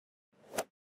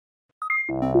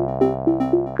Call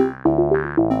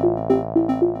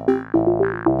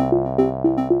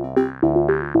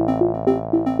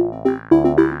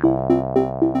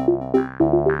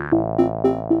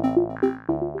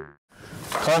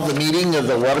the meeting of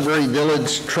the Waterbury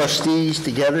Village Trustees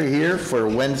together here for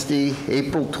Wednesday,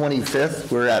 April 25th.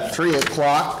 We're at 3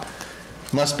 o'clock.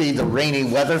 Must be the rainy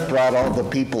weather brought all the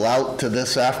people out to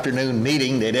this afternoon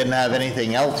meeting. They didn't have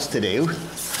anything else to do.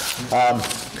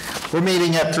 We're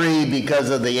meeting at 3 because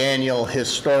of the annual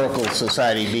Historical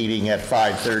Society meeting at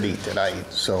 5:30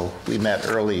 tonight. So we met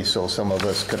early so some of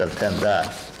us could attend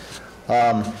that.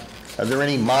 Are there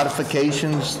any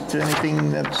modifications to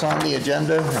anything that's on the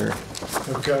agenda? Or?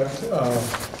 I've got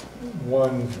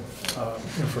one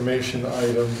information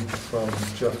item from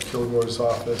Jeff Kilgore's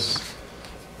office,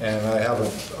 and I have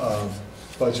a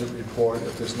budget report.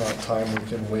 If there's not time, we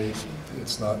can wait.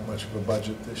 It's not much of a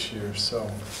budget this year, so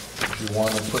if you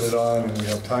want to put it on and we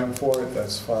have time for it,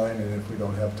 that's fine, and if we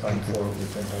don't have time for it, we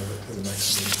can hold it to the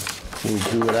next meeting.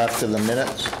 We'll do it after the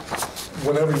minutes?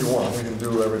 Whenever you want. We can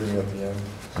do everything at the end.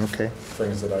 Okay.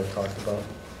 Things that I've talked about.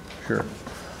 Sure.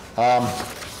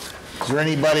 Is there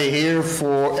anybody here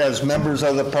as members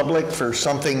of the public for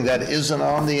something that isn't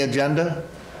on the agenda?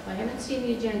 I haven't seen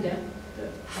the agenda,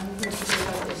 but I'm here to hear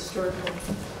about the historical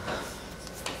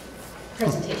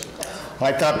presentation.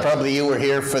 I thought probably you were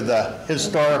here for the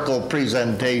historical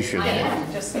presentation. I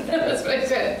am, just that's what I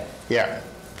said. Yeah.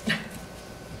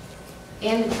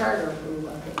 And the charter approval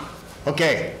of it.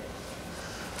 Okay.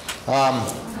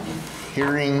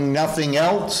 Hearing nothing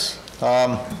else,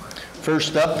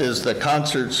 first up is the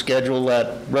concert schedule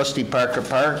at Rusty Parker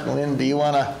Park. Lynn, do you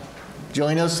want to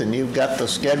join us? And you've got the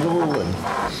schedule, and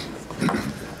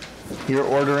you're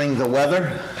ordering the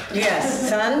weather? Yes,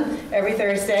 sun every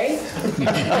Thursday.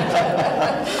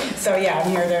 So yeah, I'm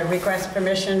here to request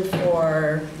permission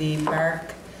for the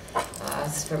park.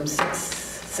 From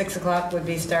 6 o'clock would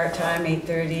be start time,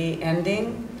 8:30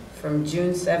 ending, from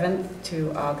June 7th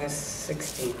to August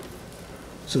 16th.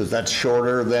 So is that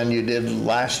shorter than you did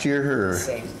last year, or?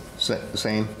 Same.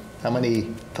 Same. How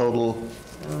many total?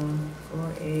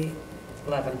 4, 8,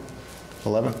 11.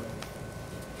 11?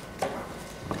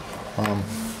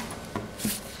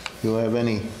 You have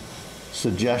any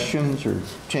suggestions or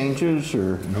changes,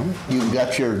 or? No. You've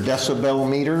got your decibel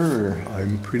meter, or?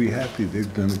 I'm pretty happy.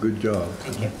 They've done a good job.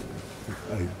 Thank you.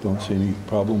 I don't see any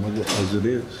problem with it as it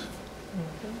is.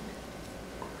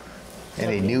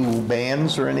 Any new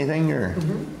bands or anything, or?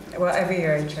 Well, every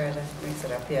year I try to mix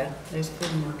it up, yeah. There's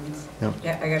good ones. Yep.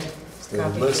 Yeah, I got a There's a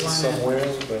copy. list somewhere,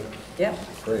 but Yep.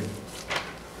 great.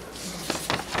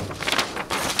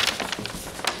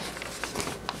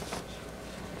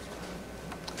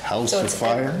 House of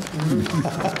Fire?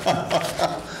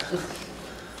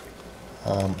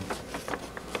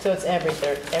 So it's every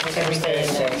Thursday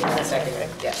in the second week.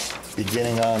 Yes.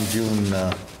 Beginning on June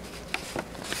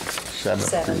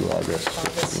 7th through August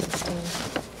 16th.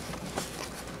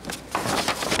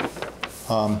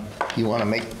 You want to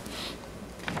make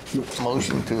a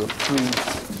motion to approve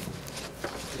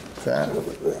that?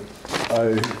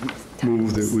 I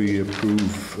move that we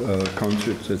approve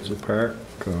concerts at the park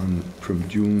from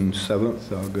June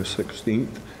 7th, August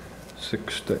 16th,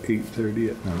 6 to 8:30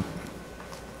 at night.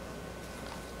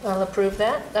 I'll approve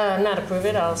that. Not approve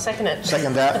it, I'll second it.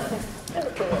 Second that. I'll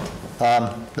approve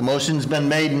it. The motion's been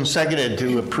made and seconded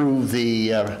to approve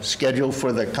the schedule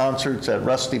for the concerts at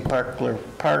Rusty Parker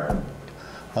Park,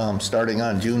 starting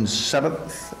on June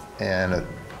 7th and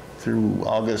through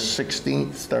August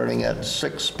 16th, starting at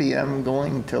 6 p.m.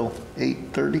 going till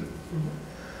 8:30.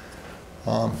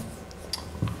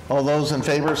 All those in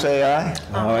favor say aye.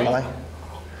 Aye.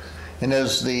 And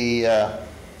is the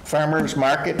farmers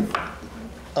market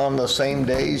on the same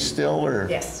days still, or?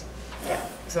 Yes. Yeah.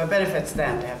 So it benefits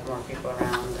them to have more people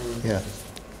around. And Yeah.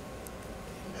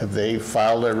 Have they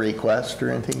filed a request or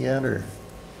anything yet, or?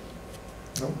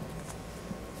 No.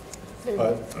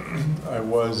 But I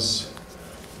was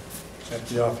at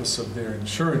the office of their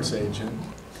insurance agent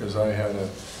because I had a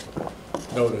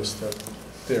notice that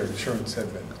their insurance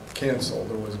had been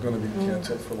canceled or was going to be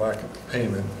canceled for lack of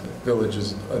payment. The village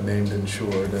is named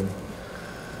insured, and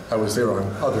I was there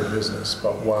on other business,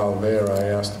 but while there I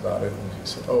asked about it, and he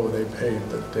said, oh, they paid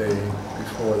the day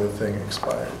before the thing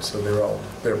expired, so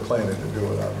they're planning to do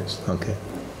it, obviously. Okay.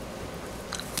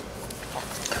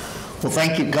 Well,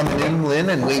 thank you coming in, Lynn,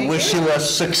 and we wish you a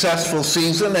successful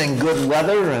season and good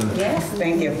weather. And yes,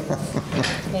 thank you.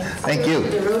 thank you.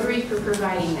 The Rotary for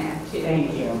providing that, too.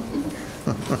 Thank you.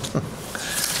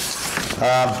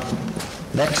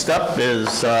 Next up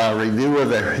is review of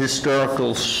the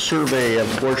historical survey of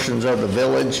portions of the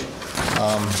village.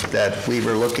 that we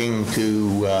were looking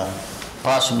to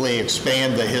possibly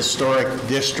expand the historic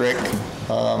district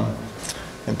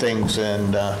and things.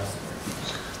 And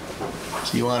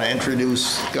you want to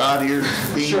introduce Scott here,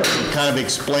 Dean? Sure. Kind of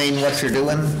explain what you're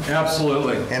doing?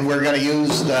 Absolutely. And we're going to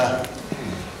use the...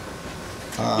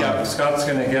 Yeah, Scott's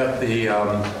going to get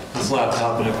his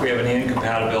laptop, and if we have any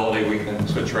incompatibility, we can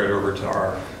switch right over to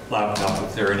our laptop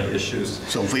if there are any issues.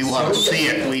 So if we want to see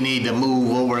it, we need to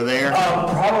move over there?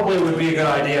 Probably would be a good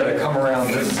idea to come around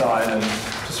this side and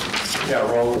just, yeah,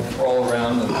 roll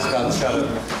around. And Scott's got a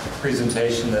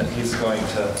presentation that he's going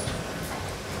to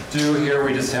do here.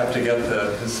 We just have to get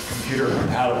his computer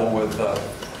compatible with the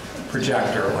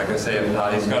projector. Like I say, if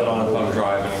not, he's got it on a thumb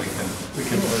drive, and we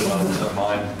can put it onto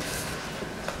mine.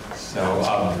 So,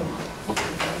 I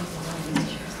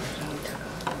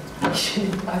was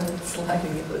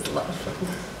sliding, it was lovely.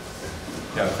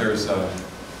 yeah, there's a...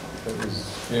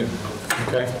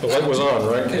 Okay, the light was on,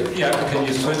 right? Yeah, can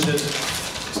you switch it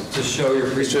to show your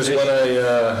It's presentation? just when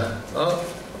oh.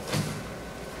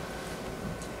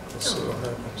 Let's see what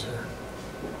happens here.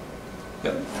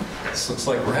 Yep, this looks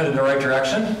like we're headed in the right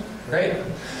direction. Great.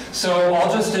 So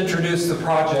I'll just introduce the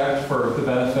project for the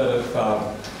benefit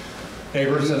of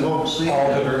neighbors and all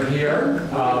that are here.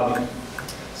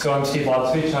 So I'm Steve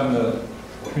Lotsbeach. I'm the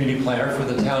community planner for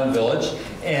the town and village.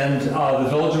 And the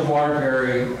Village of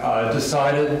Waterbury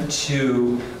decided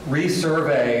to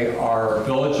resurvey our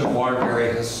Village of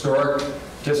Waterbury Historic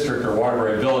District, or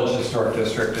Waterbury Village Historic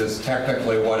District is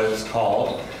technically what it's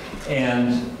called.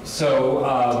 And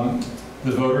so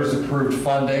the voters approved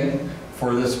funding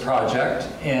for this project,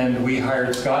 and we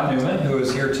hired Scott Newman, who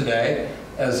is here today,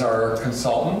 as our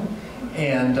consultant.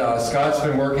 And Scott's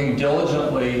been working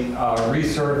diligently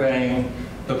resurveying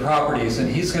the properties, and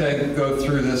he's going to go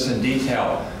through this in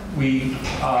detail. We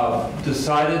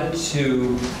decided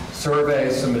to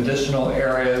survey some additional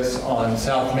areas on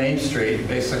South Main Street,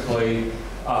 basically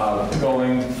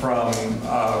going from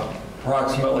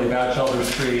approximately Batchelder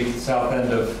Street, south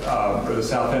end of, or the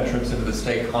south entrance into the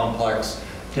state complex,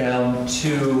 down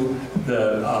to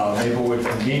the Maplewood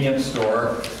convenience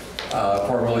store,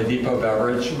 formerly Depot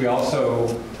Beverage. We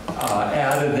also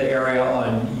added the area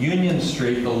on Union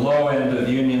Street, the low end of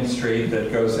Union Street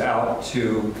that goes out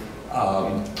to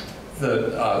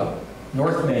the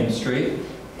North Main Street.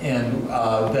 And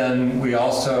then we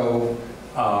also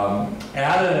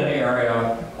added an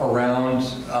area around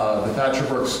the Thatcher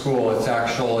Brook School. It's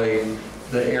actually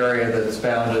the area that's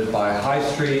bounded by High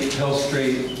Street, Hill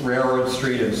Street, Railroad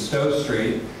Street, and Stowe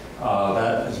Street.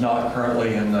 That is not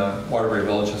currently in the Waterbury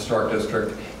Village Historic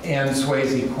District, and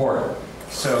Swayze Court.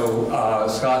 So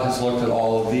Scott has looked at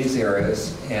all of these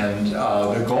areas, and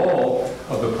the goal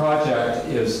of the project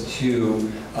is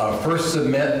to first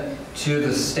submit to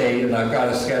the state, and I've got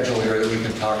a schedule here that we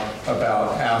can talk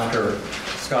about after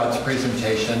Scott's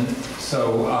presentation.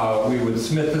 So we would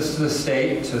submit this to the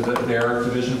state, to their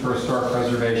Division for Historic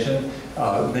Preservation.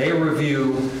 They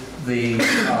review the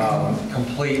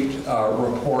complete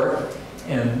report,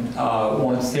 and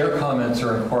once their comments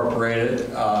are incorporated,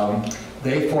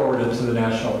 they forward it to the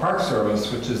National Park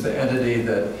Service, which is the entity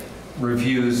that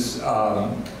reviews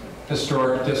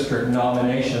historic district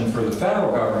nomination for the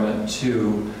federal government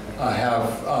to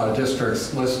have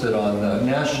districts listed on the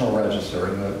National Register.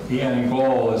 And the end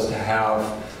goal is to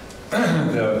have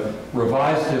the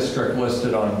revised district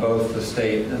listed on both the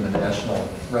state and the National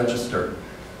Register.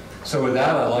 So with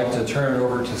that, I'd like to turn it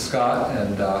over to Scott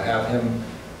and have him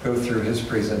go through his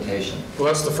presentation. Well,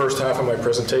 that's the first half of my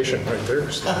presentation right there.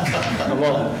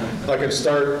 Well, I can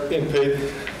start in page.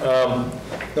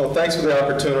 No, thanks for the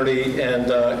opportunity. And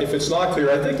if it's not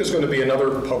clear, I think there's going to be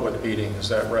another public meeting. Is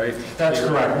that right? That's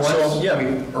correct. Once so, yeah.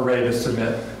 we are ready to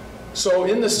submit. So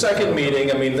in the second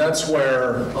meeting, I mean, that's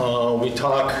where we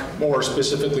talk more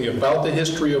specifically about the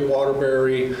history of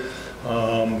Waterbury,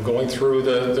 going through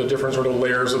the different sort of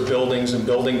layers of buildings and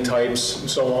building types and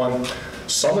so on.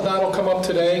 Some of that will come up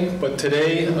today, but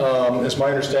today, as my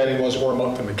understanding was, we're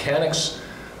about the mechanics,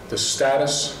 the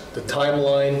status, the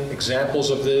timeline, examples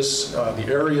of this, the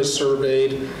areas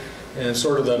surveyed, and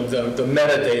sort of the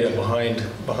metadata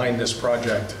behind this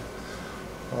project.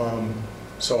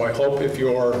 So I hope if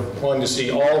you're wanting to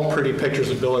see all pretty pictures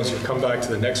of buildings, you come back to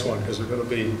the next one, because there'll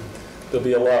be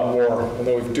a lot more,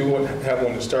 although we do have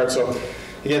one to start. So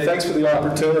again, thanks for the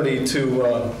opportunity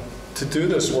to do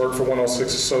this work for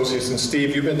 106 Associates. And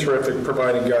Steve, you've been terrific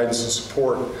providing guidance and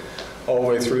support all the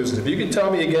way through this. If you could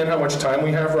tell me again how much time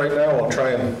we have right now, I'll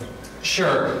try and...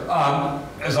 Sure.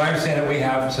 As I understand it, we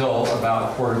have till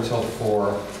about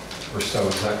 4:45 or so.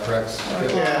 Is that correct?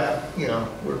 Yeah, you know,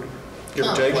 we're Give or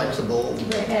not take. flexible.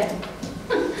 We're ahead.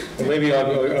 Well, maybe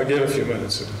I'll give a few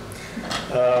minutes.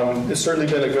 It's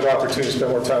certainly been a good opportunity to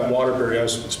spend more time in Waterbury. I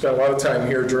spent a lot of time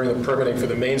here during the permitting for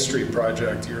the Main Street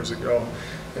project years ago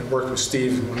and worked with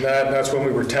Steve. And that's when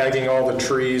we were tagging all the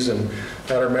trees and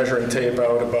had our measuring tape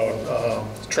out about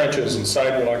trenches and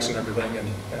sidewalks and everything.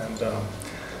 And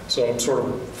so I sort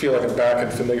of feel like I'm back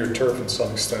in familiar turf to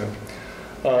some extent.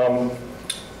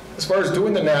 As far as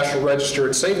doing the National Register,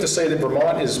 it's safe to say that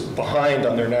Vermont is behind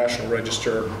on their National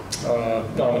Register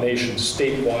nominations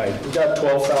statewide. We've got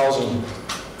 12,000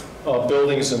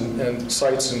 buildings and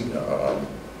sites and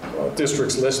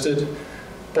districts listed,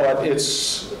 but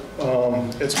it's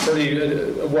pretty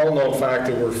a well-known fact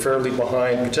that we're fairly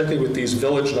behind, particularly with these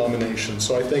village nominations.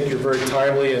 So I think you're very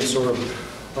timely and sort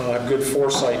of good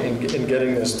foresight in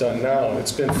getting this done now.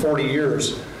 It's been 40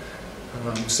 years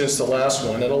since the last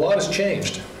one, and a lot has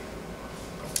changed.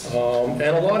 And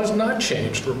a lot has not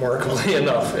changed, remarkably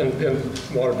enough, in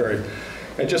Waterbury.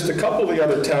 And just a couple of the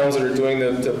other towns that are doing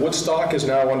the Woodstock is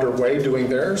now underway doing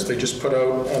theirs. They just put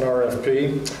out an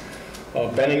RFP.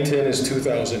 Bennington is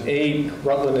 2008,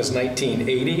 Rutland is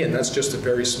 1980, and that's just a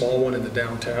very small one in the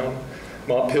downtown.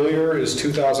 Montpelier is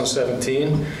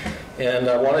 2017, and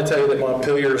I want to tell you that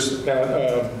Montpelier's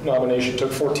nomination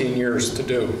took 14 years to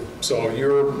do. So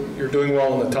you're doing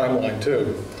well in the timeline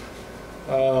too.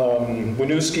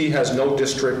 Winooski has no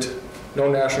district, no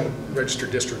National Register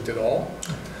district at all.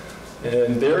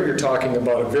 And there you're talking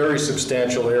about a very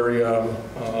substantial area.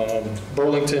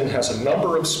 Burlington has a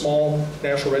number of small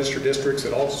National Register districts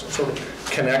that all sort of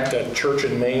connect at Church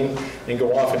and Main and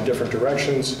go off in different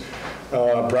directions.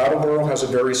 Brattleboro has a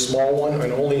very small one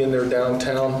and only in their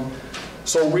downtown.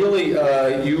 So really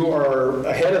you are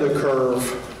ahead of the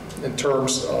curve in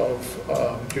terms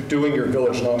of you're doing your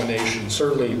village nomination,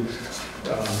 certainly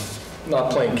not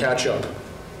playing catch up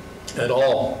at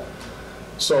all.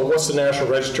 So what's the National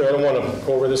Register? I don't want to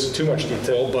go over this in too much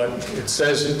detail, but it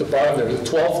says at the bottom there, the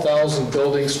 12,000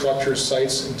 buildings, structures,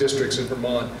 sites, and districts in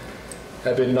Vermont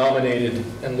have been nominated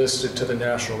and listed to the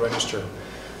National Register.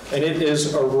 And it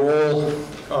is a roll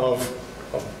of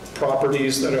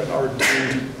properties that are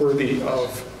deemed worthy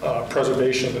of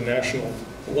preservation at the national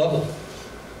level.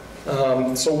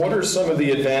 So what are some of the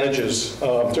advantages?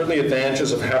 Certainly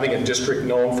advantages of having a district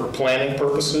known for planning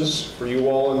purposes for you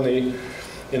all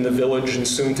in the village and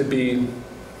soon to be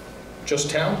just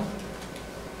town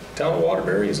of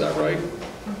Waterbury, is that right?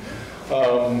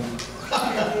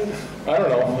 I don't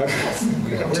know.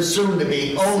 We're soon to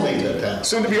be only the town.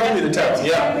 Soon to be only the town,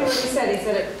 yeah. What he said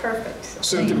it perfect.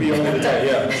 Soon to be only the town,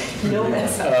 yeah. No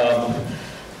mess up.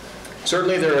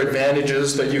 Certainly there are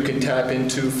advantages that you can tap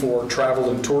into for travel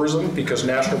and tourism because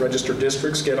National Register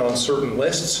districts get on certain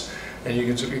lists and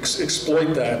you can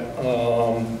exploit that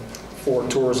for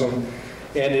tourism.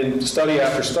 And in study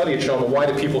after study, it's shown why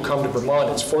do people come to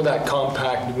Vermont? It's for that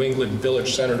compact New England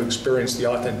village center to experience the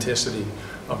authenticity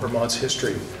of Vermont's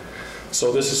history.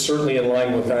 So this is certainly in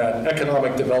line with that.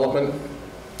 Economic development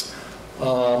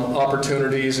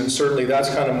opportunities, and certainly that's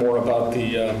kind of more about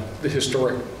the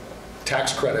historic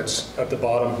tax credits at the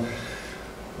bottom.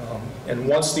 And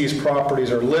once these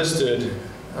properties are listed,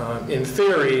 in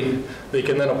theory, they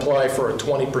can then apply for a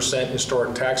 20%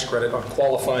 historic tax credit on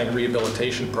qualifying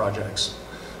rehabilitation projects.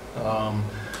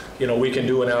 You know, we can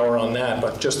do an hour on that,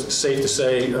 but just safe to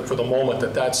say for the moment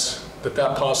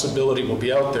that possibility will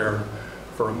be out there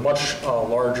for a much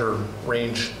larger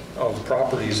range of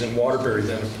properties in Waterbury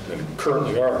than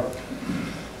currently are.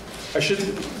 I should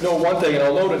know one thing, and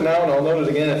I'll note it now and I'll note it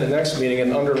again at the next meeting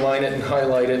and underline it and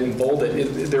highlight it and bold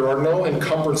it. There are no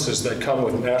encumbrances that come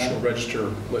with National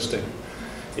Register listing.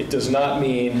 It does not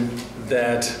mean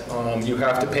that you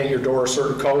have to paint your door a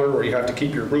certain color or you have to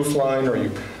keep your roof line or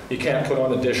you can't put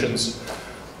on additions.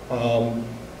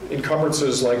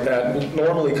 Encumbrances like that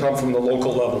normally come from the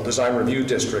local level, design review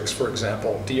districts, for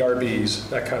example, DRBs,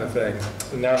 that kind of thing.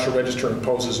 The National Register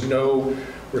imposes no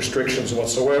restrictions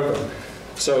whatsoever.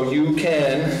 So you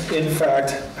can, in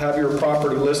fact, have your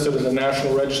property listed in the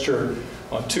National Register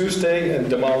on Tuesday and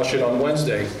demolish it on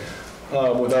Wednesday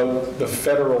without the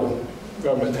federal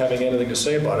government having anything to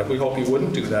say about it. We hope you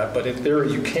wouldn't do that, but in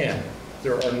theory you can.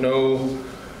 There are no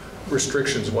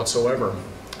restrictions whatsoever.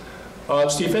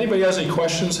 Steve, if anybody has any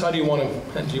questions, how do you want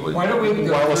to? Why don't we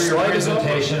go through your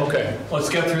presentation? Okay. Let's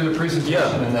get through the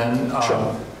presentation and then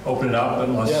sure. Open it up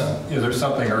unless there's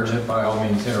something urgent, by all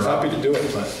means interrupt. Happy to do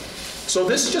it. So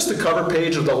this is just the cover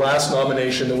page of the last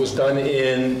nomination that was done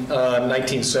in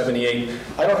 1978.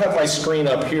 I don't have my screen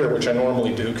up here, which I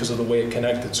normally do because of the way it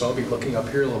connected, so I'll be looking up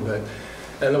here a little bit.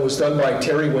 And it was done by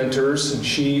Terry Winters, and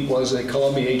she was a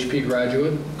Columbia HP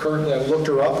graduate. Currently, I looked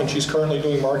her up, and she's currently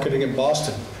doing marketing in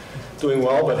Boston. doing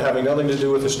well, but having nothing to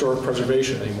do with historic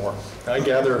preservation anymore. I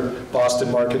gather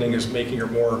Boston marketing is making her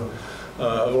more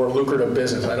lucrative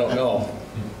business. I don't know.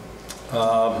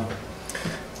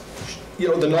 You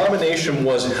know, the nomination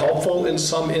was helpful in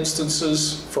some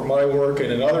instances for my work,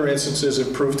 and in other instances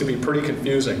it proved to be pretty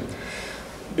confusing,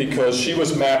 because she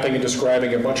was mapping and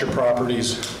describing a bunch of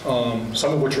properties,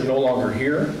 some of which are no longer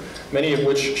here, many of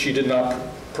which she did not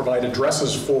provide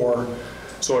addresses for.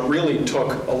 So it really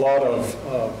took a lot of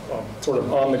sort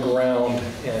of on the ground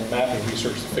and mapping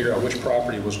research to figure out which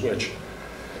property was which.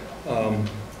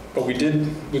 But we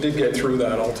did get through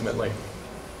that ultimately.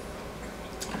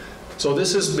 So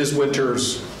this is Ms.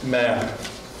 Winter's map.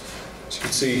 As you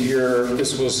can see here,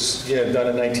 this was done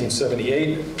in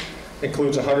 1978.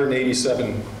 Includes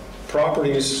 187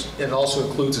 properties, and also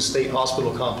includes a state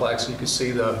hospital complex. You can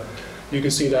see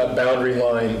that boundary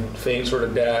line, faint sort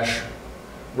of dash,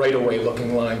 right-of-way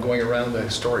looking line going around the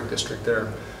historic district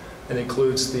there. It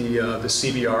includes the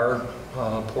CBR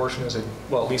portion,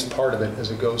 well, at least part of it,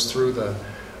 as it goes through the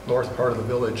north part of the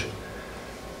village.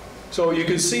 So you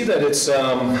can see that it's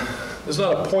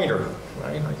not a pointer,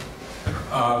 right?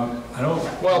 I don't.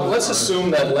 Well, let's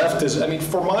assume that left is, I mean,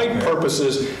 for my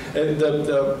purposes,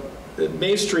 the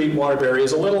Main Street, Waterbury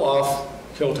is a little off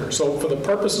kilter. So for the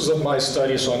purposes of my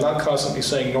study, so I'm not constantly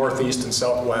saying northeast and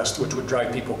southwest, which would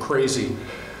drive people crazy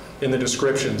in the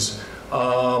descriptions.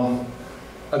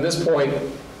 At this point,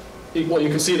 well, you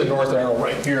can see the north arrow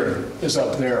right here is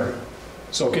up there.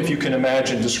 So if you can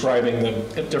imagine describing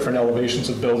the different elevations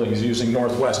of buildings using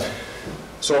northwest.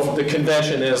 So the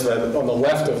convention is that on the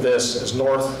left of this is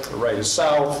north, the right is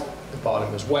south, the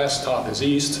bottom is west, top is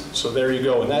east. So there you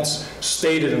go. And that's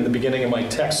stated in the beginning of my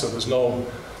text, so there's no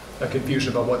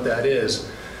confusion about what that is.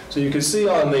 So you can see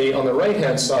on the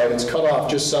right-hand side, it's cut off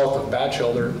just south of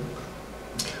Batchelder.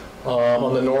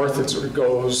 On the north, it sort of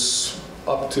goes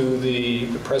up to the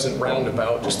present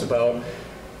roundabout, just about.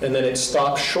 And then it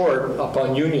stops short up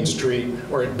on Union Street,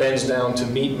 where it bends down to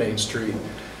meet Main Street.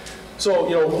 So,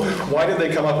 you know, why did they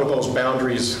come up with those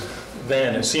boundaries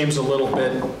then? It seems a little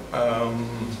bit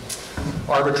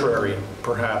arbitrary,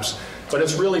 perhaps, but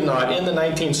it's really not. In the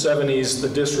 1970s, the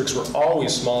districts were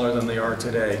always smaller than they are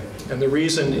today. And the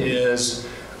reason is,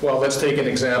 well, let's take an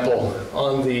example.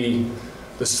 On the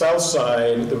south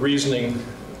side, the reasoning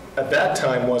at that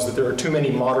time was that there were too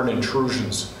many modern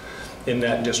intrusions in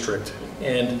that district.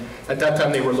 And at that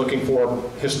time, they were looking for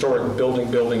historic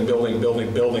building.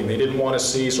 They didn't want to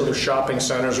see sort of shopping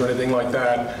centers or anything like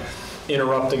that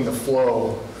interrupting the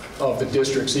flow of the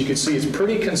district. So you can see it's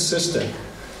pretty consistent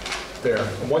there.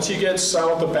 And once you get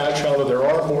south of Batchelder, there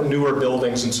are more newer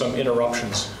buildings and some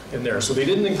interruptions in there. So they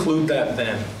didn't include that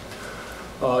then.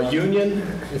 Union,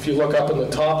 if you look up in the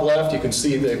top left, you can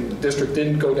see the district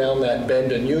didn't go down that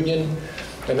bend in Union.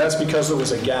 And that's because there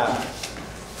was a gap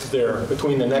there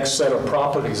between the next set of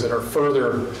properties that are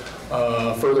further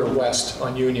west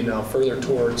on Union now, further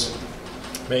towards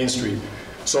Main Street.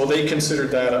 So they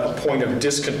considered that a point of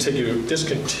discontiguous.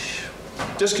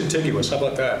 How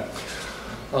about that?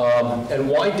 And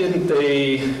why didn't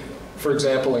they, for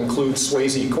example, include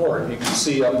Swayze Court? You can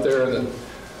see up there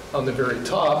on the very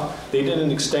top, they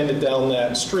didn't extend it down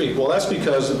that street. Well, that's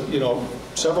because, you know,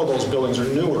 several of those buildings are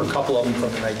newer, a couple of them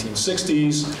from the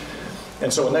 1960s.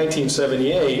 And so in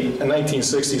 1978, a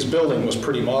 1960s building was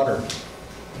pretty modern.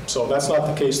 So that's not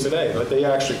the case today, but they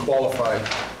actually qualified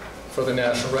for the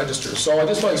National Register. So I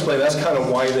just want to explain that's kind of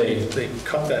why they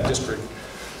cut that district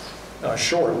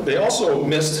short. They also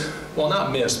missed, well,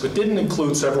 not missed, but didn't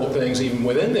include several things even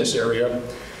within this area,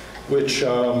 which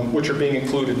are being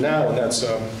included now, and that's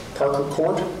Parker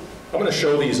Court. I'm going to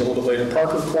show these a little bit later.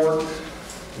 Parker Court,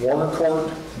 Warner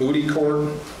Court, Moody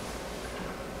Court,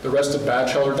 the rest of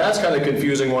Batchelder. That's kind of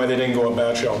confusing why they didn't go at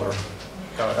Batchelder.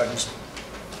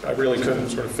 I really couldn't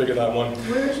sort of figure that one.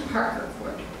 Where's Parker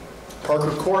Court?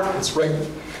 Parker Court, it's right,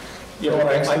 you know,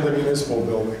 Next to the municipal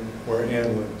building where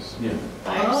Ann lives. Yeah.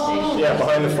 Fire Oh. station? yeah,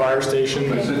 behind the fire station.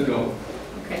 Where does it go?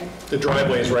 Okay. The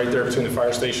driveway is right there between the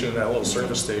fire station and that little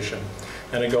service station.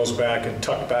 And it goes back and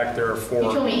tucked back there for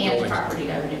You told me Ann's buildings.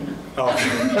 property, I didn't know. Oh.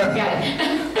 Got it.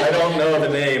 I don't know the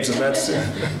names, and that's,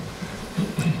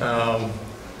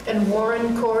 And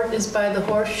Warren Court is by the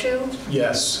horseshoe?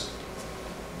 yes.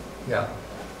 Yeah.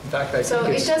 In fact, I So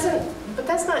think it it's, doesn't, but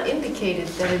that's not indicated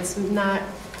that it's not,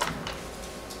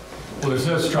 Well, there's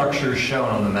no structures shown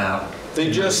on the map.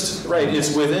 they just, right,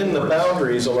 it's within the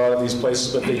boundaries, a lot of these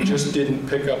places, but they just didn't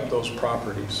pick up those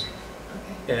properties.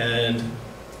 And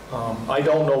I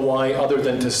don't know why, other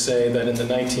than to say that in the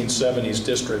 1970s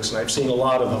districts, and I've seen a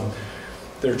lot of them,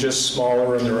 they're just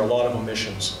smaller and there are a lot of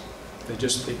omissions.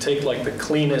 They take like the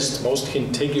cleanest, most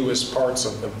contiguous parts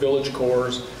of the village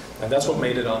cores, and that's what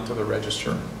made it onto the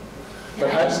register. And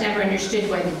I just never understood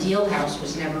why the Deal House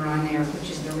was never on there,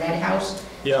 which is the red house.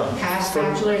 Yeah. Past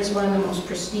bachelor, it's one of the most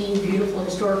pristine, beautiful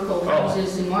historical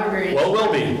houses in Waterbury. Well, it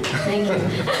will be. Thank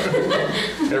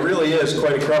you. It really is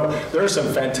quite a crowd. There are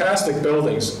some fantastic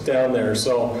buildings down there,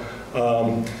 so,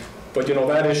 but you know,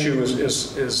 that issue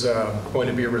is going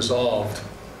to be resolved.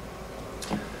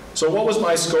 So what was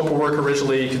my scope of work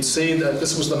originally? You can see that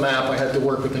this was the map I had to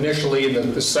work with initially,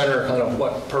 the center kind of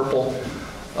what, purple.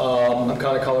 I'm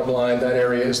kind of colorblind. That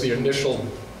area is the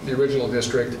original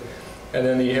district. And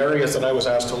then the areas that I was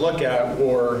asked to look at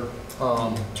were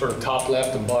sort of top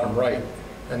left and bottom right.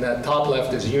 And that top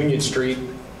left is Union Street,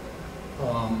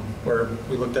 where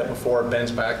we looked at before, it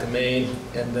bends back to Main,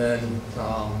 and then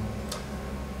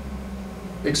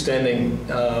extending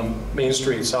Main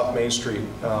Street, South Main Street,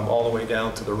 all the way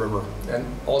down to the river, and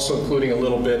also including a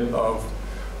little bit of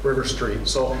River Street.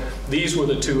 So these were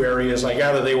the two areas. I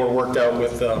gather they were worked out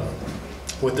with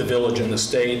the village and the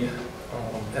state.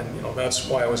 And you know, that's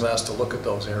why I was asked to look at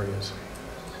those areas.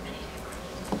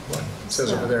 What it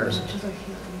says over there is.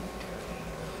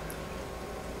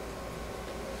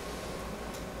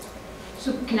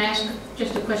 So can I ask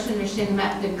just a question to understand the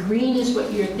map? The green is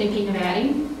what you're thinking of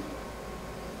adding?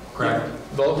 Correct.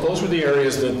 Those were the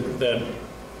areas that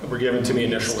were given to me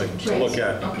initially to look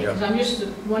at. Okay, Yeah. because I'm just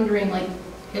wondering, like,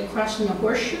 across from the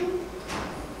horseshoe?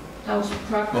 House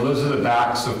property? Well, those are the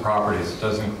backs of properties. It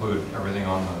does include everything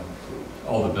on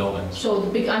all the buildings. So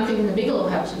I'm thinking the Bigelow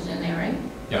house is in there, right?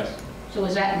 Yes. So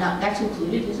is that not, that's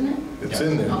included, isn't it? It's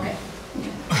in there. Okay.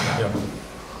 Yeah.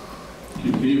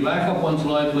 Can you back up one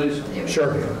slide, please? There we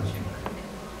Sure. go.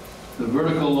 The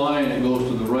vertical line that goes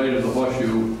to the right of the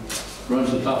horseshoe runs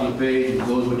to the top of the page, it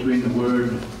goes between the word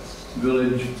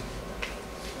village,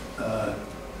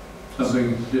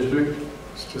 something district.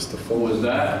 It's just a Or full. was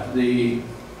that the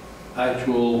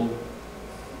actual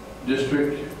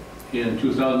district in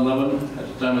 2011 at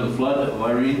the time of the flood of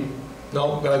Irene?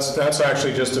 No, that's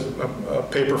actually just a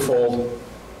paper fold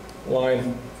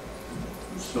line.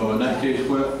 So in that case,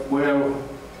 where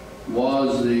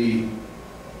was the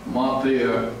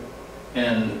Montpelier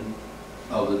end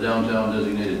of the downtown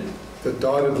designated? The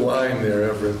dotted line there,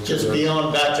 Everett. Just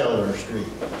beyond Batchelor Street.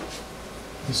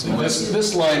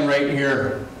 This line right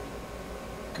here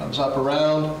comes up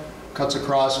around, cuts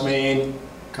across Main,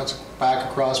 cuts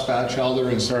back across Batchelder,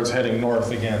 and starts heading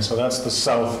north again. So that's the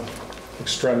south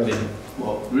extremity.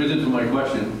 Well, the reason for my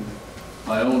question,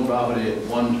 I own property at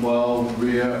 112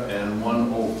 rear and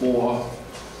 104.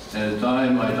 At the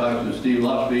time, I talked to Steve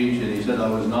Lutbeach, and he said I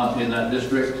was not in that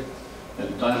district.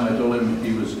 At the time, I told him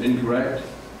he was incorrect,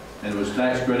 and it was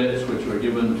tax credits which were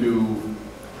given to,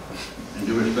 in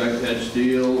due respect, Ed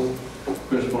Steele,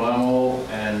 Chris Palamo,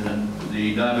 and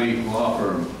the Darby law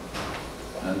firm.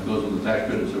 And those are the tax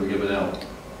credits that were given out.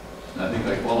 And I think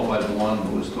I qualified for one,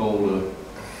 but was told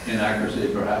inaccuracy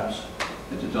perhaps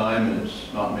at the time, and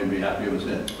it's not made me happy ever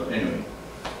since. But anyway,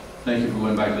 thank you for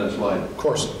going back to that slide. Of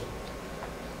course.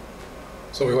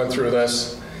 So we went through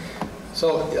this.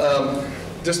 So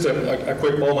just a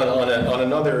quick moment on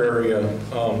another area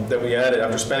that we added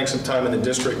after spending some time in the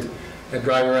district and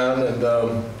driving around and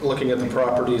looking at the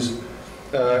properties.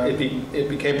 It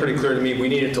became pretty clear to me we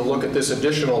needed to look at this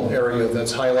additional area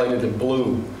that's highlighted in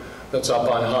blue, that's up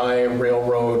on High,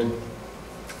 Railroad,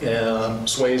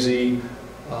 Swayze,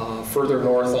 further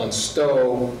north on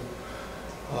Stowe.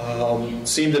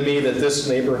 Seemed to me that this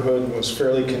neighborhood was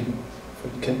fairly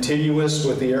contiguous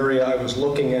with the area I was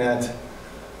looking at,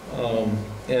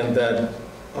 and that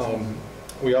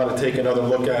we ought to take another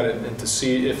look at it and to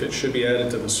see if it should be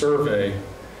added to the survey.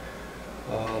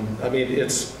 I mean,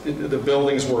 the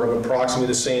buildings were of approximately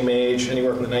the same age,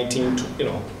 anywhere from the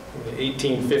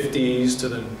 1850s to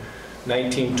the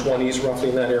 1920s, roughly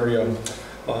in that area.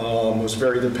 Was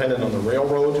very dependent on the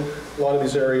railroad. A lot of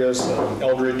these areas,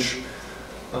 Eldridge,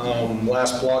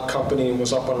 last block company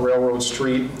was up on Railroad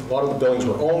Street. A lot of the buildings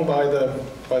were owned by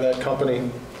that company.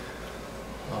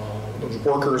 There was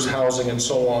workers' housing and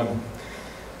so on.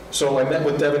 So I met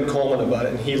with Devin Coleman about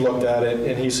it, and he looked at it,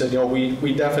 and he said, you know,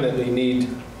 we definitely need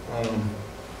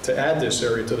to add this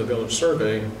area to the village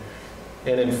survey.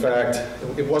 And in fact,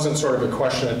 it wasn't sort of a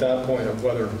question at that point of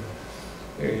whether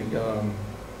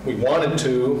we wanted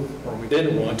to or we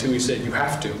didn't want to. He said, you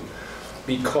have to,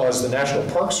 because the National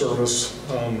Park Service,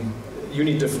 you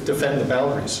need to defend the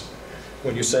boundaries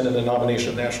when you send in the nomination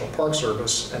of National Park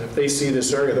Service. And if they see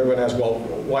this area, they're going to ask, well,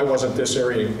 why wasn't this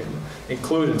area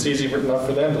included? It's easy enough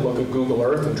for them to look at Google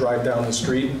Earth and drive down the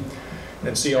street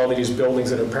and see all these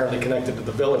buildings that are apparently connected to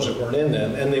the village that weren't in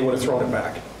them, and they would have thrown it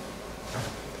back.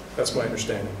 That's my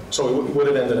understanding. So we would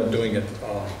have ended up doing it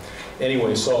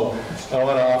anyway. So I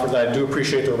want to offer that. I do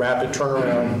appreciate the rapid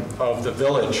turnaround of the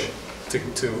village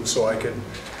so I could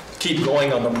keep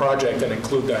going on the project and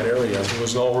include that area. There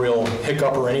was no real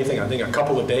hiccup or anything. I think a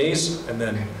couple of days, and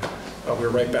then we were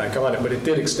right back on it. But it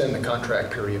did extend the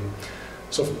contract period.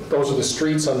 So those are the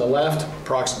streets on the left,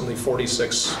 approximately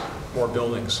 46 more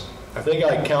buildings. I think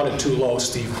I counted too low,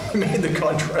 Steve, when I made the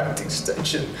contract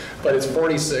extension, but it's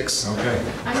 46. Okay.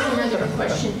 I have another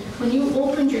question. When you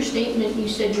opened your statement, you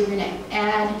said you were going to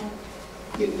add,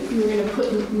 you were going to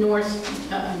put North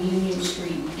Union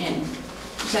Street in.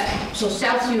 So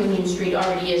South Union Street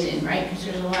already is in, right? Because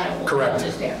there's a lot of old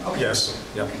houses there. Okay. Yes,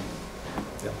 yep.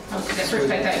 At first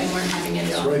I thought you weren't having it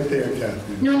at all. It's right there,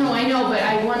 Kathy. No, I know, but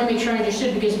I want to make sure I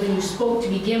understood, because when you spoke to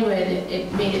begin with, it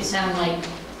made it sound like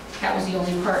that was the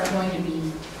only part going to be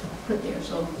put there,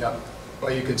 so. Yep.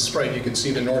 Well, you could see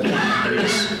the north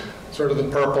piece. Sort of the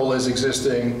purple is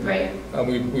existing. Right.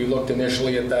 We looked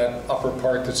initially at that upper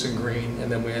part that's in green,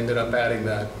 and then we ended up adding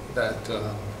that.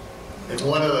 And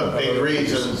one of the big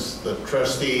reasons the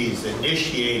trustees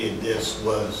initiated this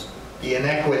was the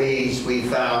inequities we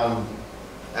found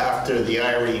after the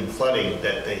Irene flooding,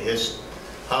 that the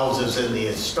houses in the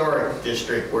historic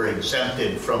district were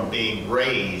exempted from being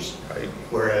raised, Right.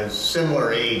 whereas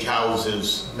similar age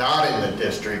houses not in the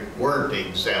district weren't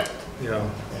exempt. Yeah.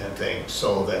 And things,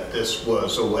 so that this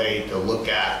was a way to look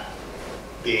at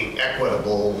being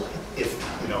equitable if,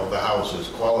 the houses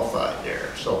qualified there.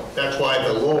 So that's why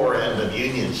the lower end of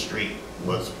Union Street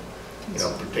was,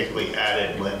 particularly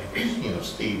added when,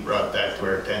 Steve brought that to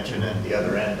our attention, and the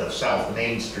other end of South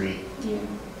Main Street,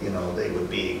 they would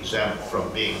be exempt from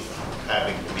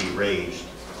having to be raised.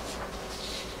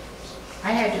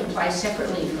 I had to apply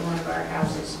separately for one of our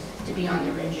houses to be on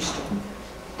the register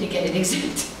to get it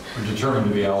exempt. We're determined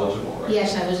to be eligible, right?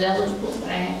 Yes, I was eligible, but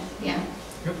yeah.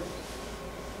 Yep.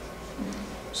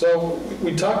 So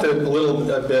we talked a little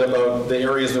bit about the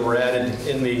areas that were added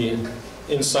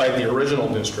inside the original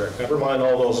district. Never mind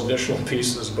all those additional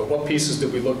pieces, but what pieces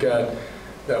did we look at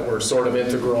that were sort of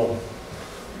integral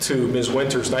to Ms.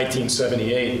 Winter's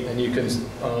 1978? And you can,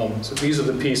 so these are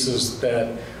the pieces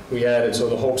that we added. So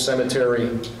the Hope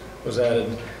Cemetery was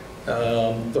added.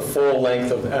 The full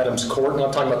length of Adams Court,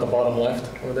 not talking about the bottom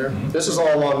left over there. Mm-hmm. This is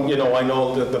all along, I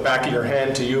know the back of your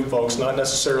hand to you folks, not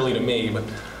necessarily to me, but,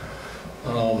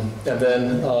 and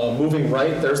then moving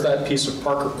right, there's that piece of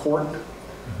Parker Court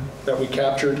that we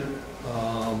captured.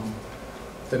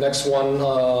 The next one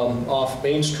off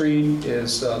Main Street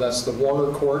is, that's the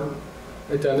Warner Court.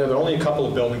 Right down there, there are only a couple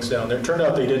of buildings down there. It turned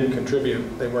out they didn't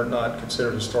contribute. They were not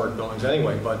considered historic buildings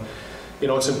anyway, but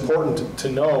it's important to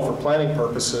know for planning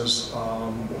purposes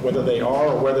whether they are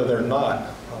or whether they're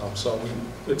not.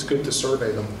 It's good to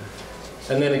survey them.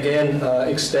 And then again,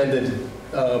 extended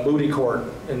Moody Court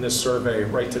in this survey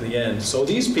right to the end. So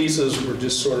these pieces were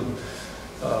just sort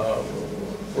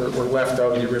of were left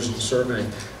out of the original survey.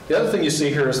 The other thing you see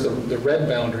here is the red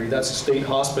boundary. That's the State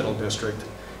Hospital District.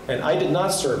 And I did not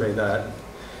survey that.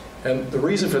 And the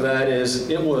reason for that is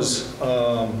it was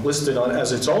listed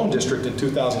as its own district in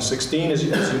 2016, as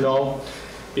you know,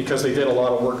 because they did a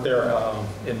lot of work there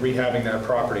in rehabbing that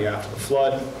property after the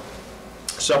flood.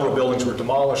 Several buildings were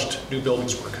demolished, new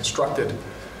buildings were constructed.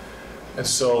 And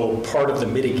so part of the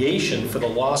mitigation for the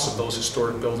loss of those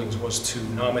historic buildings was to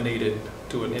nominate it,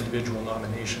 do an individual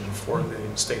nomination for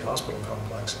the state hospital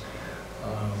complex.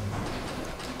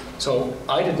 So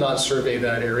I did not survey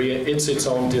that area. It's its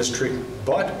own district,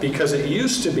 but because it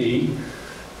used to be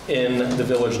in the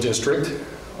village district,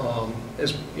 from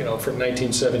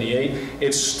 1978,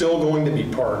 it's still going to be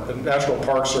part. The National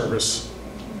Park Service,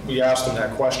 we asked them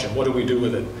that question, what do we do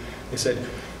with it? They said,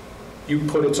 you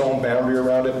put its own boundary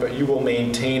around it, but you will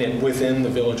maintain it within the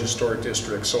village historic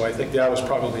district. So I think that was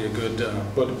probably a good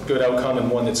outcome, and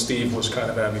one that Steve was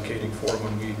kind of advocating for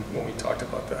when we talked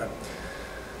about that.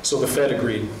 So the Fed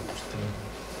agreed.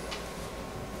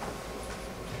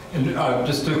 And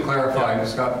just to clarify,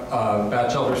 Scott,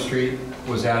 Batchelder Street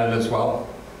was added as well,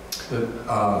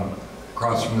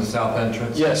 across from the south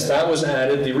entrance? Yes, that was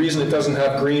added. The reason it doesn't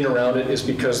have green around it is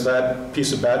because that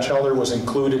piece of Batchelder was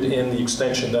included in the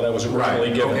extension that I was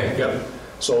originally given. Okay. Yep.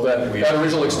 So that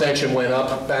original extension went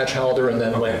up Batchelder and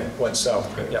then went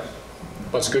south. Okay. Yep.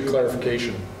 But it's good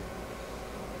clarification.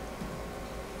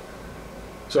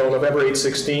 So November 8,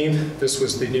 16, this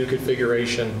was the new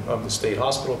configuration of the state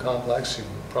hospital complex.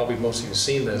 Probably most of you have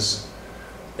seen this.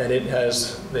 And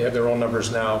they have their own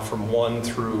numbers now from 1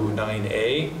 through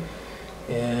 9A.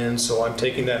 And so I'm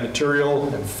taking that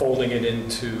material and folding it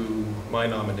into my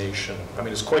nomination. I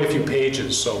mean, it's quite a few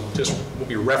pages, so just we'll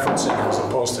be referencing it as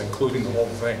opposed to including the whole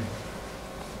thing.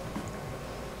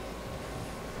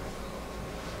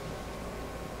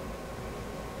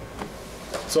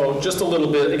 So just a little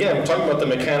bit, again, I'm talking about the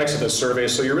mechanics of this survey,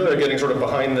 so you're really getting sort of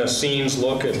behind the scenes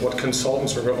look at what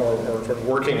consultants are sort of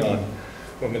working on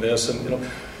with this. And, you know,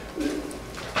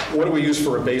 what do we use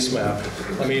for a base map?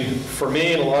 I mean, for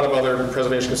me and a lot of other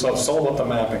preservation consultants, it's all about the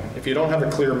mapping. If you don't have a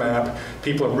clear map,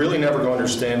 people are really never going to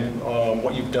understand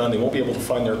what you've done. They won't be able to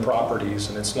find their properties,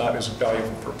 and it's not as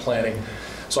valuable for planning.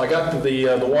 So I got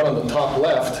the one on the top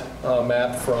left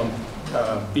map from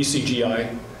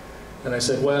BCGI. And I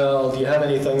said, well, do you have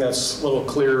anything that's a little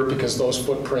clearer, because those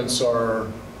footprints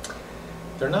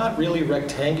they're not really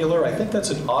rectangular. I think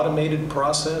that's an automated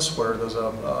process where there's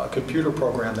a computer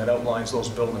program that outlines those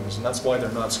buildings, and that's why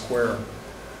they're not square.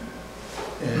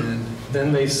 And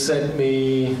then they sent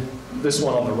me this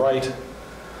one on the right.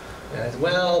 And I said,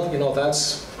 well, you know,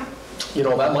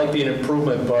 that might be an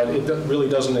improvement, but it really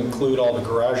doesn't include all the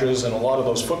garages, and a lot of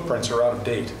those footprints are out of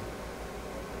date.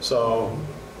 So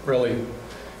really.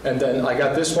 And then I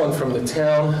got this one from the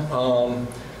town.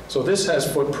 So this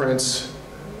has footprints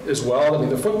as well. I mean,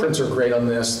 the footprints are great on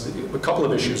this. A couple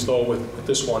of issues, though, with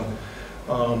this one.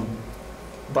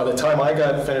 By the time I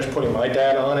got finished putting my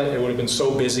data on it, it would have been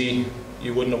so busy,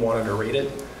 you wouldn't have wanted to read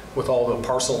it with all the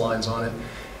parcel lines on it.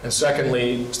 And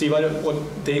secondly, Steve,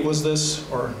 what date was this?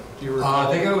 Or do you recall?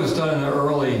 I think it was done in the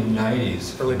early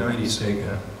 90s. Early 90s.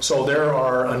 Yeah. So there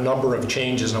are a number of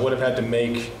changes, and I would have had to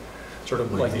make sort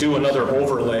of like do another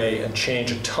overlay and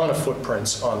change a ton of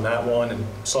footprints on that one and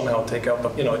somehow take out the,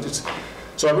 you know,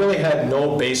 so I really had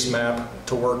no base map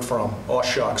to work from. Oh,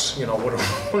 shucks, you know, what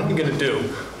are we going to do?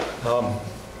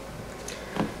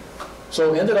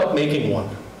 So I ended up making one,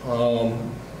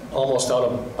 almost out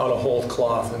of whole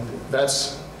cloth. And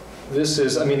that's just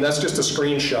a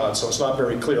screenshot, so it's not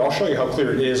very clear. I'll show you how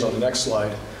clear it is on the next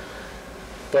slide.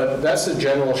 But that's the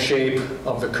general shape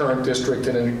of the current district,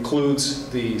 and it includes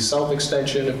the south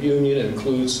extension of Union, it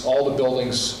includes all the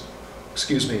buildings,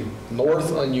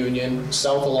 north on Union,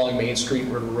 south along Main Street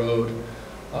River Road.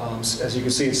 As you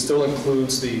can see, it still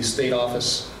includes the state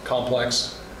office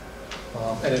complex,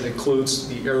 and it includes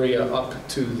the area up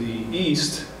to the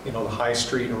east, you know, the High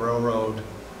Street and Railroad.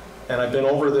 And I've been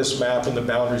over this map and the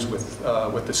boundaries with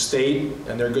the state,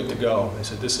 and they're good to go. They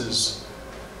said, this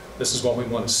is what we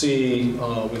want to see.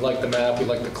 We like the map. We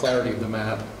like the clarity of the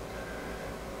map.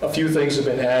 A few things have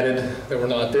been added that were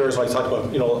not there. As I talked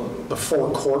about, you know, the 4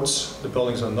 courts, the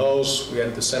buildings on those. We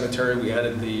added the cemetery. We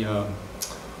added the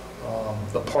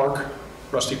park.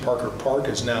 Rusty Parker Park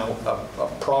is now a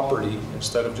property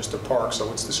instead of just a park,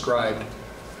 so it's described.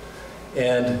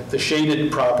 And the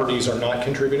shaded properties are not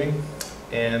contributing,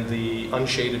 and the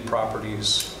unshaded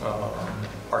properties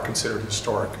are considered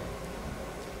historic.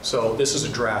 So this is a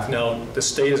draft. Now, the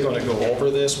state is going to go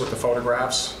over this with the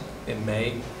photographs in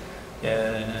May,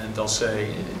 and they'll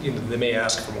say, you know, they may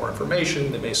ask for more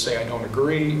information. They may say, I don't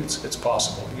agree. It's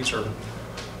possible. These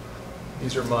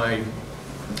are my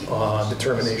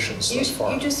determinations thus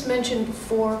far. You just mentioned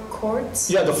 4 courts?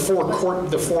 Yeah, the four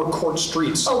court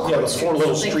streets. Oh, yeah, court the 4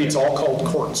 little streets, all called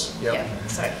courts. Yep. Yeah,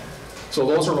 sorry. So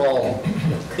those are all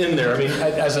in there. I mean,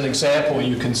 as an example,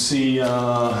 you can see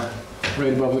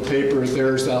right above the paper,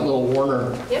 there's that little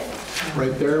Warner. Yep.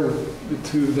 Right there with the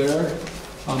 2 there.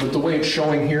 But the way it's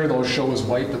showing here, those show as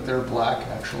white, but they're black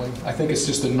actually. I think it's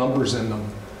just the numbers in them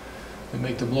that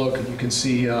make them look. And you can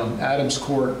see Adams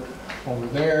Court over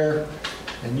there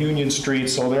and Union Street.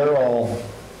 So they're all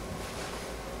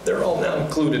now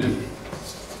included.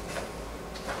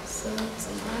 So it's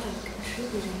a lot of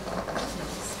contributing. I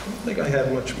don't think I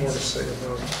had much more to say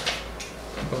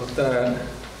about that.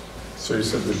 So you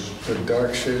said the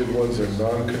dark shaded ones are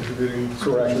non-contributing?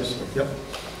 Correct. Yep.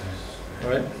 All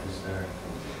right.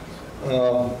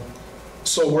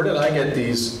 So where did I get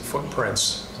these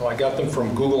footprints? So I got them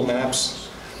from Google Maps,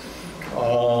 a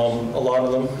lot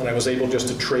of them, and I was able just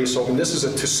to trace over. And this is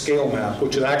a to-scale map,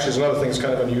 which actually is another thing that's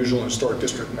kind of unusual in historic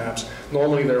district maps.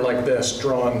 Normally they're like this,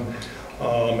 drawn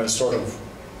as sort of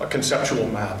a conceptual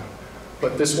map.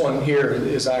 But this one here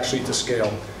is actually to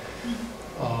scale.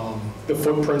 The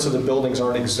footprints of the buildings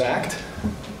aren't exact,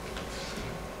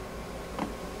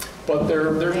 but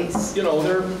they're Nice. you know,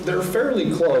 they're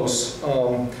fairly close.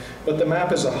 But the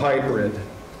map is a hybrid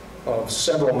of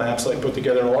several maps that I put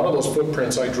together. And a lot of those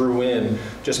footprints I drew in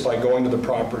just by going to the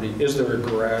property. Is there a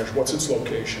garage? What's its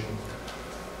location?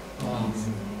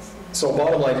 So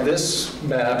bottom line, this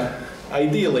map,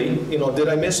 ideally, you know, did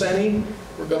I miss any?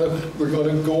 We're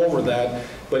gonna go over that.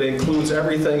 but it includes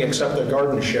everything except the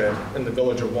garden shed in the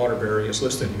village of Waterbury is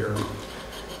listed here.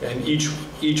 And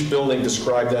each building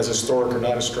described as historic or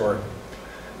not historic.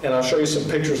 And I'll show you some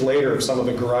pictures later of some of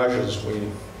the garages we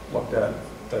looked at.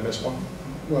 Did I miss one?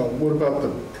 Well, what about the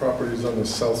properties on the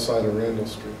south side of Randall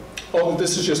Street? Oh,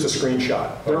 this is just a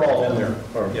screenshot. They're all in there.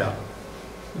 All right. Yeah.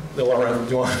 They'll all right. Do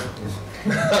you want?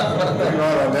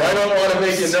 I don't want to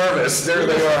make you nervous. There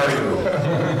they are.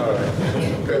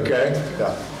 Okay.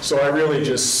 Yeah. So I really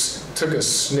just took a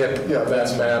snip of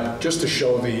that map just to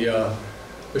show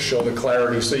the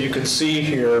clarity. So you can see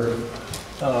here.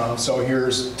 So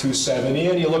here's 270,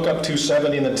 and you look up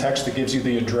 270 in the text that gives you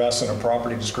the address and a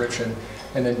property description,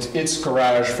 and then its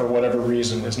garage, for whatever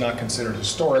reason, is not considered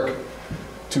historic.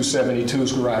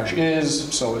 272's garage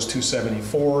is, so is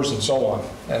 274's, and so on.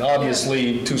 And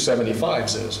obviously,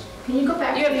 275's is. Can you go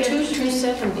back? You to have the two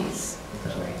 270s.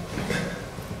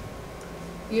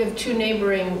 You have two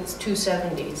neighboring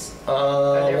 270s.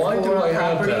 Are there Why do four I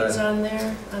have properties that? on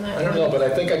there? On that I don't know, but I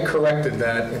think I corrected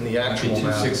that in the actual map.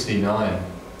 269.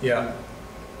 Yeah,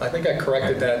 I think I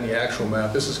corrected that in the actual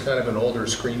map. This is kind of an older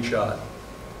screenshot.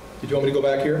 Did you want me to go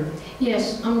back here?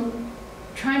 Yes, I'm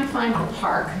trying to find the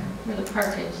park, where the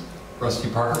park is.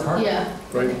 Rusty Parker Park? Yeah.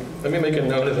 Right. Let me make a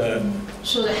note of that.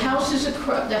 So the house is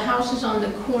the house is on the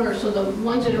corner, so the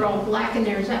ones that are all black in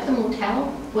there, is that the motel?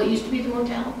 What used to be the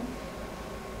motel?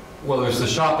 Well, there's the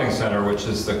shopping center, which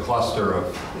is the cluster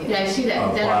of Yeah, I see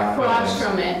that. Then black across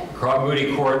buildings. from it.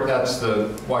 Moody Court, that's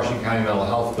the Washington County Mental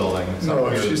Health Building. It's up No,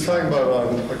 here. she's talking about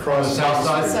On across the south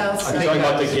side? South I side. You're think talking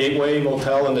about the that's- Gateway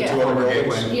Motel and the Yeah. two other Former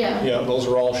buildings? Gateway. Yeah. Yeah, those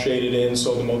are all shaded in,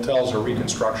 so the motels are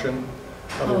reconstruction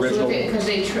of Oh, so original. because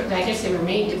I guess they were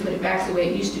made to put it back the way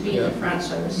it used to be in the Yeah. front,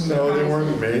 so I was No, they surprised.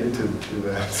 weren't made to do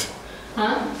that.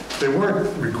 Huh? They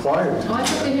weren't required to do Oh, I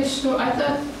thought they that. I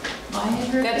thought, I had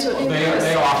heard. That's that what they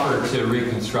They were. offered to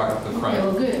reconstruct the front Okay,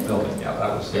 well, good. building. Yeah,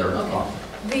 that was their Okay.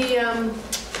 offer.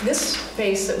 This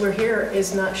space that we're here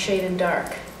is not shaded dark.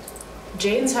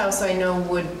 Jane's house I know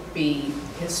would be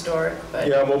historic, but.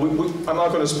 Yeah, well, I'm not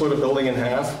going to split a building in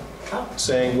half, Oh.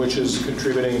 saying which is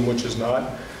contributing and which is not.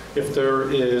 If there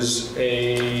is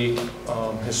a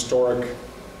historic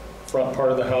front part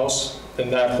of the house,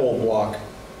 then that whole block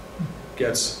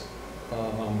gets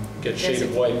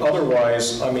shaded white.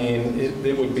 Otherwise, I mean,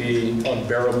 it would be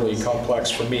unbearably complex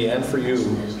for me and for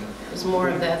you. There's more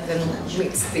of that than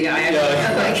meets the eye.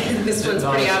 Yeah. Like, this one's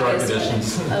pretty Non-historic obvious.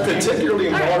 additions. Okay. Particularly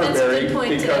in All right, that's a Waterbury, good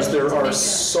point to- because there to are make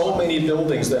so many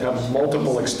buildings that have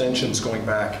multiple extensions going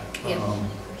back. Yeah. Um,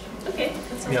 Okay,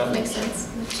 that Yeah. makes sense.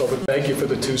 So, but thank you for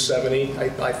the 270.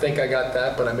 I think I got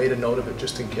that, but I made a note of it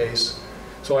just in case.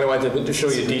 So anyway, I did to show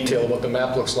you detail of what the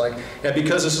map looks like. And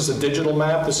because this is a digital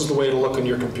map, this is the way to look on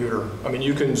your computer. I mean,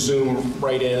 you can zoom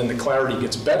right in, and the clarity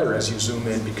gets better as you zoom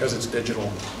in because it's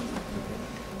digital.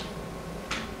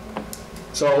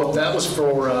 So that was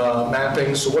for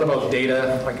mapping. So what about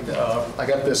data? I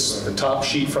got the top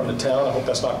sheet from the town. I hope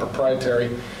that's not proprietary.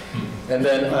 And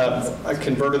then I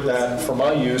converted that for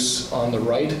my use on the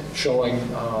right, showing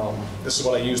this is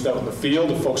what I used out in the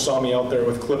field. If folks saw me out there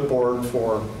with clipboard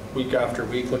for week after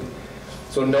week,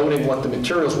 so noting what the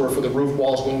materials were for the roof,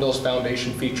 walls, windows,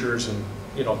 foundation features, and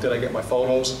did I get my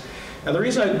photos? And the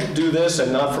reason I do this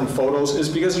and not from photos is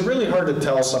because it's really hard to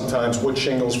tell sometimes wood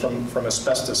shingles from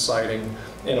asbestos siding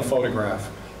in a photograph,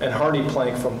 and hardy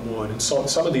plank from wood. And so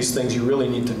some of these things you really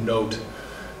need to note.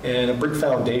 And a brick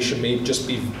foundation may just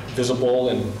be visible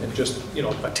and just,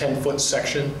 a 10-foot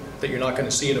section that you're not going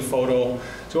to see in a photo.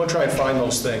 So you want to try and find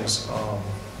those things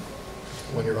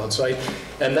when you're on site.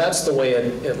 And that's the way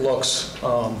it looks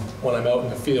when I'm out in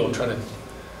the field trying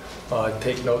to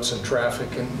take notes in traffic.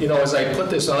 And, as I put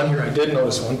this on here, I did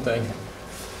notice one thing.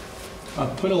 I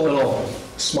put a little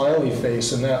smiley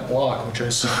face in that block, which I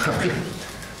saw.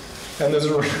 And there's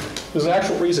an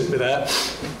actual reason for that.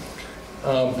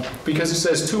 Because it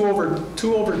says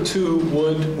 2/2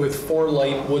 wood with 4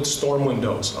 light wood storm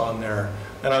windows on there.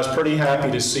 And I was pretty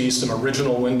happy to see some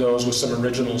original windows with some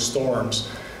original storms.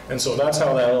 And so that's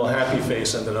how that little happy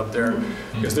face ended up there.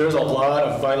 Because there's a lot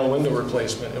of vinyl window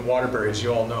replacement in Waterbury, as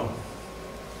you all know.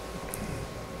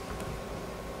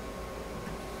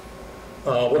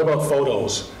 What about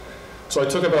photos? So I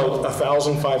took about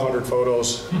 1,500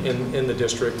 photos in the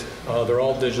district. They're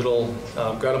all digital.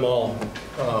 Got them all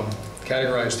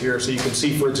categorized here. So you can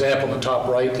see, for example, in the top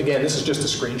right, again, this is just a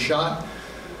screenshot.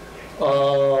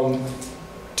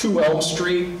 2 Elm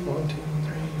Street, 1, 2, 3,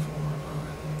 4,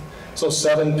 5. So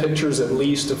 7 pictures at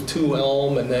least of 2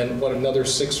 Elm, and then another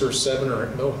 6 or 7, or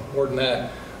no, more than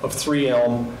that, of 3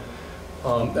 Elm.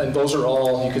 And those are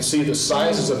all, you can see the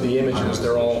sizes of the images,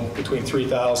 they're all between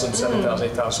 3,000, 7,000,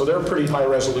 8,000. So they're pretty high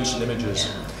resolution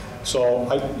images. So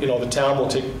the town will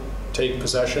take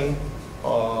possession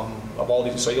of all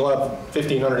these. So you'll have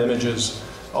 1,500 images,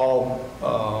 all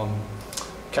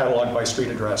cataloged by street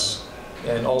address,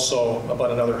 and also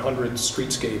about another 100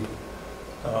 streetscape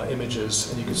images.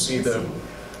 And you can see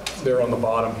they're on the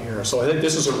bottom here. So I think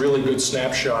this is a really good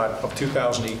snapshot of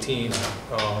 2018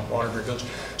 Waterbury Village.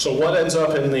 So what ends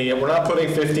up in we're not putting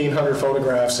 1,500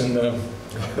 photographs in the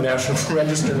National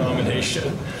Register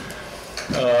nomination.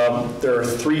 There are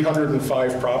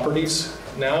 305 properties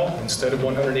now instead of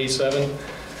 187.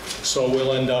 So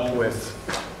we'll end up with,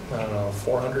 I don't know,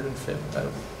 400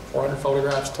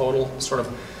 photographs total, sort of,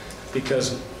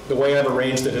 because the way I've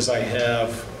arranged it is I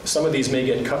have, some of these may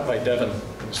get cut by Devin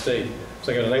in the state.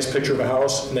 So I got a nice picture of a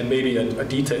house and then maybe a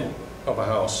detail of a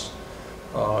house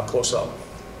close up.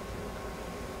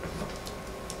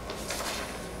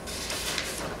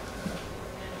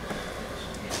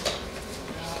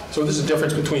 So this is the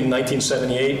difference between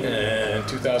 1978 and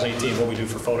 2018, what we do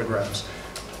for photographs.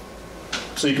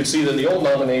 So you can see that in the old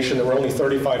nomination, there were only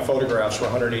 35 photographs for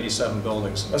 187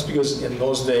 buildings. That's because in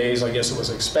those days, I guess it was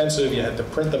expensive, you had to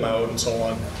print them out and so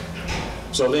on.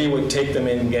 So they would take them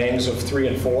in gangs of 3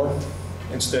 and 4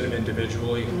 instead of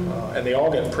individually. And they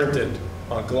all get printed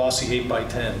on glossy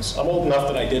 8x10s. I'm old enough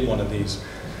that I did one of these,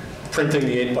 printing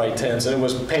the 8x10s, and it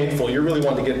was painful. You really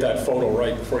wanted to get that photo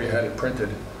right before you had it printed.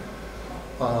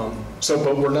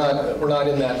 But we're not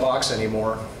in that box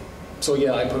anymore. So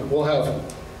yeah, we'll have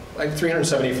like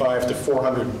 375 to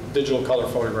 400 digital color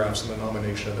photographs in the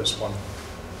nomination of this one.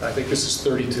 I think this is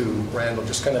 32 Randall,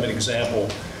 just kind of an example.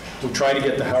 We try to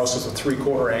get the house as a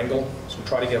 3/4 angle, so we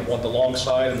try to get the long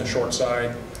side and the short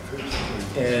side.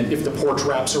 And if the porch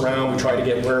wraps around, we try to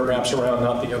get where it wraps around,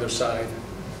 not the other side.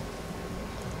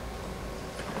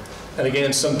 And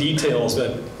again, some details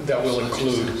that we'll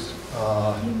include.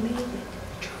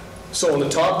 So in the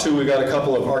top two, we got a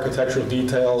couple of architectural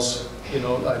details.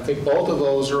 I think both of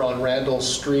those are on Randall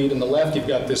Street. On the left, you've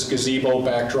got this gazebo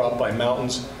backdrop by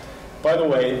mountains. By the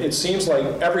way, it seems like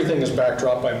everything is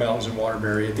backdrop by mountains in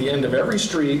Waterbury. At the end of every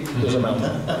street, there's a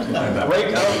mountain.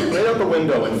 right out the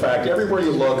window, in fact. Everywhere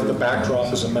you look, the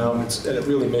backdrop is a mountain, and it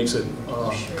really makes it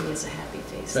Sure is a happy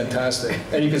face. fantastic.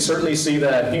 And you can certainly see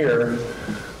that here.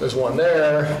 There's one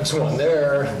there, there's one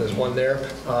there, there's one there.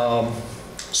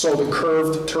 So the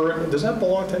curved turret, does that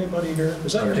belong to anybody here?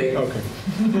 Is that your? Okay.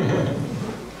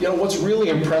 What's really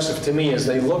impressive to me is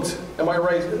they looked, am I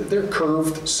right? They're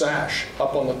curved sash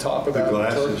up on the top of that. The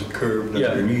glass is curved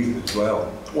underneath as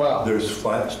well. Wow. There's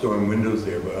flat stone windows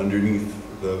there, but underneath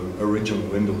the original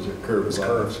windows are curved. It's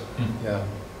curved. Yeah.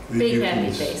 Big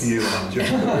happy face. You can see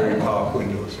just the very top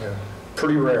windows. Yeah.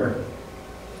 Pretty rare.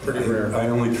 Pretty rare. I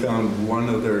only found one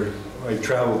other, I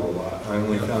traveled a lot, I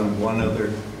only found one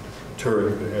other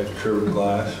turret that had curved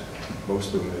glass.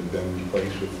 Most of them had been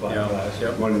replaced with flat glass.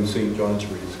 Yep. One in St. John's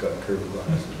Street has got curved glass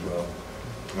as well.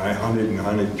 And I hunted and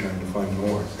hunted trying to find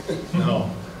more. No.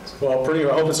 Well,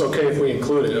 I hope it's okay if we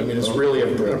include it. I mean, it's really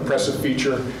an impressive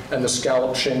feature, and the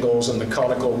scallop shingles and the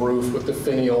conical roof with the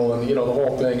finial and, the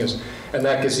whole thing is, and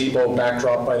that gazebo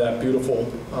backdrop by that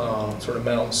beautiful sort of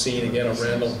mountain scene again of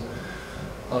Randall.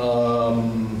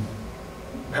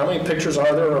 How many pictures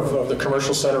are there of the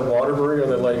commercial center of Waterbury? Are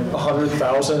there like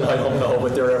 100,000? I don't know,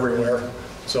 but they're everywhere.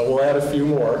 So we'll add a few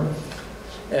more.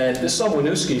 And this is on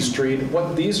Winooski Street.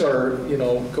 What these are,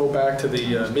 go back to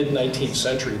the mid-19th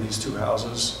century, these two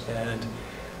houses. And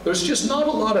there's just not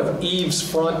a lot of eaves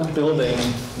front building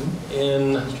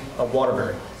in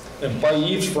Waterbury. And by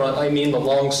eaves front, I mean the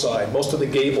long side. Most of the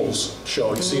gables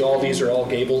show. You see all these are all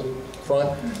gable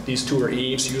front. These two are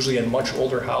eaves, usually in much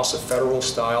older house, a federal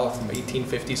style from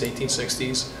 1850s,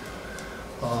 1860s.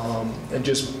 And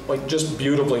just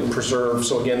beautifully preserved.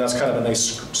 So again, that's kind of a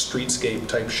nice streetscape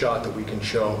type shot that we can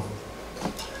show.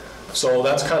 So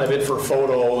that's kind of it for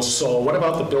photos. So what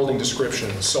about the building description?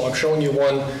 So I'm showing you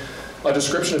a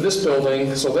description of this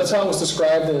building. So that's how it was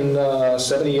described in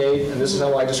 78, and this is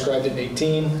how I described it in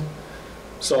 18.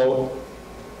 So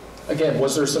again,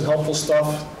 was there some helpful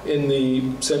stuff in the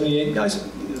 78? Guys,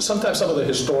 sometimes some of the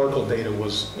historical data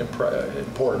was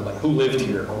important, like who lived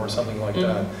here or something like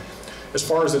that. As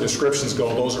far as the descriptions go,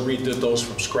 redid those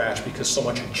from scratch because so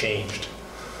much had changed.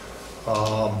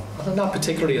 Not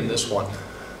particularly in this one.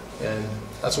 And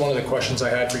that's one of the questions I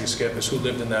had for you, Skip, is who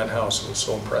lived in that house. It was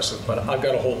so impressive, but I've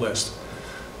got a whole list.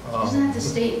 Isn't that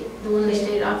the one the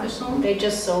state office owned? They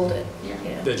just sold it.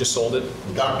 Yeah. They just sold it?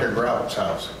 Dr. Grout's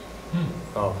house.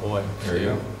 Oh, boy. There you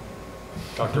go.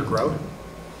 Dr. Grout?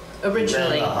 He ran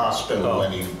Originally. the hospital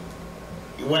when he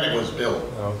when it was built.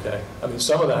 Okay. I mean,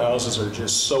 some of the houses are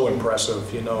just so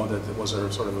impressive, you know, that it was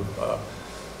a sort of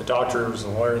the doctors, the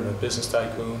lawyer, and the business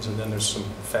tycoons, and then there's some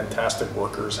fantastic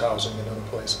workers housing in other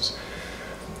places.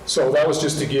 So that was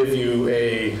just to give you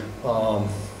a,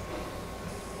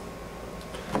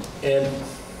 and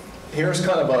here's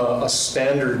kind of a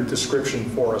standard description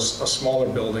for a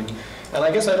smaller building. And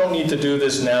I guess I don't need to do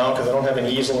this now because I don't have an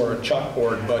easel or a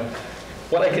chalkboard, but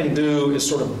what I can do is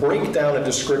sort of break down a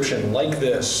description like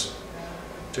this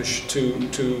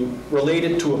to relate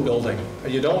it to a building.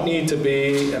 You don't need to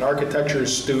be an architecture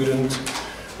student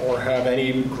or have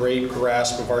any great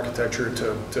grasp of architecture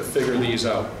to figure these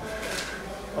out.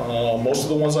 Most of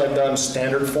the ones I've done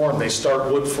standard form, they start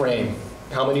wood frame.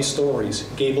 How many stories?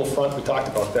 Gable front, we talked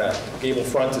about that. Gable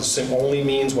front only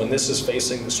means when this is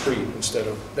facing the street instead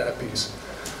of that piece.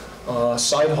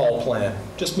 Side hall plan,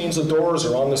 just means the doors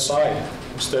are on the side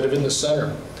instead of in the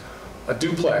center. A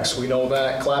duplex, we know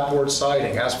that. Clapboard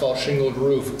siding, asphalt shingled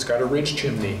roof, it's got a ridge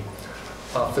chimney.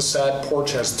 Facade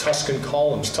porch has Tuscan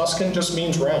columns. Tuscan just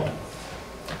means round.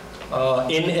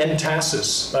 In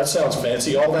entasis, that sounds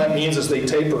fancy. All that means is they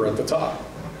taper at the top.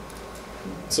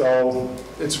 So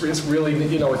it's really,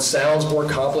 you know, it sounds more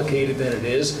complicated than it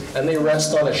is, and they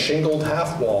rest on a shingled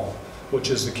half wall, which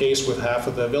is the case with half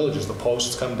of the villages. The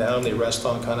posts come down, they rest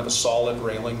on kind of a solid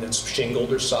railing that's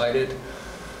shingled or sided.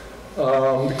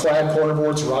 The clad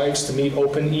cornerboards rise to meet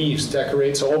open eaves,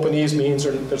 decorate. So open eaves means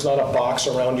there's not a box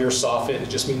around your soffit, it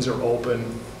just means they're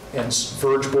open. And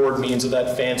verge board means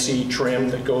that fancy trim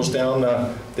that goes down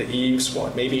the eaves.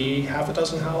 What, maybe half a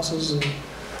dozen houses in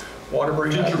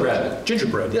Waterbury? Gingerbread.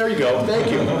 Gingerbread, there you go,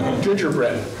 thank you,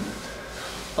 gingerbread.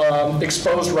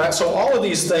 Exposed rat, so all of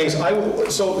these things,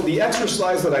 so the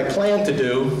exercise that I plan to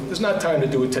do, there's not time to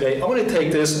do it today, I'm gonna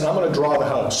take this and I'm gonna draw the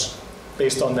house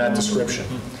based on that description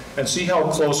and see how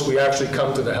close we actually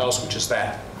come to the house, which is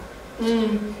that.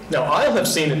 Now, I'll have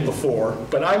seen it before,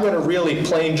 but I'm going to really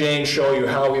plain Jane show you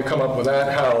how we come up with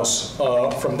that house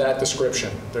from that description.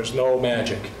 There's no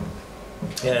magic.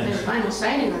 And There's vinyl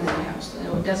siding on that house,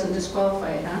 though. It doesn't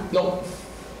disqualify it, huh?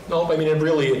 no, I mean,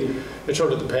 it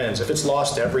sort of depends. If it's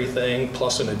lost everything,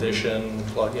 plus an addition,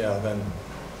 plus, yeah, then,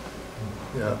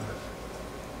 yeah.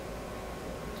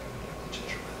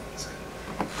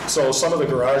 So some of the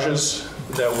garages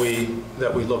that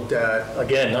we looked at,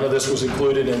 again, none of this was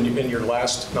included in your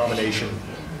last nomination.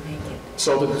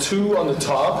 So the two on the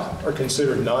top are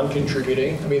considered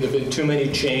non-contributing. I mean, there've been too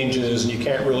many changes, and you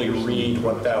can't really read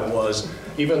what that was.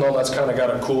 Even though that's kind of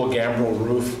got a cool gambrel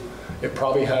roof, it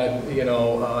probably had, you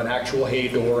know, an actual hay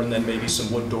door and then maybe some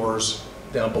wood doors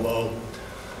down below.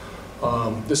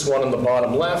 This one on the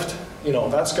bottom left, you know,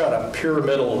 that's got a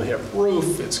pyramidal hip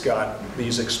roof, it's got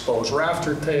these exposed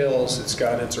rafter tails, it's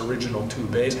got its original two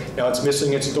bays. Now it's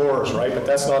missing its doors, right? But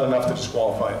that's not enough to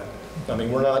disqualify it. I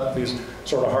mean, we're not these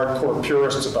sort of hardcore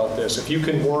purists about this. If you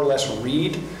can more or less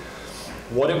read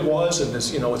what it was and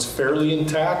this, you know, it's fairly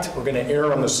intact, we're going to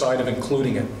err on the side of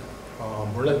including it.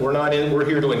 We're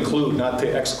here to include, not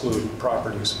to exclude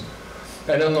properties.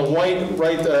 And on the white,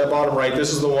 bottom right,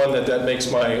 this is the one that makes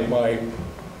my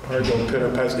heart go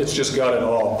pitter-pat. It's just got it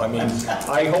all. I mean,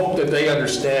 I hope that they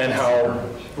understand how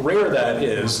rare that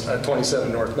is at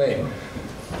 27 North Main.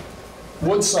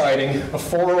 Wood siding, a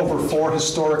 4/4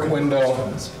 historic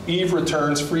window, eave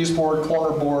returns, frieze board,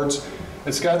 corner boards.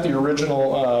 It's got the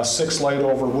original 6 light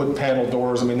over wood panel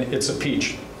doors. I mean, it's a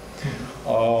peach.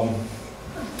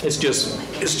 It's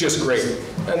just great.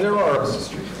 And there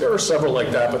are several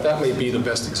like that, but that may be the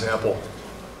best example.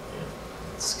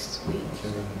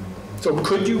 So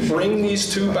could you bring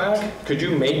these two back? Could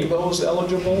you make those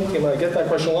eligible? Can I get that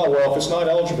question a lot? Well, if it's not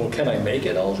eligible, can I make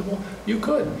it eligible? You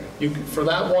could. For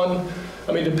that one,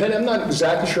 I mean, I'm not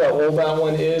exactly sure how old that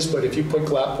one is, but if you put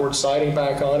clapboard siding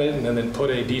back on it and then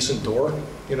put a decent door,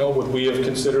 you know, would we have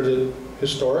considered it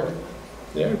historic?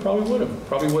 Yeah, we probably would have.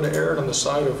 Probably would have erred on the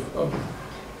side of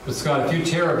But Scott, if you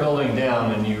tear a building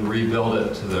down and you rebuild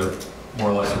it to the more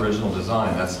or less original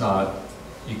design, that's not,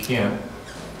 you can't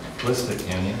list it,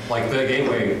 can you? Like the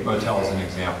Gateway Motel is an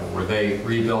example, where they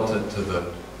rebuilt it to the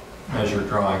measured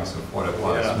drawings of what it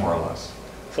was, Yeah. more or less.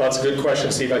 So that's a good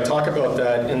question, Steve. I talk about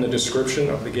that in the description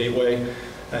of the Gateway.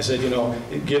 I said, you know,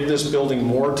 give this building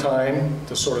more time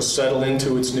to sort of settle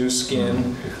into its new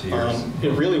skin. 50 years.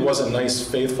 It really was a nice,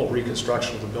 faithful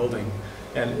reconstruction of the building.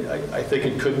 And I think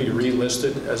it could be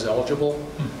relisted as eligible,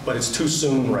 but it's too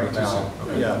soon right now.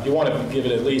 Okay. Yeah, you want to give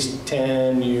it at least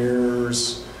 10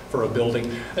 years for a building.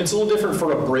 It's a little different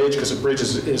for a bridge, because a bridge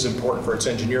is important for its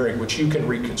engineering, which you can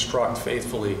reconstruct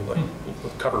faithfully, like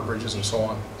with covered bridges and so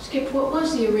on. Skip, what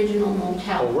was the original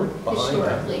motel Oh, we're behind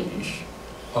that. historically?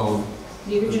 Oh,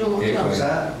 The original motel? What's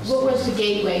that? What was the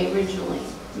gateway originally,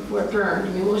 before it burned?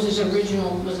 I mean, what was its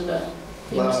original, was it a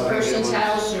famous Well, it person's was-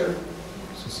 house, or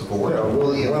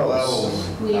William Wells.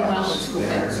 William Wells?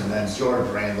 There, and then George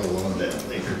Randall owned it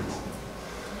later.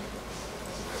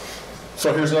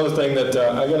 So here's another thing that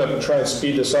I'm going to try and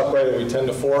speed this up right away, 10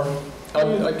 to 4.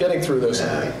 I'm getting through this.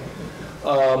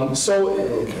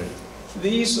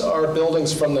 These are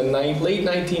buildings from the late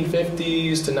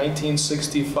 1950s to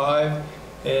 1965,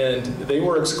 and they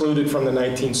were excluded from the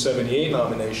 1978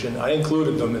 nomination. I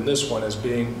included them in this one as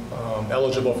being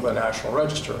eligible for the National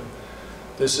Register.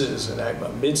 This is a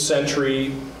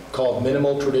mid-century called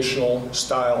minimal traditional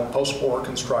style post-war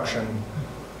construction,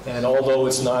 and although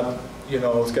it's not,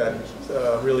 it's got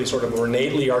really sort of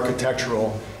ornately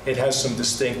architectural, it has some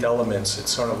distinct elements. It's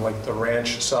sort of like the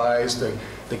ranch size,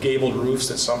 the gabled roofs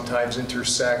that sometimes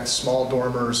intersect, small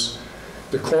dormers.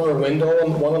 The corner window,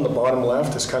 one on the bottom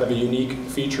left, is kind of a unique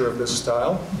feature of this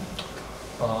style.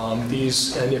 And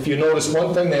if you notice,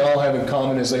 one thing they all have in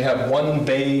common is they have one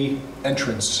bay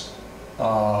entrance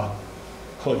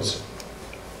hoods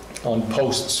on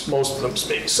posts, most of them.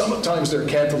 Sometimes they're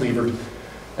cantilevered,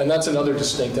 and that's another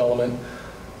distinct element.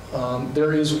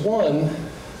 There is one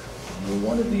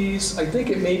of these, I think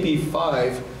it may be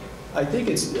 5, I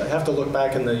have to look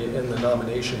back in the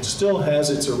nomination, still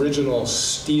has its original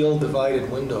steel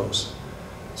divided windows.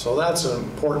 So that's an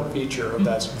important feature of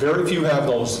that. Very few have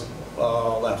those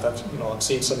left. I've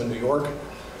seen some in New York.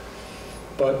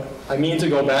 But I mean to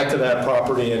go back to that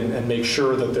property and make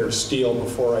sure that they're steel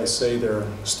before I say they're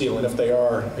steel. And if they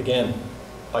are, again,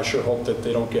 I sure hope that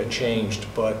they don't get changed.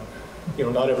 But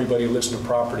not everybody who lives in a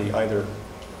property either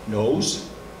knows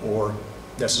or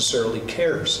necessarily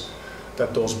cares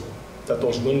that those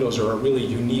windows are a really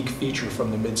unique feature from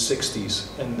the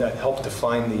mid-60s and that helped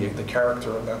define the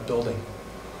character of that building.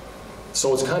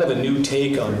 So it's kind of a new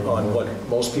take on what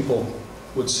most people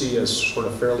would see as sort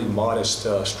of fairly modest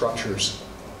structures.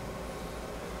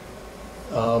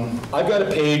 I've got a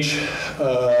page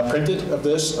printed of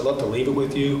this. I'd love to leave it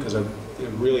with you because I'd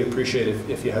really appreciate it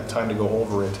if you had time to go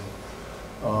over it.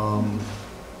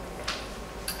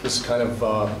 This is kind of,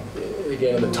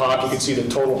 again, in the top, you can see the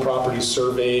total properties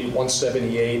surveyed,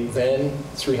 178 then,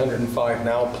 305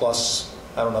 now, plus,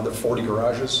 another 40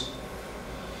 garages.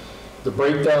 The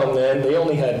breakdown then, they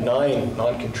only had 9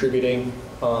 non-contributing.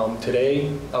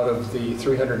 Today, out of the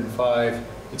 305,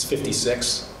 it's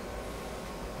 56.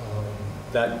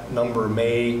 That number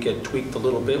may get tweaked a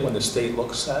little bit when the state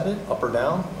looks at it, up or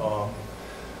down.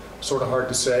 Sort of hard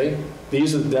to say.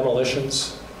 These are the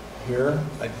demolitions here.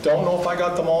 I don't know if I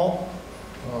got them all.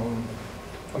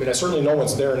 I certainly know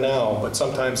what's there now, but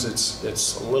sometimes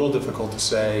it's a little difficult to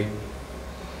say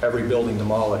every building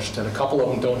demolished, and a couple of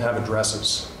them don't have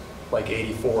addresses, like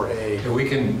 84A. We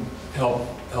can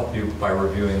help you by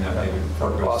reviewing that maybe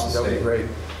before it goes to the That would be state. great.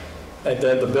 And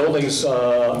then the buildings,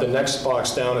 the next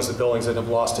box down is the buildings that have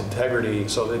lost integrity,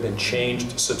 so they've been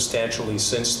changed substantially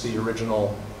since the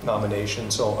original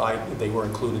nomination, so they were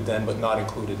included then, but not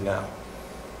included now.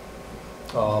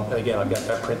 And again, I've got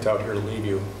that printout here to leave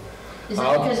you. Is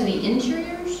that because of the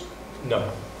interiors? No,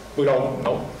 we don't,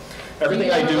 no. Everything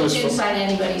I do is from... from... inside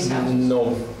anybody's house?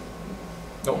 No.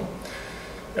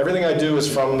 Everything I do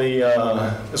is from the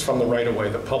right-of-way,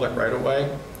 the public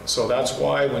right-of-way. So that's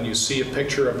why when you see a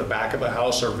picture of the back of a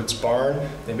house or of its barn,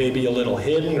 they may be a little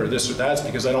hidden or this or that. It's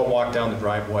because I don't walk down the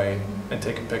driveway and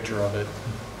take a picture of it.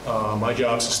 My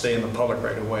job is to stay in the public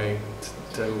right-of-way.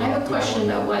 I have a question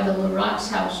about why the LaRocque's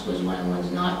house was one of the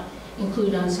ones not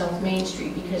included on South Main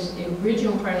Street, because the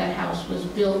original part of that house was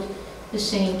built the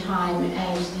same time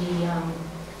as the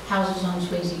houses on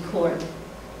Swayze Court.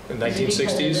 In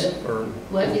 1960s? Or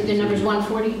What, the number's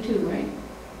 142, right?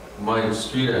 My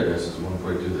street address is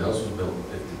 142, the house was built in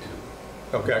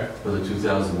 52. Okay. For the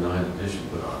 2009 addition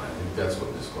put on, I think that's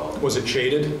what this called. Was it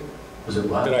shaded? Was it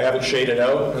what? Did I have it shaded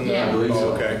out? Yeah. I believe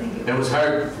so. Okay. It was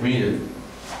hard for me to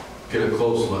get a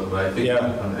close look, but I think,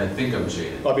 Yeah. I think I'm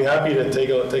shaded. I'll be happy to take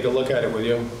a look at it with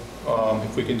you.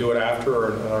 If we can do it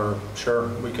after, or sure,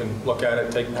 we can look at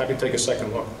it, happy to take a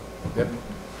second look. Yep.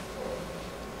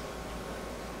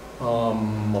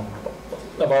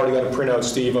 I've already got a printout,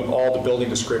 Steve, of all the building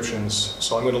descriptions,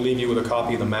 so I'm going to leave you with a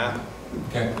copy of the map,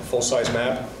 Okay. the full-size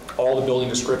map, all the building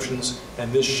descriptions,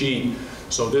 and this sheet.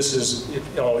 So this is,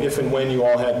 if and when you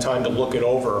all had time to look it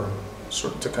over,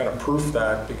 sort of to kind of proof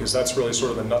that, because that's really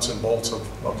sort of the nuts and bolts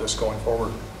of this going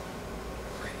forward.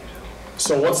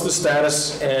 So what's the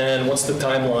status and what's the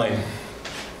timeline?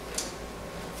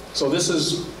 So this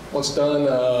is what's done.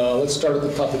 Let's start at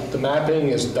the top. The mapping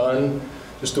is done.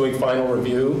 Just doing final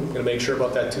review. I'm going to make sure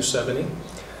about that 270.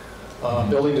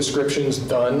 Building description's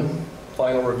done.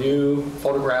 final review.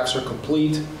 Photographs are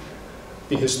complete.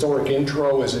 The historic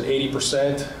intro is at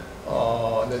 80%,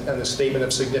 and the statement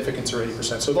of significance are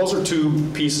 80%. So those are two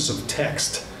pieces of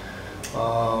text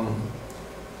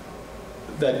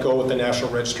that go with the National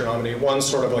Register nominee. One's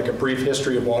sort of like a brief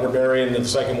history of Waterbury, and the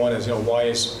second one is,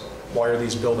 why are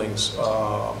these buildings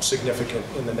significant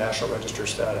in the National Register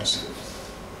status?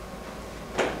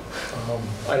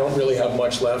 I don't really have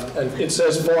much left. And it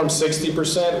says form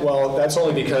 60%. Well, that's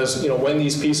only because, when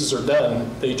these pieces are done,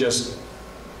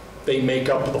 they make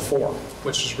up the form,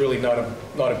 which is really not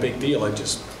a big deal.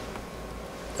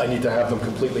 I need to have them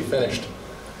completely finished.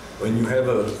 When you have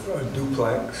a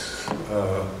duplex,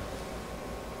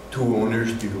 two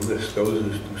owners, do you list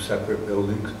those as two separate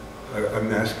buildings?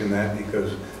 I'm asking that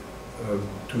because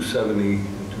 270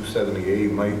 and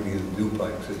 270A might be the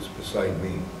duplex that's beside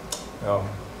me. No,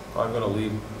 I'm going to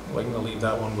leave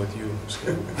that one with you,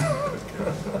 Skip.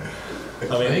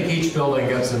 I think each building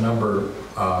gets a number,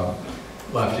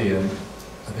 Lefty, and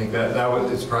I think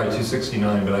it's probably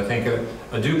 269, but I think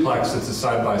a duplex that's a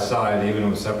side-by-side, even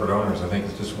with separate owners, I think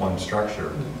it's just one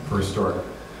structure for historic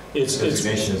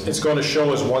designation. It's going to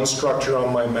show as one structure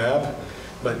on my map,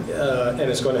 but and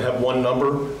it's going to have one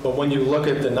number, but when you look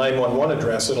at the 911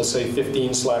 address, it'll say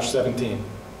 15/17.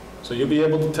 So you'll be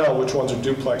able to tell which ones are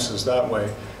duplexes that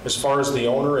way. As far as the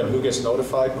owner and who gets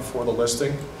notified before the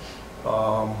listing,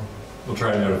 we'll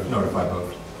try to notify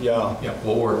both. Yeah. Yeah,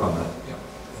 we'll work on that. Yeah.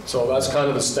 So that's kind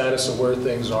of the status of where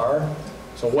things are.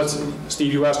 So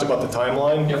Steve, you asked about the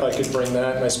timeline, if I could bring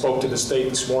that, and I spoke to the state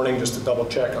this morning just to double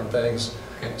check on things.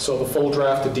 Okay. So the full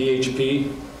draft of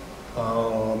DHP,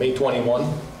 May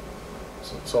 21.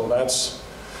 So that's,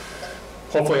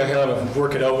 hopefully I can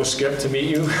work it out with Skip to meet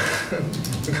you,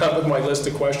 come with my list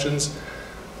of questions,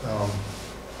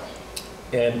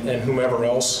 and whomever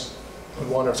else would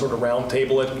want to sort of round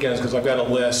table it again, because I've got a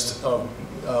list of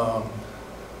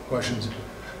questions.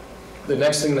 The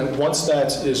next thing that once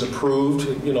that is approved,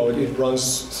 it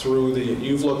runs through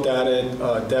you've looked at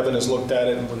it, Devin has looked at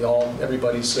it, and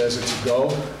everybody says it's a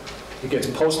go. It gets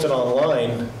posted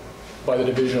online by the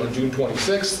division on June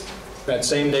 26th. That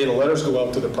same day, the letters go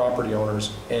out to the property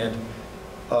owners, and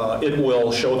it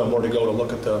will show them where to go to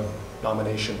look at the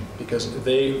nomination, because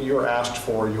you're asked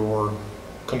for your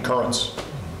concurrence.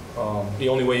 The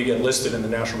only way you get listed in the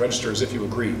National Register is if you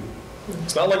agree.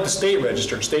 It's not like the state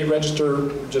register. State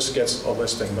register just gets a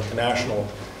listing, but the national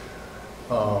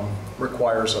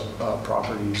requires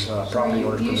property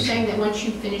owner permission. You're saying that once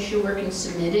you finish your work and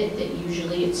submit it, that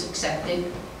usually it's accepted?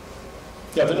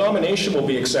 Yeah, the nomination will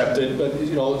be accepted,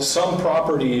 but some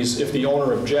properties, if the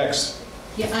owner objects,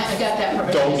 yeah, I got that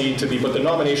part. Don't need to be, but the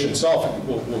nomination itself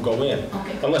will go in.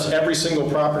 Okay. Unless every single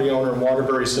property owner in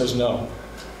Waterbury says no.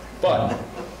 But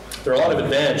there are a lot of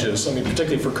advantages,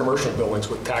 particularly for commercial buildings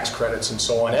with tax credits and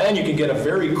so on. And you can get a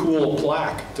very cool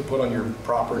plaque to put on your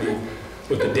property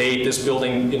with the date this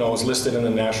building, is listed in the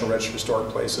National Register of Historic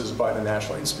Places by the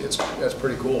National. That's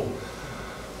pretty cool.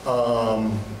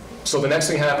 So the next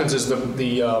thing happens is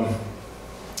the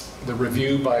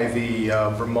review by the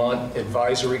Vermont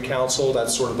Advisory Council.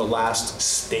 That's sort of the last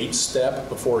state step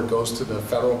before it goes to the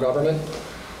federal government.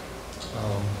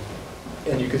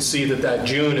 And you can see that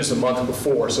June is a month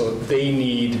before, so they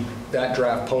need that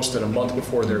draft posted a month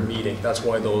before their meeting. That's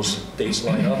why those dates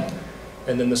line up.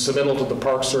 And then the submittal to the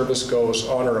Park Service goes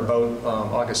on or about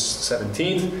August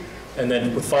 17th. And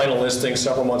then with final listing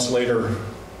several months later,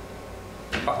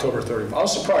 October 30th. I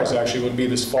was surprised actually it would be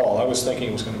this fall. I was thinking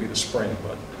it was going to be the spring,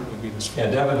 but it would be this fall.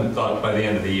 Yeah, Devin thought by the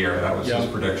end of the year. That was his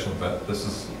prediction, but this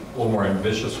is a little more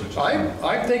ambitious, which is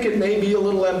I think it may be a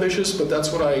little ambitious, but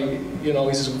that's what he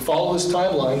says, follow this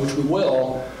timeline, which we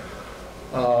will.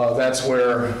 That's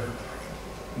where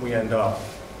we end up.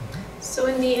 So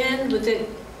in the end, with it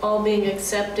all being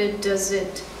accepted, does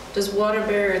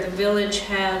Waterbury or the village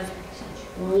have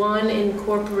one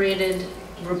incorporated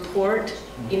report,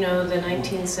 the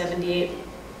 1978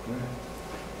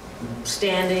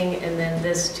 standing and then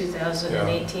this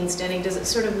 2018 standing? Does it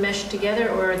sort of mesh together,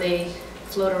 or are they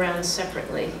float around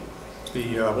separately?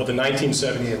 The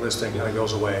 1978 listing kind of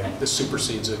goes away. This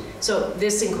supersedes it. So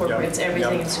this incorporates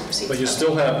everything and supersedes. But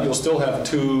you'll still have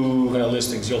two kind of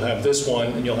listings. You'll have this one,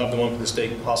 and you'll have the one for the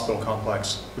state hospital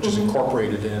complex, which is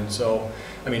incorporated in. So,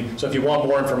 so if you want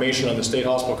more information on the state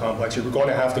hospital complex, you're going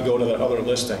to have to go to that other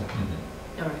listing.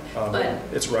 All right.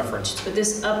 But it's referenced. But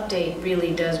this update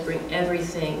really does bring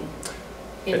everything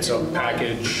into It's a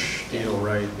package deal,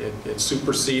 right? It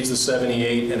supersedes the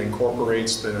 78 and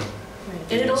incorporates the.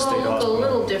 Right. And it'll all look a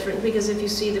little different, because if you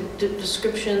see the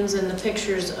descriptions and the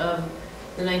pictures of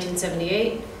the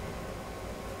 1978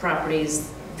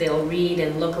 properties, they'll read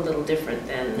and look a little different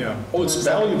than. Yeah, well, it's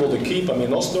valuable to keep. I mean,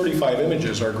 those 35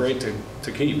 images are great to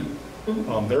keep.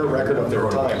 They're a record of their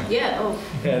time. Yeah, oh.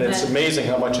 And it's amazing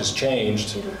how much has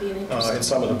changed It'll be an interesting. in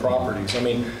some of the properties. I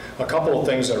mean, a couple of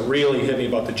things that really hit me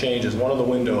about the changes. One of the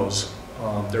windows,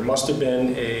 there must have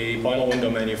been a vinyl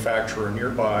window manufacturer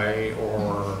nearby,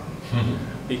 or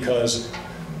because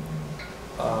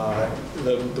the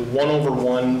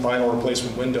 1/1 vinyl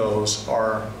replacement windows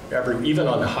are even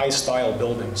on high-style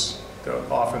buildings.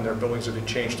 Often their buildings have been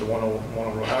changed to 1/1.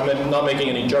 I'm not making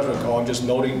any judgment call. I'm just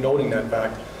noting that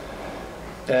fact.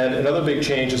 And another big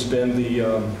change has been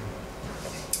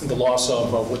the loss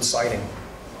of wood siding.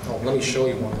 Oh, let me show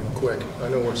you one real quick. I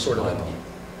know we're sort of.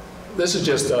 This is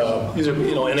just these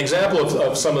are an example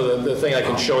of some of the thing I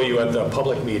can show you at the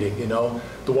public meeting.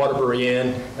 The Waterbury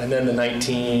Inn, and then the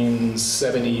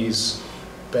 1970s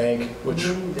bank, which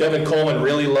Devin Coleman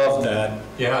really loved that.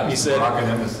 Yeah, he said,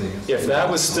 if that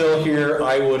was still here,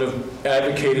 I would have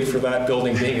advocated for that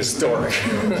building being historic.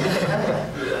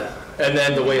 And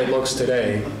then the way it looks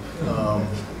today.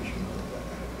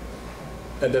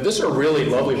 And this is a really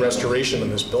lovely restoration of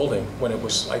this building when it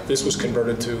was like this was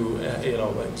converted to, it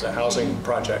was a housing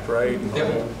project, right?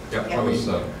 Yep, that was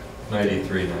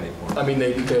 93, 94. I mean,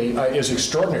 it's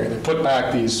extraordinary. They put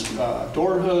back these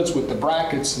door hoods with the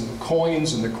brackets and the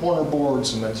coins and the corner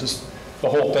boards, and that's just the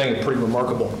whole thing is pretty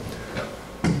remarkable.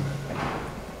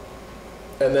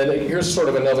 And then here's sort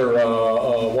of another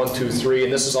 1, 2, 3,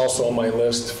 and this is also on my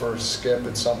list for Skip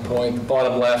at some point. The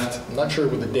bottom left, I'm not sure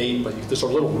with the date, but there's a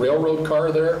little railroad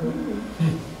car there.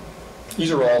 These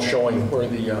are all showing where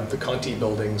the Conti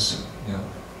buildings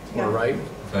were, right?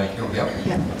 Thank you. Yep.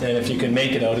 And if you can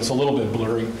make it out, it's a little bit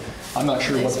blurry. I'm not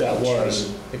sure what that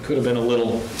was. It could have been a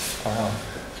little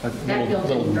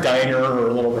diner or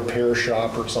a little repair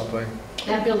shop or something.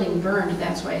 That building burned,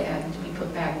 that's why it had to be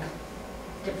put back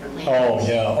differently. Oh,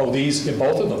 yeah. Oh,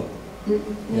 both of them?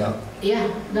 Yeah. Yeah,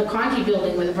 the Conti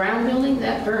building with the brown building,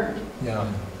 that burned Yeah.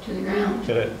 to the ground.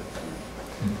 Did it?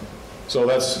 So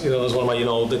that's, that's one of my,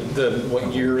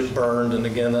 what year it burned, and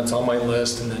again, that's on my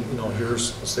list, and then,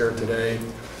 here's what's there today.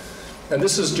 And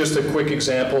this is just a quick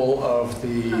example of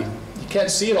you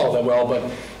can't see it all that well, but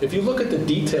if you look at the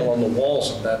detail on the walls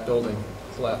of that building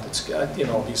left, it's got,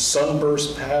 these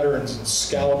sunburst patterns and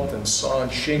scalloped and sawn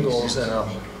shingles, and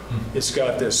it's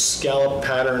got this scallop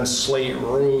pattern slate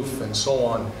roof and so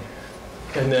on.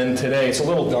 And then today, it's a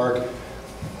little dark.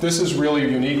 This is really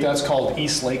unique. That's called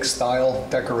East Lake style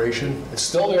decoration. It's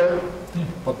still there,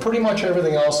 but pretty much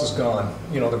everything else is gone.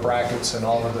 The brackets and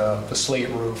all of the slate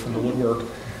roof and the woodwork.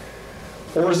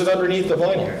 Or is it underneath the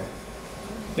vinyl?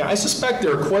 Yeah, I suspect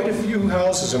there are quite a few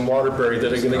houses in Waterbury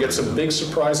that are going to get some big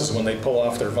surprises when they pull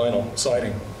off their vinyl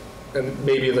siding. And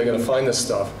maybe they're going to find this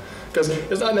stuff. Because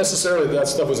it's not necessarily that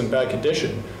stuff was in bad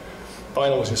condition.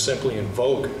 Vinyl was just simply in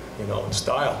vogue, in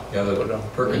style. Yeah, the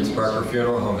Perkins Parker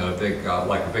Funeral Home had a big,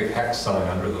 like a big hex sign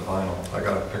under the vinyl. I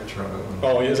got a picture of it.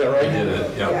 Oh, is that right? I did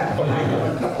it, yeah.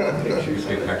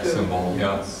 Big hex symbol,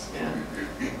 yeah.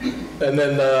 And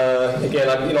then, again,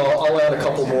 I'll add a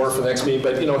couple more for the next meeting,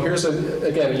 but, here's,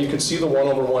 again, you can see the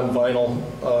 1/1 vinyl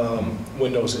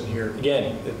windows in here.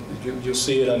 Again, you'll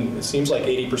see it on, it seems like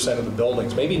 80% of the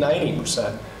buildings, maybe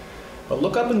 90%. But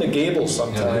look up in the gables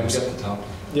sometimes. Yeah, they get the top.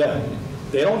 Yeah,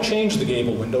 they don't change the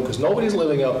gable window because nobody's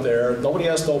living up there. Nobody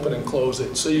has to open and close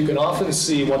it. So you can often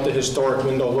see what the historic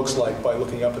window looks like by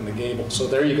looking up in the gable. So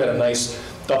there you got a nice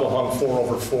double hung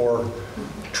 4/4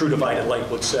 true divided light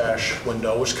wood sash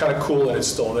window, which is kind of cool that it's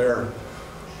still there.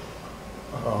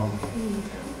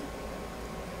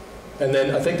 And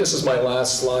then I think this is my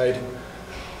last slide.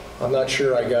 I'm not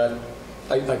sure I'm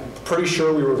pretty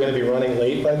sure we were going to be running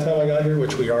late by the time I got here,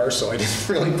 which we are, so I didn't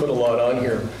really put a lot on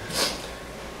here.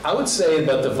 I would say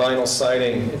about the vinyl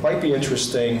siding, it might be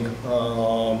interesting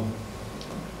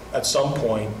at some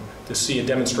point to see a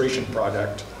demonstration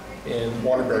project in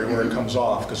Waterbury where it comes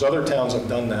off, because other towns have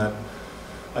done that.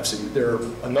 I've seen there are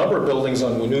a number of buildings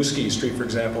on Winooski Street, for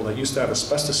example, that used to have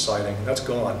asbestos siding. That's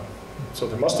gone. So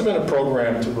there must have been a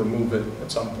program to remove it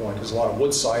at some point. There's a lot of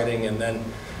wood siding, and then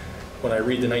when I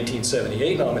read the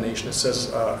 1978 nomination, it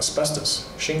says asbestos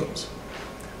shingles.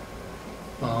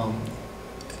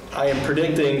 I am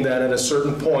predicting that at a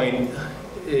certain point,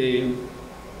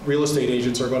 real estate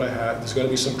agents are going to there's going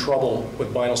to be some trouble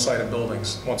with vinyl-sided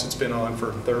buildings once it's been on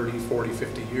for 30, 40,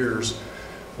 50 years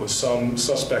with some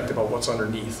suspect about what's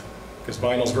underneath. Because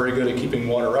vinyl's very good at keeping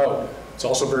water out. It's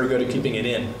also very good at keeping it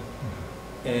in.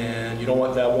 And you don't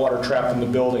want that water trapped in the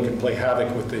building and play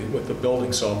havoc with the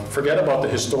building. So forget about the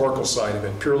historical side of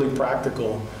it, purely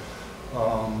practical.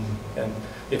 And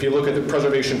if you look at the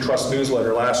Preservation Trust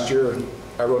newsletter last year,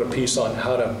 I wrote a piece on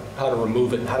how to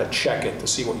remove it and how to check it to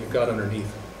see what you've got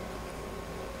underneath.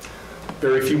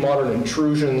 Very few modern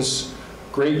intrusions,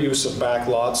 great use of back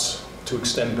lots to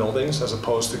extend buildings as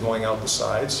opposed to going out the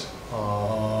sides.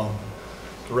 The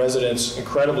residents,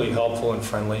 incredibly helpful and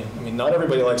friendly. I mean, not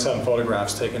everybody likes having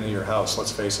photographs taken of your house,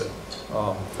 let's face it.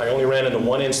 I only ran into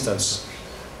one instance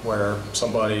where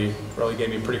somebody really gave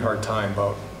me a pretty hard time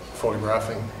about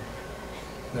photographing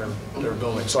their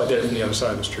building. So I did it from the other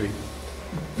side of the street.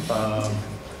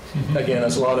 Again,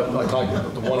 there's a lot of, I talked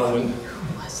about the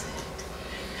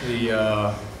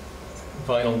the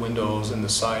vinyl windows and the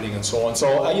siding and so on.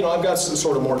 So, you know, I've got some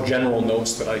sort of more general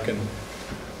notes that I can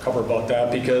cover about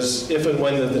that, because if and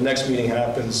when the next meeting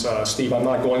happens, Steve, I'm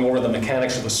not going over the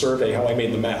mechanics of the survey, how I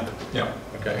made the map. Yeah.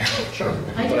 Okay. Sure.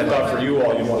 But I thought for you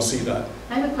all, you'd want to see that.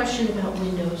 I have a question about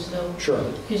windows, though. Sure.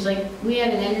 Because like, we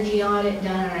had an energy audit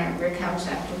done on our brick house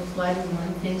after the flood, and one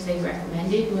of the things they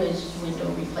recommended was window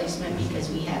replacement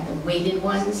because we had the weighted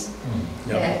ones.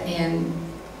 Yeah.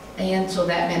 And so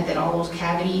that meant that all those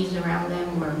cavities around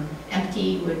them were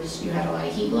empty, which you had a lot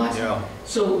of heat loss. Yeah.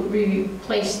 So we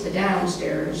replaced the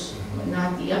downstairs, but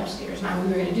not the upstairs. Now, we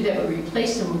were gonna do that, but we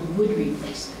replaced them with wood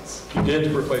replacements. You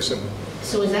did replace them.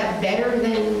 So is that better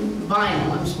than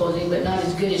vinyl, I'm supposing, but not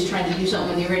as good as trying to do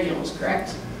something with the originals,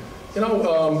 correct? You know,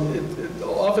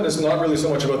 often it's not really so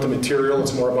much about the material,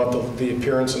 it's more about the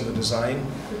appearance and the design.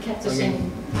 We kept the I same.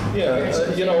 mean,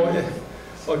 yeah, you know,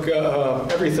 look,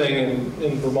 everything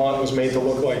in Vermont was made to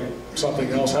look like something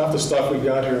else. Half the stuff we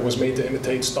got here was made to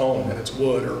imitate stone, and it's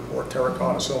wood or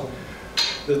terracotta. So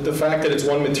the fact that it's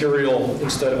one material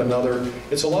instead of another,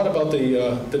 it's a lot about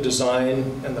the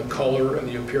design and the color and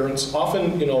the appearance.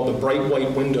 Often, you know, the bright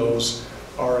white windows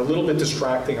are a little bit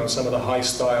distracting on some of the high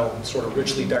style, sort of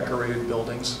richly decorated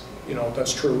buildings. You know,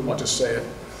 that's true, I'll just say it.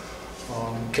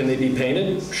 Can they be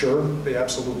painted? Sure, they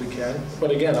absolutely can.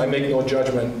 But again, I make no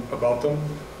judgment about them.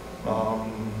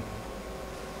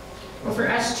 Well, for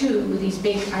us too, with these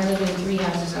big, I live in 3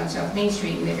 houses on South Main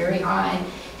Street, and they're very high,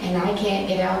 and I can't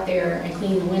get out there and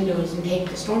clean the windows and take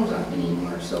the storms off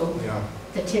anymore. So Yeah.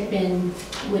 the tip-in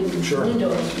wooden Sure.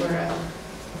 windows were a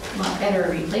lot better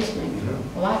replacement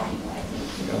for a lot of people, I think.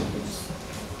 You know,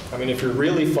 I mean, if you're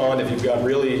really fond, if you've got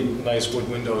really nice wood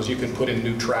windows, you can put in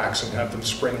new tracks and have them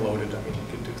spring-loaded. I mean, you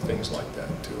can do things like that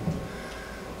too.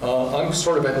 I'm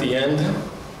sort of at the end.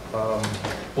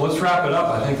 Well, let's wrap it up.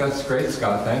 I think that's great,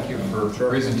 Scott. Thank you for the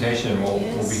presentation. We'll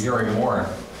be hearing more.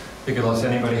 I think unless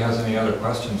anybody has any other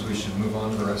questions, we should move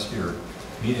on to the rest of your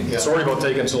meeting. Yeah. Sorry about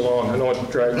taking so long. I know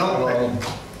it dragged. No,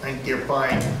 I think you're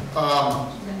fine.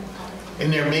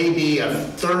 And there may be a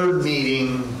third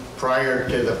meeting prior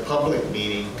to the public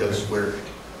meeting, because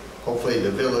hopefully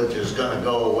the village is gonna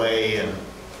go away and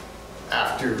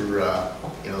after, you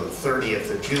know, the 30th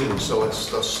of June, so it's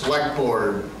the select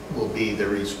board will be the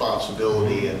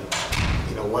responsibility. And,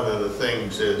 you know, one of the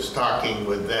things is talking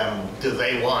with them, do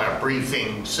they want a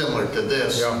briefing similar to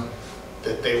this? Yeah.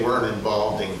 That they weren't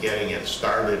involved in getting it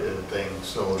started and things,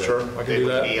 so Sure, I that can they do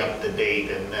would that. be up to date,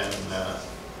 and then,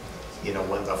 you know,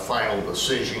 when the final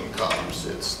decision comes,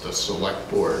 it's the select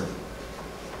board,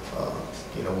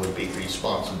 you know, would be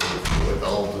responsible with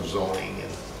all the zoning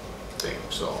and things,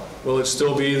 so. Will it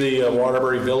still be the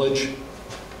Waterbury Village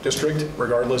District,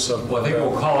 regardless of? Well, I think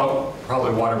we'll call it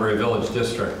probably Waterbury Village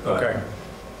District, but Okay,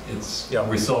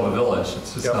 we still have a village.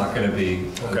 It's just Yep. not going to be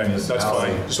a okay, that's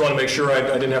municipality. fine. Just want to make sure I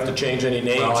didn't have to change any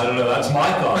names. Well, I don't know. That's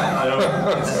my thought. I don't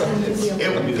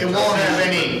It won't have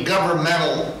any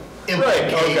governmental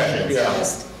Right, okay, implications.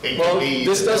 yeah. It Well, could be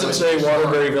this doesn't say village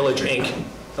Waterbury Village Inc.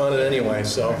 on it anyway,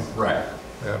 so. Right.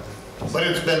 Yeah. But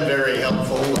it's been very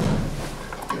helpful.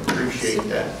 Appreciate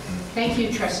that. Thank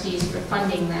you, trustees, for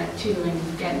funding that too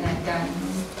and getting that done.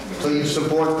 So you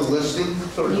support the listing?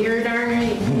 You're darn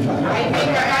right.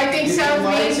 I think South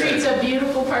Main Street's a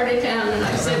beautiful part of town, and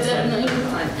I've said that a million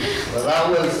times. Well, that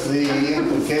was the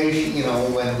implication, you know,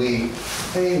 when we,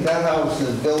 hey, that house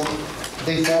is built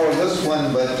before this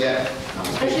one, but yet.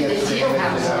 Especially the jail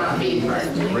house not being part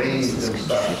of it. Raised and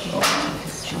stuff, so.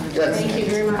 Good. Thank you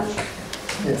very much.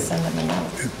 Send them a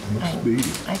note. Must be.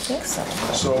 I think so.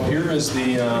 So here is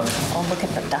the, I'll look at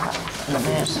the dot on the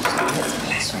map.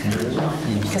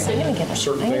 Because I'm gonna get a.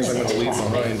 certain things I'm gonna leave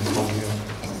behind.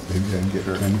 Maybe I can get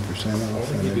 20% off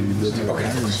and then you live in a Okay,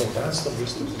 car. so that's the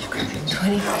list of.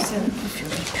 20% if you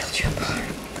rebuild your barn.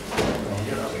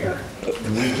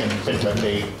 And we can pick a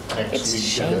date next It's week.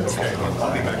 shameful. I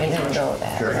didn't know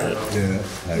that, right?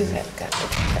 Yeah, You have got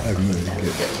I'm gonna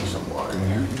get Get me some water.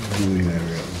 Julie and I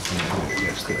were out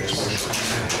yesterday.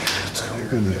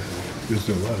 There's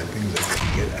a lot of things I can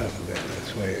get out of that.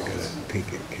 That's why I gotta take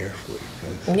it carefully.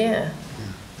 'cause Yeah.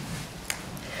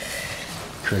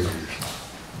 treasures.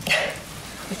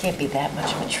 You can't be that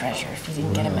much of a treasure if you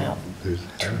didn't get him out 2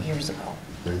 years ago.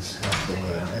 There's also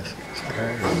an Essex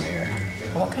card in there.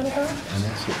 What kind of car? An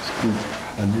Essex scoop.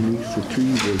 Underneath the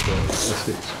tree, there's a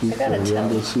Essex scoop I gotta or tell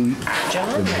rumble you, seat. John,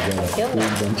 And they got a kill whole him.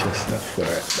 bunch of stuff for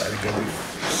it.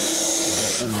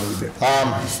 Unload it.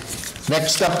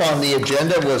 Next up on the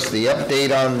agenda was the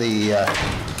update on the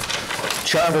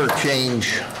charter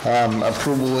change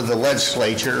approval with the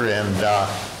legislature, and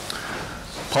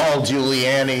Paul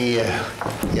Giuliani,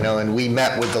 and we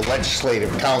met with the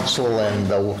legislative council and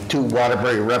the 2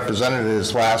 Waterbury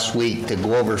representatives last week to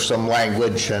go over some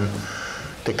language and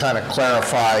to kind of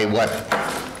clarify what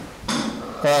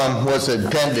was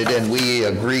intended, and we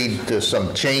agreed to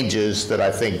some changes that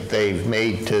I think they've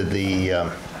made to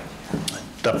the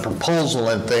proposal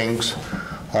and things.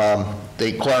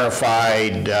 They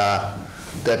clarified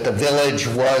that the village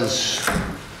was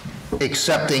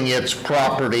accepting its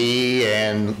property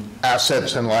and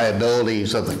assets and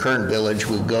liabilities of the current village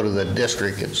would go to the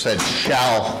district. It said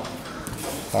shall,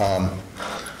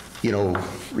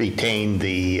 retain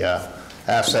the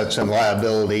assets and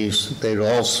liabilities. They'd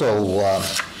also,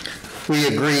 we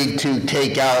agreed to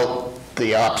take out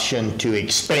the option to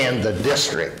expand the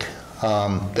district,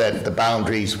 that the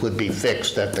boundaries would be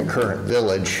fixed at the current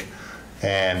village,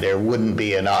 and there wouldn't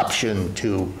be an option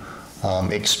to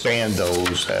expand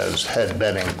those as had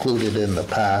been included in the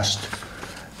past.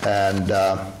 And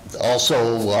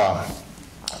also,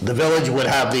 the village would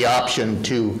have the option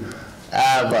to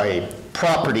have a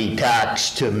property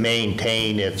tax to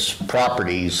maintain its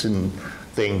properties and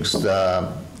things,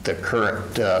 the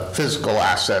current physical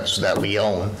assets that we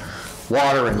own.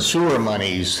 Water and sewer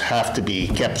monies have to be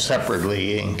kept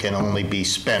separately and can only be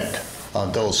spent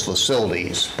on those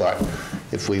facilities. But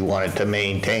if we wanted to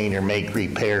maintain or make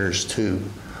repairs to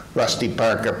Rusty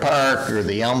Parker Park or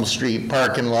the Elm Street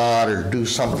parking lot or do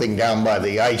something down by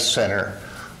the ice center,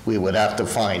 we would have to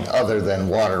find other than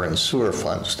water and sewer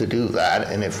funds to do that.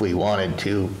 And if we wanted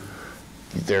to,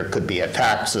 there could be a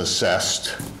tax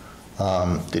assessed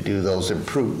to do those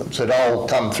improvements. It all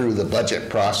come through the budget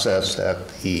process at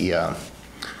the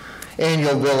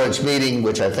annual village meeting,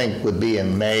 which I think would be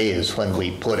in May is when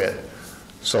we put it.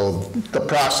 So the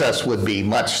process would be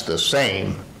much the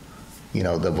same.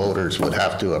 The voters would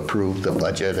have to approve the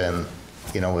budget and,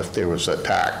 if there was a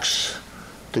tax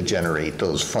to generate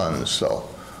those funds. So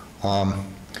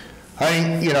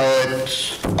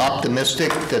it's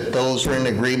optimistic that those are in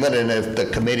agreement, and if the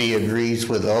committee agrees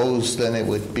with those, then it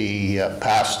would be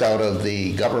passed out of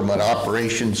the Government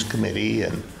Operations Committee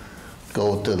and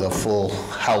go to the full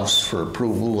House for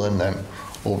approval and then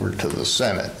over to the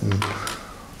Senate. And,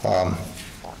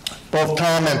 both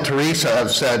Tom and Teresa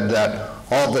have said that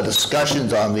all the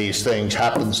discussions on these things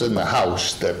happens in the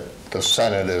House, that the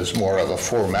Senate is more of a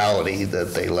formality,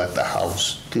 that they let the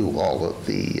House do all of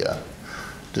the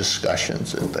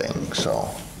discussions and things. So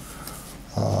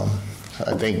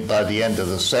I think by the end of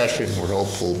the session, we're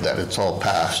hopeful that it's all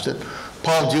passed.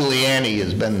 Paul Giuliani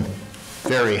has been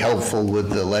very helpful with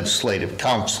the Legislative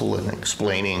Council in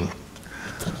explaining,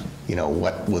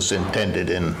 what was intended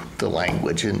in the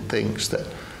language and things that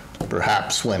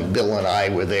perhaps when Bill and I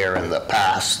were there in the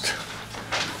past,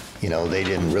 they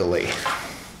didn't really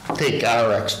take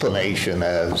our explanation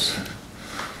as...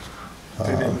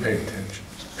 They didn't pay attention.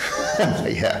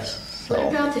 Yes. What So.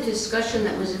 about the discussion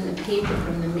that was in the paper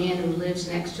from the man who lives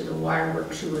next to the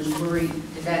waterworks who was worried?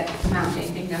 Did that amount to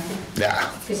anything? Nothing?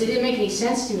 Yeah. Because it didn't make any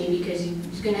sense to me, because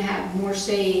he's going to have more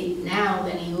say now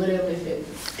than he would have if it...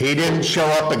 He didn't show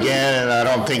up again, and I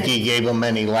don't think he gave them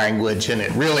any language, and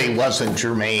it really wasn't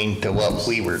germane to what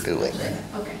we were doing.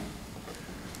 Okay.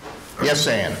 Yes,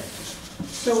 Ann?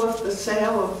 So if the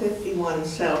sale of 51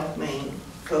 South Main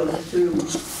goes through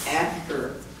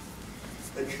after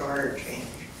the charter change,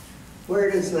 where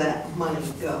does that money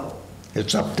go?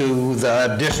 It's up to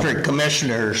the district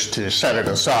commissioners to set it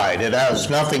aside. It has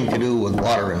nothing to do with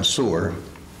water and sewer.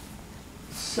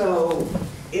 So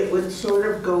it would sort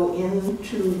of go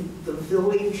into the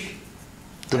village?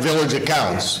 The village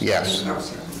accounts, yes.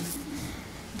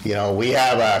 We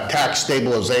have a tax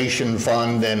stabilization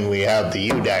fund and we have the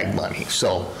UDAG money.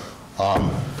 So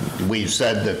we've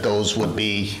said that those would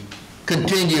be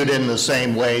continued in the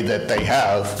same way that they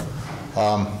have.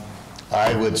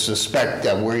 I would suspect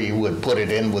that where you would put it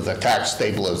in with the tax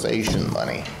stabilization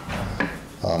money,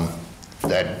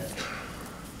 that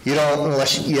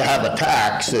unless you have a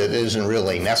tax, it isn't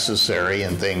really necessary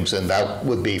and things, and that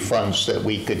would be funds that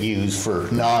we could use for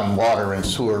non-water and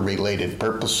sewer related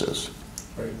purposes.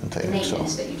 And things,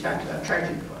 Maintenance so. that you talked about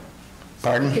charging for.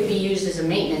 Pardon? Could be used as a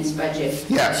maintenance budget.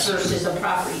 Yes. Versus a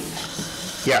property.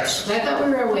 Yes. I thought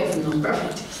we were away from those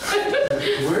properties.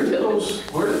 Where do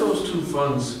those two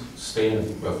funds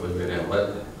stand roughly right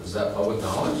now? Is that public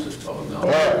knowledge? It's public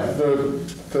knowledge.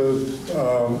 The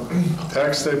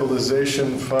tax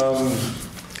stabilization fund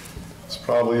is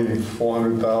probably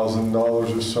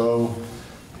 $400,000 or so.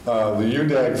 The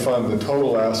UDAG fund, the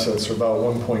total assets are about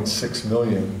 1.6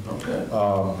 million. Okay.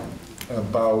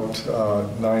 About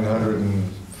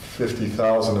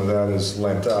 950,000 of that is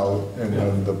lent out, and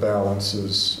then the balance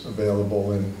is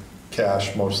available in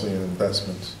cash, mostly in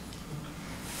investments.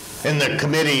 In the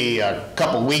committee a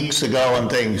couple weeks ago and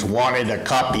things wanted a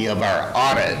copy of our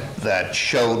audit that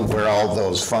showed where all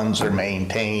those funds are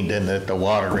maintained and that the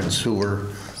water and sewer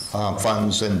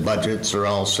funds and budgets are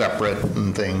all separate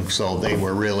and things. So they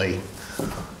were really,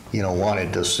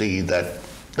 wanted to see that.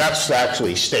 That's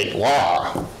actually state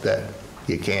law, that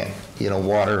you can't,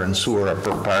 water and sewer are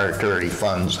proprietary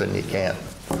funds and you can't,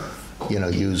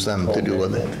 use them to do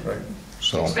with it. Right.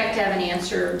 So. Expect to have an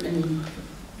answer in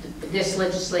this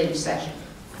legislative session.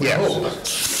 Yes.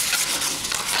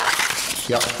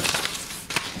 Yep.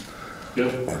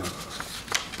 Yep.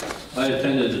 I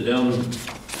attended the Down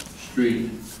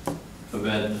Street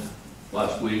event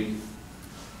last week,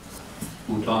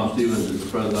 who Tom Stevens is the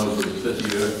president of for the 5th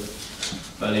year.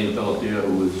 Eileen Pelletier,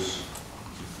 who was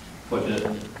fortunate,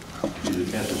 she's a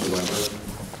cancer survivor.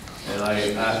 And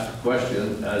I asked a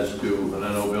question as to, and I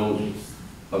know Bill's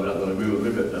probably not going to agree with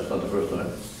me, but that's not the first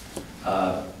time.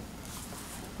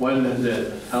 When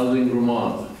did Housing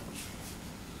Vermont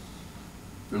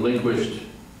relinquished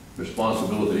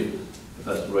responsibility, if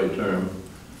that's the right term,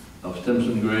 of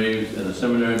Stimson Graves and the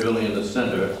seminary building in the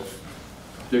center,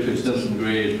 particularly Stimson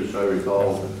Graves, which I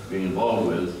recall being involved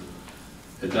with,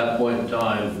 at that point in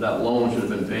time, that loan should have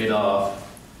been paid off,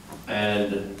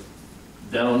 and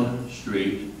Down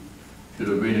Street should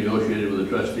have renegotiated with the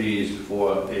trustees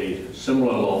for a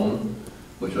similar loan,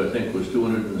 which I think was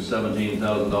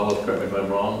 $217,000, correct me if I'm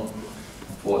wrong,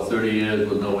 for 30 years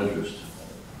with no interest.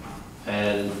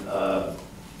 And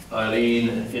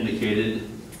Eileen indicated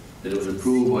that it was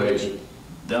approved by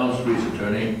Down Street's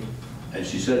attorney, and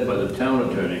she said by the town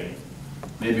attorney.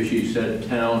 Maybe she said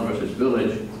town versus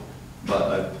village,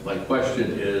 but my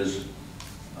question is,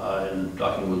 in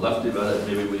talking with Lefty about it,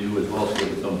 maybe with you as well,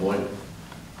 Steve, at some point,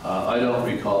 I don't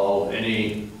recall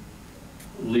any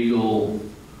legal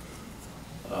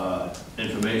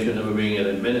information ever being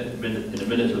in the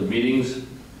minutes of meetings,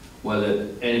 whether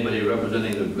anybody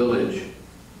representing the village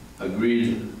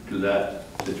agreed to that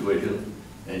situation.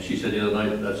 And she said the other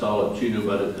night, that's all that she knew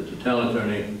about it, that the town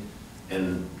attorney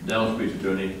and Down Street's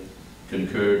attorney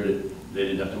concurred that they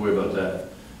didn't have to worry about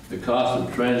that. The cost of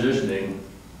transitioning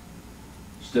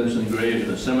Stimson Graves in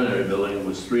the seminary building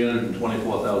was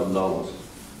 $324,000.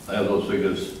 I have those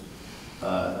figures.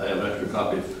 I have an extra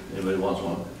copy if anybody wants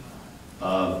one.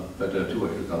 In fact, I have 2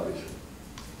 extra copies.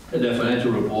 And their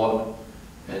financial report,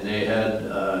 and they had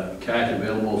cash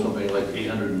available, something like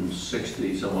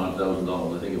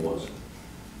 $860,000, I think it was.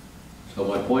 So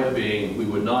my point being, we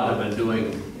would not have been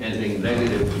doing anything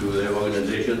negative to their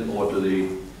organization or to the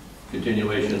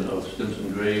continuation of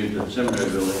Stimson Graves and Seminary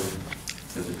Building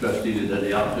if the trustees had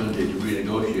the opportunity to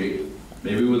renegotiate,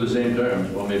 maybe with the same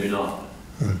terms, or maybe not.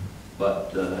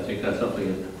 But I think that's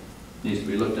something that needs to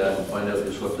be looked at and find out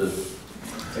just what the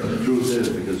truth is,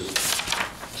 because...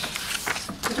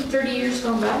 Is it 30 years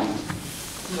gone by?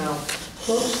 No.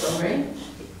 Close though, right?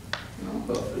 No.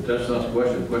 Well, that's not the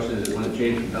question. The question is when it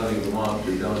changed from Housing Vermont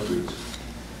to Down Streets.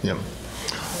 Yep.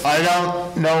 I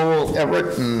don't know,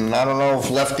 Everett, and I don't know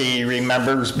if Lefty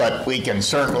remembers, but we can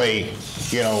certainly,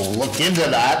 look into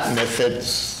that, and if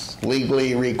it's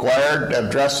legally required,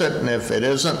 address it, and if it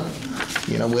isn't,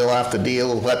 we'll have to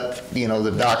deal with what,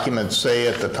 the documents say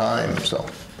at the time, so.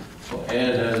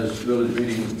 And as village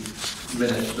meeting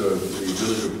minutes or the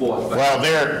village report. Well,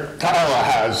 Carla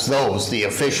has those, the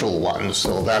official ones,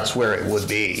 so that's where it would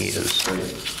be, is,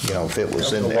 if it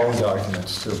was in The there. loan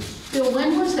documents, too. Bill,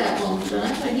 when was that loan done?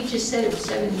 I thought he just said it was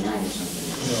 79 or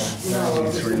something. No, it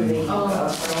was in the early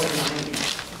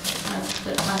 90s.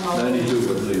 92, I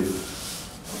believe.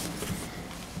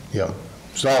 Yep.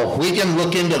 So we can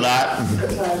look into that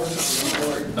Because I was on the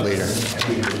board. later.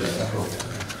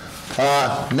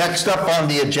 Next up on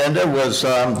the agenda was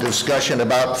discussion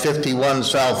about 51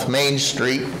 South Main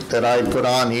Street that I put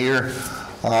on here,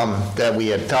 that we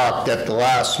had talked at the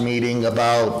last meeting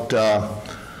about,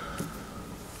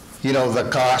 the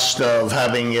cost of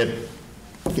having it,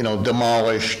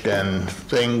 demolished and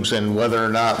things, and whether or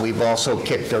not we've also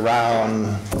kicked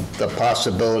around the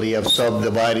possibility of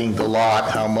subdividing the lot.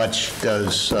 How much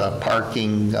does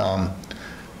parking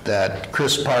that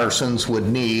Chris Parsons would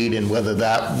need, and whether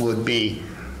that would be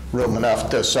room enough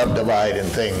to subdivide and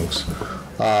things.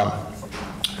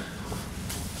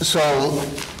 So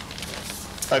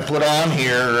I put on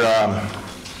here,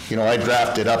 you know, I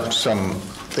drafted up some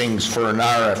things for an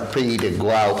RFP to go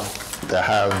out to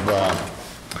have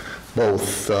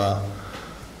both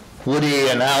Woody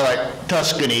and Alec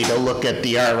Tuscany to look at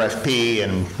the RFP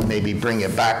and maybe bring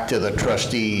it back to the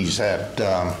trustees at,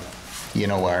 you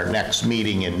know, our next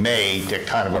meeting in May to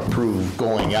kind of approve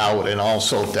going out, and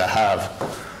also to have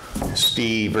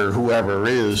Steve or whoever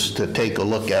is to take a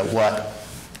look at what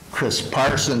Chris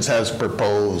Parsons has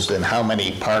proposed and how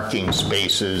many parking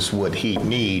spaces would he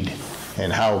need,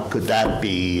 and how could that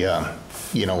be,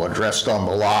 you know, addressed on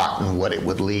the lot, and what it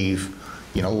would leave,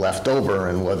 you know, left over,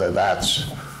 and whether that's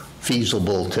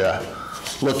feasible to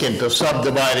look into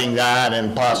subdividing that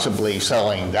and possibly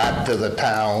selling that to the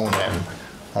town, and,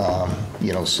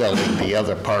 you know, selling the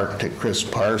other part to Chris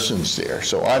Parsons there.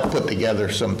 So I've put together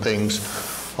some things.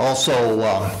 Also,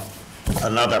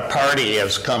 another party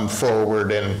has come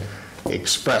forward and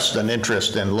expressed an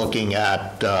interest in looking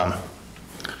at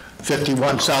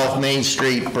 51 South Main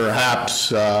Street,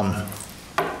 perhaps, you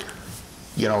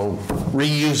know,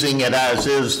 reusing it as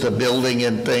is, the building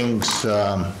and things,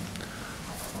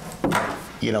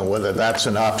 you know, whether that's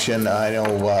an option. I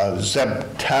know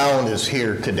Zeb Town is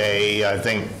here today. I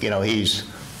think, you know, he's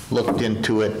looked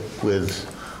into it with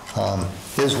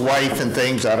his wife and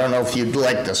things. I don't know if you'd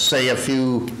like to say a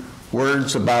few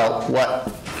words about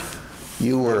what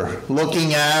you were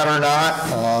looking at or not.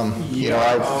 You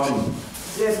know,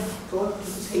 Zeb, go up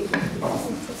to the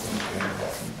table.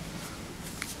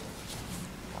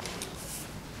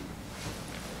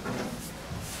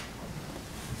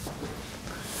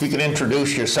 you can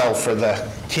introduce yourself for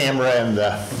the camera and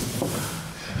the...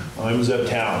 I'm Zeb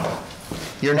Town.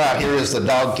 You're not here as the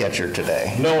dog catcher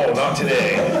today. No, not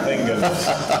today, thank goodness.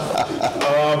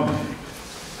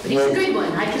 But he's a good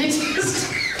one, I can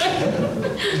attest.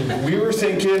 We were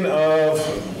thinking of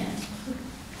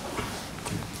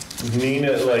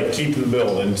Nina, like keeping the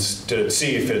buildings to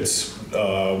see if it's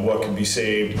what can be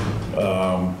saved.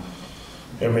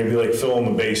 And maybe like filling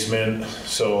the basement,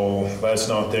 so that's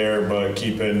not there, but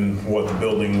keeping what the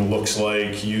building looks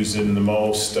like, using the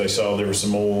most. I saw there were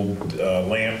some old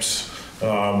lamps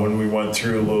when we went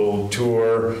through a little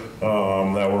tour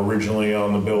that were originally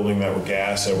on the building that were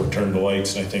gas, that were turned to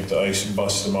lights, and I think the ice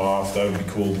busted them off. That would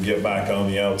be cool to get back on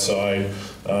the outside.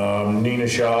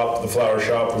 Nina's shop, the flower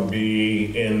shop, would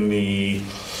be in the,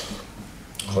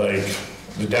 like,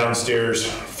 the downstairs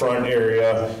front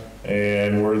area,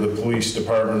 and where the police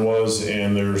department was,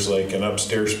 and there's like an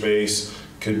upstairs space,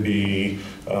 could be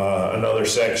another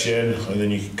section, and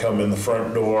then you can come in the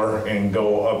front door and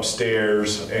go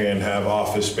upstairs and have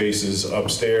office spaces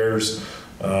upstairs.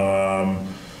 And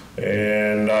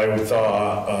I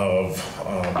thought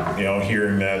of, you know,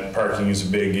 hearing that parking is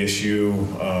a big issue,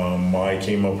 I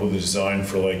came up with a design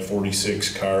for like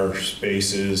 46 car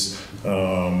spaces.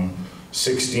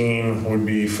 16 would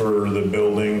be for the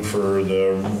building, for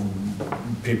the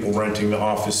people renting the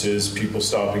offices, people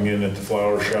stopping in at the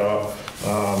flower shop.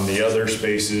 The other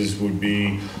spaces would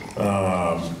be, you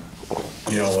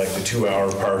know, like the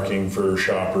 2-hour parking for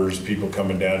shoppers, people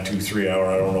coming down 2-3 hour.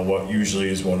 I don't know what usually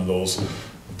is one of those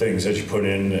things that you put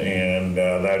in, and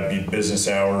that'd be business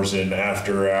hours, and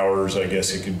after hours, I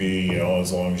guess it could be, you know,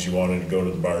 as long as you wanted to go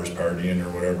to the bars partying or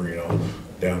whatever, you know,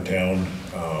 downtown.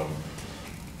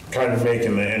 Kind of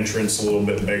making the entrance a little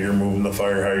bit bigger, moving the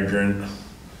fire hydrant,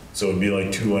 so it'd be like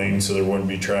 2 lanes, so there wouldn't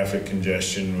be traffic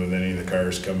congestion with any of the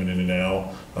cars coming in and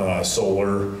out.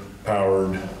 Solar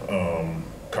powered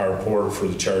carport for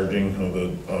the charging of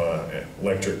the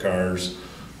electric cars.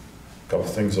 A couple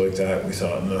things like that we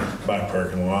thought in the back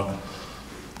parking lot,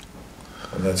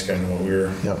 and that's kind of what we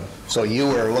were. Yep. So you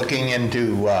were looking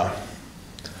into,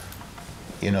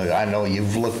 you know, I know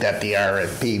you've looked at the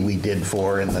RFP we did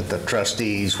for, and that the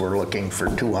trustees were looking for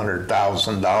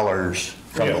 $200,000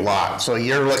 from the lot. So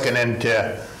you're looking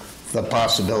into the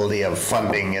possibility of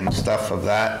funding and stuff of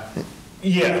that?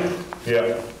 Yeah,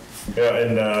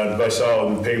 and I saw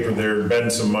in the paper there had been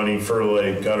some money for,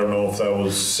 like, I don't know if that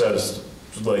was says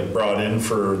like brought in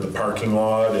for the parking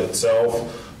lot itself.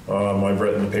 I've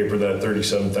read in the paper that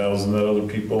 $37,000 that other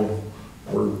people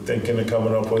were thinking of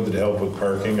coming up with to help with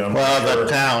parking. Well, the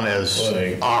town has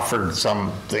offered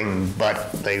something,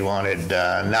 but they wanted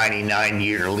a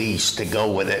 99-year lease to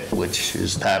go with it, which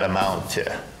is that amount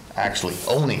to actually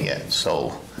owning it.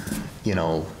 So, you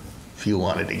know, if you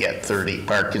wanted to get 30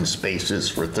 parking spaces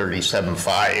for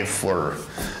 $37,500 for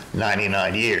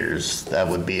 99 years, that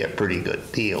would be a pretty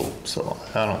good deal. So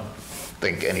I don't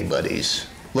think anybody's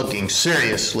looking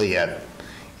seriously at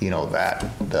that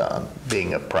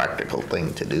being a practical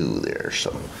thing to do there,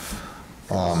 so.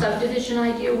 Subdivision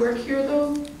idea work here,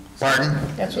 though? Pardon?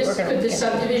 That's what we're gonna Could the look at.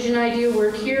 subdivision idea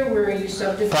work here, where you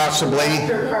subdivide? Possibly.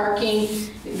 For parking,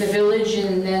 the village,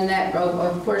 and then that,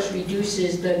 of course,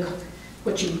 reduces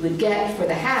what you would get for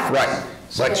the house. Right,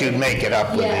 but you'd make it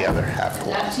up with the Yeah. other half.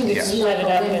 That seems Yeah. to me Split like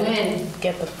it up a win-win. and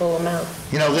get the full amount.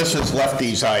 This is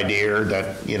Lefty's idea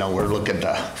that, we're looking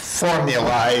to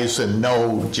formalize and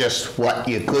know just what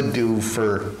you could do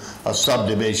for a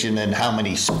subdivision and how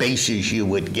many spaces you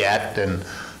would get, and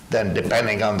then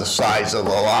depending on the size of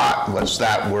the lot, what's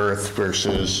that worth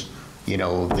versus,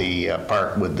 the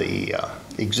part with the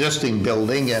existing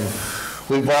building. And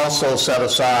we've also set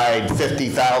aside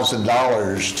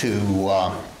 $50,000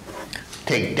 to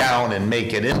take down and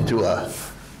make it into a,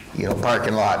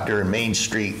 parking lot during Main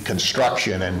Street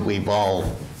construction, and we've all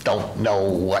don't know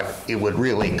what it would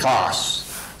really cost.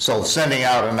 So sending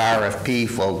out an RFP,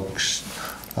 folks,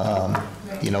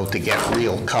 to get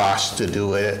real costs to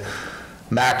do it,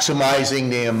 maximizing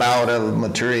the amount of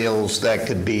materials that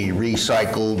could be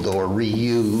recycled or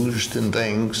reused and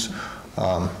things.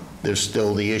 There's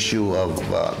still the issue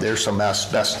of, there's some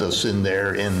asbestos in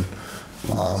there in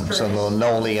some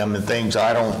linoleum and things.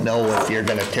 I don't know if you're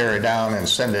gonna tear it down and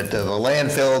send it to the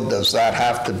landfill. Does that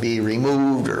have to be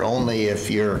removed, or only if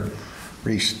you're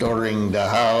restoring the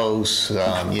house?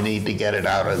 You need to get it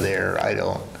out of there. I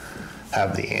don't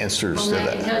have the answers to Well,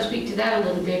 I that. can speak to that a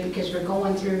little bit, because we're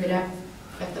going through it at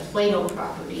the Plato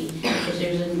property, because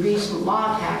there's a recent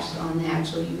law passed on that,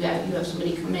 so you have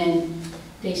somebody come in,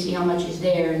 they see how much is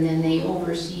there, and then they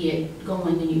oversee it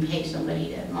going, and you pay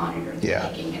somebody to monitor Yeah.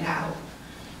 taking it out.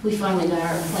 We finally got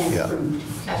our plan Yeah. approved.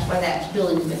 That's why that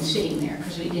building's been sitting there,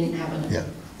 because we didn't have a. Yeah,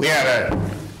 we had a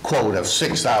quote of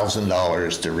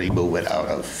 $6,000 to remove it out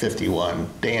of 51.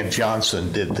 Dan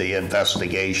Johnson did the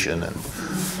investigation, and,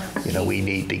 we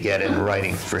need to get in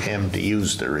writing for him to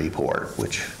use the report,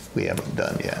 which we haven't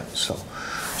done yet.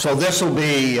 So this will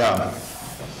be,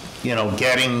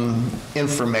 getting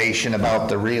information about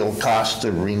the real cost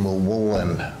of removal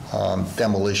and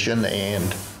demolition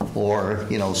or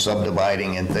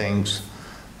subdividing and things.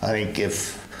 I think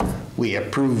if we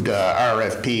approved a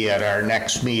RFP at our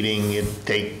next meeting, it'd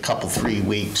take a couple, 3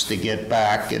 weeks to get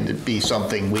back, and it'd be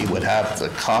something we would have the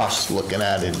cost looking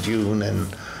at in June.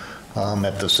 And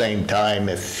at the same time,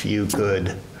 if you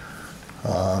could,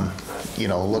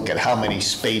 look at how many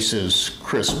spaces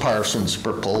Chris Parsons'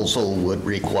 proposal would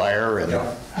require and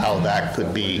how that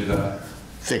could be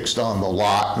fixed on the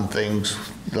lot and things.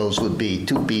 Those would be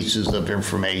 2 pieces of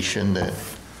information that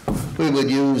we would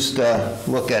use to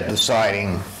look at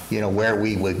deciding, where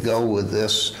we would go with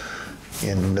this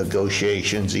in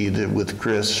negotiations, either with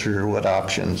Chris or what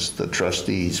options the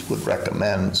trustees would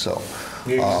recommend, so.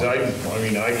 Yeah, 'cause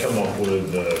I come up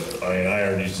with I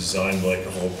already designed like the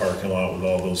whole parking lot with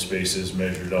all those spaces,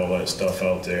 measured all that stuff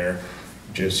out there.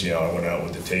 Just, I went out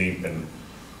with the tape and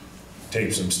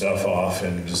taped some stuff off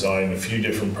and designed a few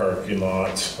different parking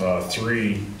lots.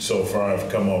 3 so far I've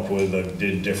come up with. I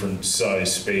did different size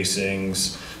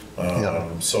spacings.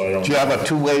 So I don't. Do you have a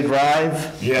 2-way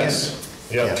drive? Yes.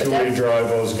 Yeah, 2-way drive.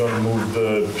 I was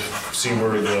gonna see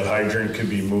where the hydrant could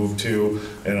be moved to,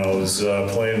 and I was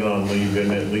planning on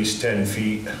leaving at least 10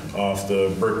 feet off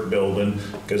the brick building,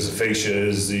 because the fascia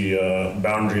is the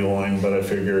boundary line, but I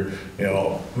figure,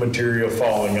 material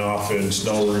falling off and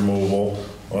snow removal,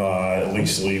 at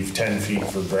least leave 10 feet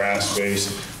for grass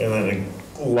space, and then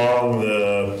along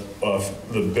the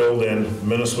building,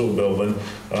 municipal building,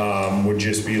 would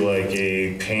just be like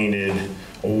a painted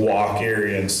walk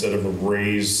area instead of a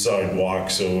raised sidewalk,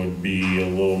 so it would be a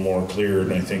little more clear,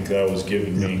 and I think that was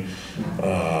giving me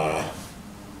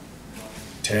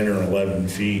 10 or 11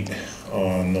 feet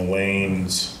on the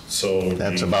lanes, so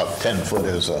That's about 10 foot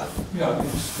as a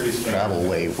It's pretty standard. travel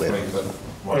way width.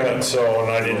 And so, and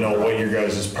I didn't know what your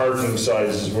guys' parking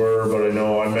sizes were, but I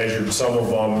know I measured some of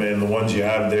them, and the ones you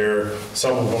have there,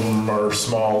 some of them are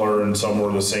smaller and some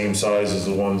were the same size as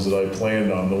the ones that I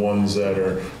planned on. The ones that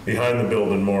are behind the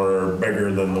building more are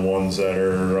bigger than the ones that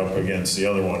are up against the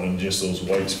other one, and just those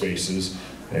white spaces.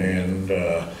 And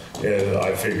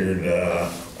I figured,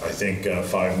 I think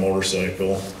 5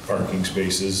 motorcycle parking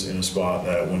spaces in a spot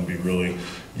that wouldn't be really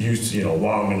used,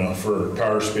 long enough for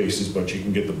car spaces, but you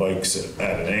can get the bikes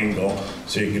at an angle,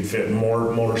 so you could fit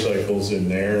more motorcycles in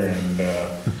there. And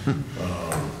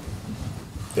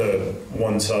the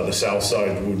one side, the south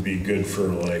side, would be good for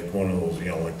like one of those,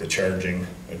 like a charging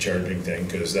thing,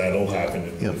 because that'll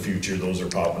happen in the future. Those are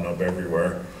popping up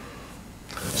everywhere.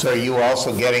 So are you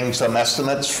also getting some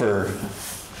estimates for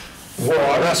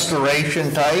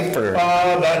restoration type, or?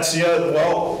 That's, yeah,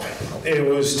 well, it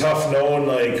was tough knowing,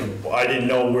 like, I didn't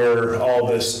know where all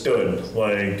this stood.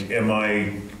 Like,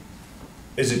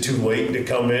 is it too late to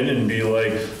come in and be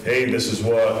like, hey, this is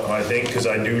what I think? Because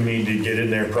I do need to get in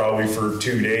there probably for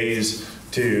 2 days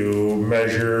to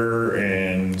measure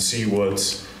and see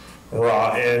what's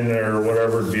rotten or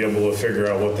whatever, to be able to figure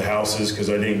out what the house is, because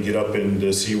I didn't get up in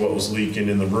to see what was leaking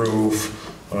in the roof.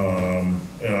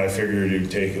 And I figured it'd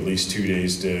take at least 2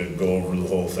 days to go over the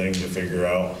whole thing to figure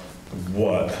out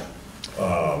what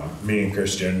me and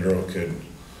Chris Gendro could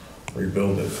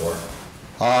rebuild it for.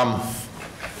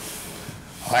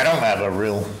 I don't have a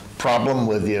real problem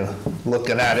with you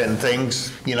looking at it and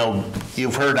things. You know,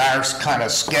 you've heard our kind of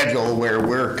schedule where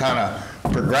we're kind of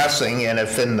progressing, and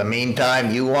if in the meantime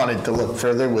you wanted to look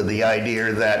further with the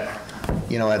idea that,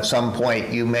 you know, at some point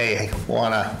you may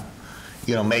want to,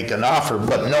 you know, make an offer,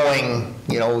 but knowing,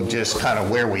 you know, just kind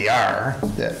of where we are.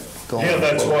 Yeah,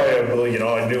 that's why, you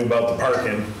know, I knew about the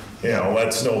parking. You know,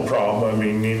 that's no problem. I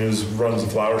mean, Nina's runs a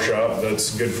flower shop.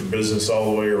 That's good for business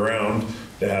all the way around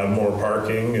to have more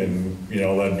parking, and, you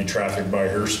know, that'd be traffic by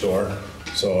her store.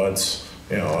 So that's,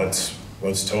 you know,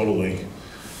 that's totally.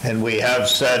 And we have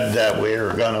said that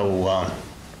we're going to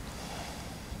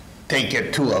take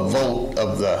it to a vote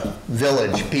of the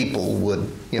village people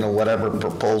would, you know, whatever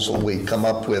proposal we come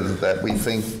up with that we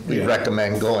think we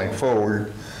recommend going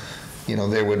forward, you know,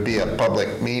 there would be a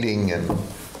public meeting. And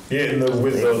yeah, and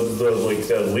with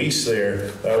the lease there,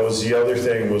 that was the other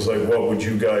thing, was like, what would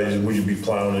you be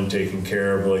plowing and taking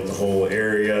care of, like the whole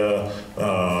area?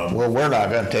 Well, we're not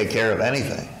going to take care of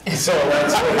anything. So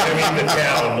that's what, I mean, the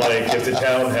town, like if the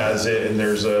town has it and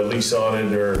there's a lease on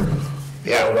it, or,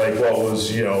 you know, like what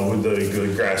was, you know, with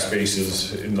the grass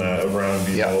spaces in the around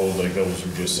below, like those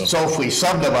are just something. So if we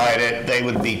subdivide it, they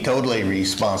would be totally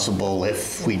responsible.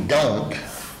 If we don't,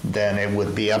 then it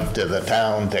would be up to the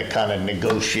town to kind of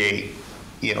negotiate,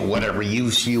 you know, whatever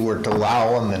use you were to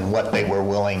allow them and what they were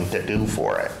willing to do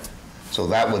for it. So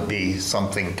that would be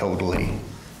something totally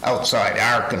outside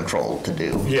our control to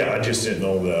do. Yeah, I just didn't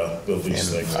know the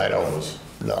lease thing. I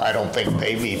don't think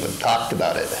they've even talked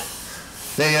about it.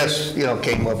 They just, you know,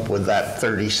 came up with that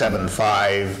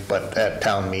 37.5, but at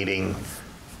town meeting,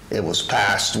 it was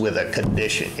passed with a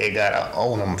condition. You gotta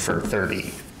own them for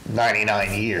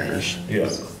 99 years.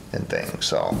 Yes. And things,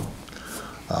 so,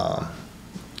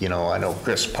 you know, I know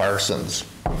Chris Parsons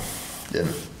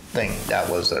didn't think that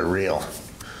was a real,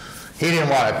 he didn't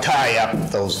want to tie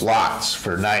up those lots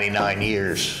for 99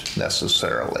 years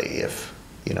necessarily, if,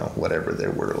 you know, whatever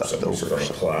there were left over. Somebody's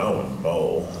gonna plow and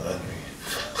mow.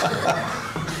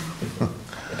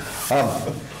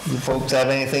 You folks have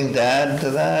anything to add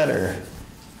to that, or?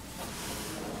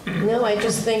 No, I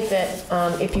just think that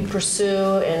if you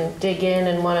pursue and dig in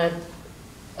and want to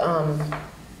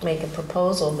make a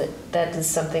proposal, that is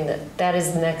something that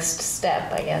is the next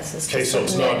step, I guess, is Okay, to so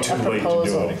it's submit not too a late to do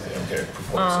proposal. anything. Okay,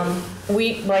 propose it.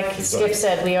 We, like Skip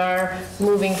said, we are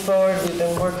moving forward. We've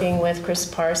been working with Chris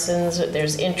Parsons.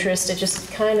 There's interest. It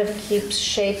just kind of keeps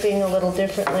shaping a little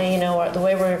differently. You know, the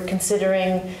way we're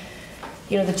considering,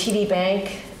 you know, the TD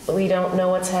Bank, we don't know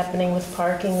what's happening with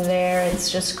parking there.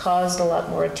 It's just caused a lot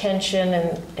more attention,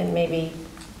 and maybe,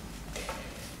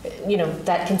 you know,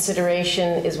 that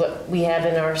consideration is what we have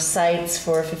in our sights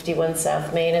for 51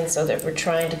 South Main, and so that we're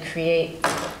trying to create,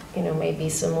 you know, maybe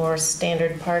some more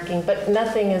standard parking, but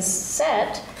nothing is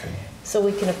set, so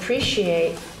we can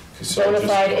appreciate bona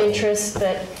fide interest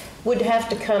that would have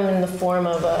to come in the form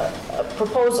of a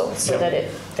proposal, so that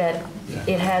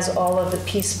it has all of the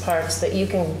piece parts that you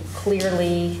can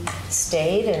clearly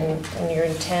state and your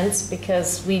intents,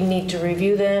 because we need to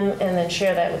review them and then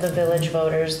share that with the village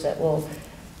voters that will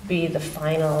be the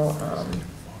final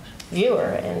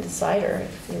viewer and decider,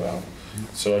 if you will.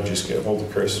 So I just get hold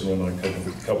of Chris, and when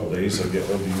a couple days, I'll get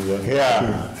hold of you then.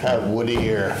 Yeah, have Woody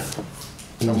or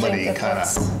somebody kind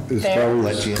of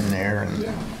let you in there. And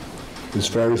as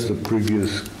far as the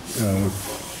previous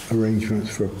arrangements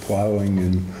for plowing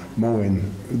and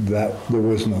mowing, that there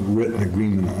was no written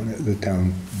agreement on it. The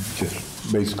town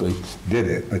just basically did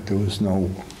it, but there was no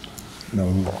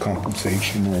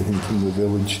compensation or anything from the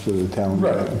village to the town.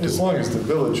 Right, as long as the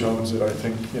village owns it, I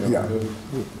think, you know,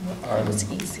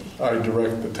 It's easy. I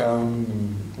direct the town,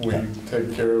 and we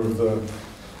take care of the,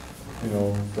 you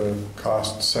know, the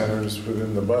cost centers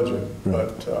within the budget.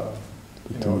 But,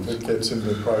 you know, if it gets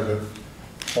into private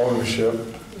ownership,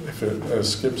 if it,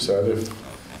 as Skip said, if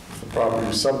the property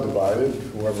is subdivided,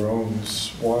 whoever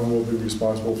owns one will be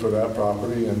responsible for that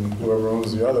property, and whoever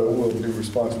owns the other will be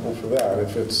responsible for that.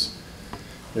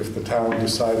 If the town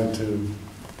decided to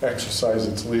exercise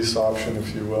its lease option,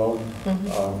 if you will.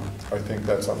 I think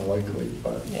that's unlikely,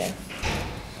 but. Yeah.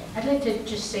 I'd like to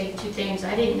just say two things.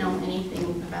 I didn't know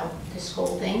anything about this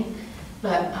whole thing,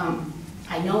 but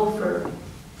I know for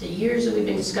the years that we've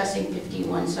been discussing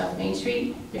 51 South Main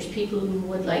Street, there's people who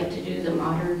would like to do the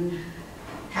modern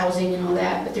housing and all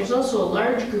that, but there's also a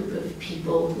large group of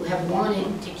people who have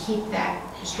wanted to keep that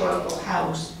historical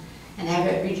house and have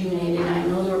it rejuvenated. And I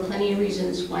know there were plenty of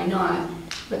reasons why not,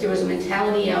 but there was a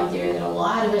mentality out there that a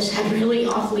lot of us had really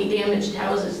awfully damaged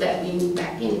houses that we moved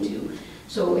back into.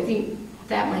 So I think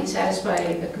that might satisfy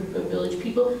a group of village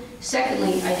people.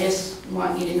 Secondly, I just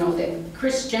want you to know that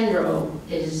Chris Gendro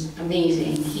is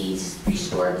amazing. He's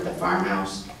restored the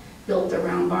farmhouse, built the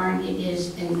round barn.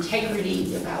 His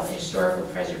integrity about historical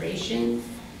preservation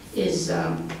is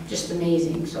just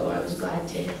amazing. So I was glad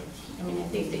to, I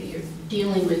think that you're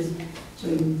dealing with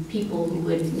some people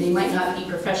who they might not be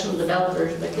professional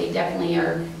developers, but they definitely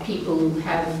are people who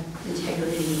have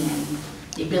integrity and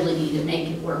the ability to make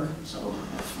it work. So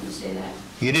I just want to say that.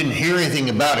 You didn't hear anything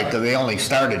about it because they only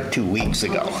started 2 weeks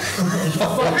ago.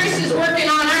 Well, Chris is working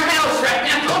on our house right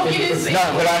now. You didn't see. No,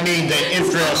 but I mean the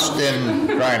interest in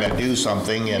trying to do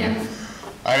something, and Yeah.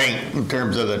 I think in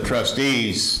terms of the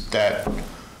trustees that,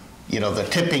 the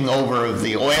tipping over of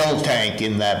the oil tank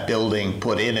in that building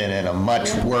put it in a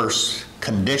much worse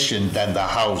condition than the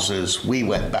houses we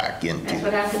went back into. That's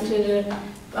what happened to the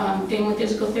family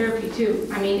physical therapy too.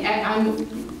 That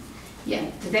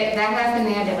happened.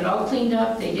 They had to have it all cleaned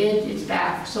up. They did. It's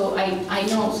back. So I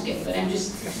know, Skip, but I'm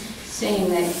just saying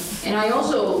that. And I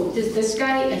also, this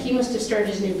guy, he must have started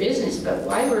his new business, but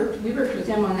we worked with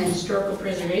him on the historical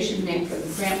preservation grant for the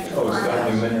farmhouse.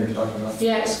 Scott Newman, you're talking about?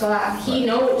 Yeah, Scott. He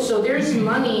knows. So there's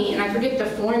money, and I forget the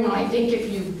formula. I think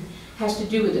has to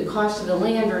do with the cost of the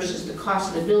land versus the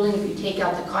cost of the building. If you take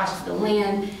out the cost of the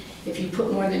land, if you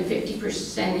put more than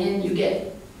 50% in, you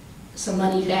get some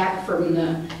money back from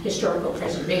the historical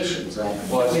preservation. So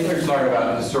Well, I think you're talking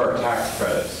about historic tax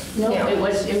credits. no, it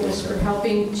was for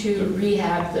helping to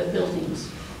rehab the buildings.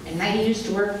 And he used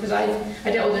to work, because I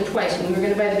dealt with him twice. When we were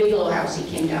going to buy the Bigelow house, he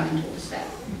came down and told us that.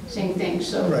 Same thing,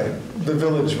 so. Right, the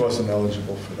village wasn't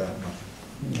eligible for that.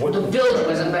 The village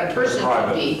wasn't, but a person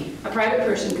could be, a private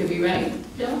person could be renting.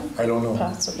 Yeah. I don't know.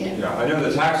 Possibly. Yeah. I know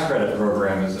the tax credit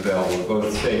program is available,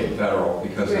 both state and federal,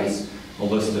 because it's a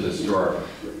listed historic.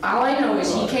 All I know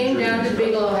is he came down to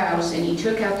Bigelow House and he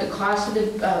took out the cost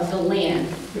of the land,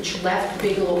 which left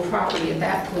Bigelow property at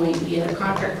that point. We had a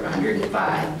contract for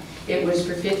 105. It was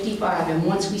for 55, and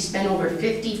once we spent over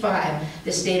 55,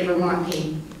 the state of Vermont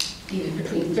paid either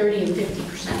between 30 and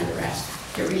 50% of the rest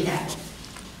to rehab.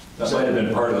 That might have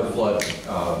been part of the flood.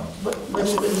 When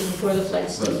it was before the flood,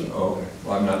 Steve. Oh, okay.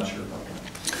 Well, I'm not sure about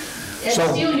that. And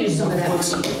So- still use some of that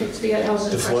money. If it's the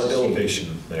houses The across flood the street.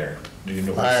 elevation there, do you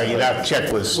know? You'd have to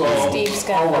check with Steve. Well, Steve's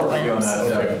got I'll work the with you on that.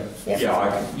 Okay. Yep.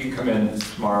 Yeah, you come in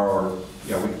tomorrow, or,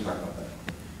 we can talk about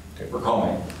that. Okay. Or call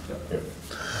me. Yeah.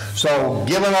 So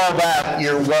given all that,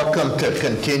 you're welcome to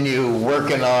continue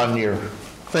working on your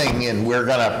thing, and we're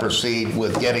gonna proceed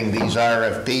with getting these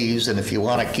RFPs, and if you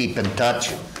wanna keep in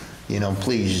touch,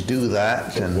 please do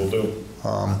that. Will And, do.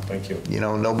 Thank you.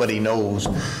 nobody knows.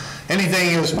 Anything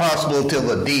is possible till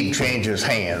the deed changes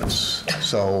hands,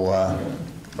 so,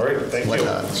 All right, thank you.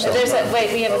 whatnot. So-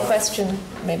 Wait, we have a question,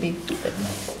 maybe.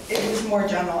 It was more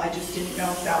general, I just didn't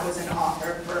know if that was an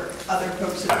offer for other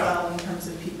folks as well, in terms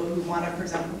of people who want to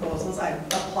present proposals. I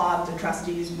applaud the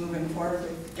trustees moving forward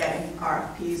with getting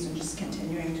RFPs and just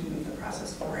continuing to move the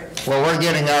process forward. Well, we're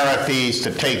getting RFPs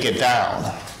to take it down,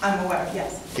 I'm aware,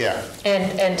 yes. yeah.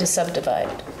 And to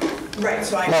subdivide. Right,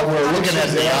 so I. Well, we're looking at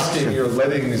the Asking, option. you're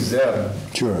letting Zeb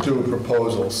Sure. do a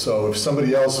proposal. So if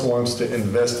somebody else wants to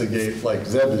investigate like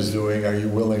Zeb is doing, are you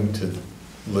willing to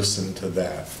listen to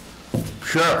that?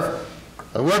 Sure.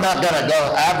 We're not gonna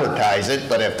go advertise it,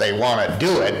 but if they wanna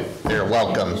do it, they're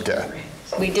welcome to.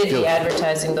 We did the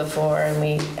advertising before, and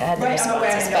we had the Right, I'm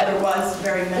aware, responses, I know there but was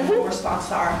very minimal response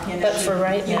to RFP But for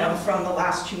right now- From the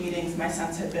last two meetings, my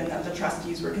sense had been that the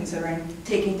trustees were considering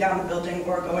taking down the building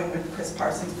or going with Chris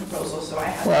Parsons' proposal, so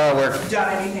I Well, hadn't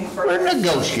done anything further. We're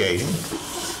negotiating.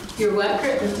 You're what,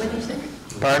 Kurt? What did you say?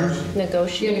 Pardon?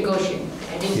 negotiate. You're negotiating.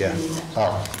 I didn't Yeah. hear that.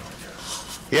 Oh.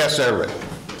 Yes, sir, Rick.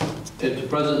 At the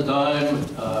present time,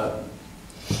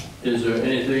 is there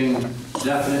anything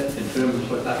definite in terms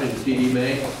of what happened to TD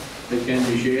Bank that can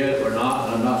be shared or not?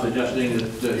 And I'm not suggesting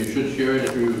that you should share it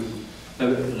if you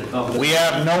have it in a confidential. We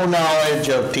have no knowledge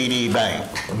of TD Bank.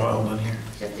 A mile down here.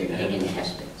 Except they're getting the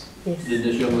aspects. Did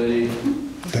this young lady?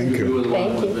 Thank you. You were the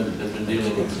one Thank who's been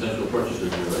dealing with potential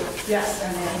purchases, right? Yes,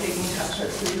 and then taking touch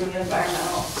with doing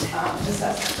environmental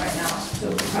assessment right now, so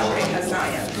the property has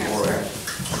not yet transferred.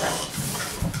 Correct.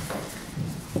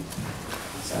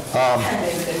 So, and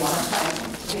maybe they want to find,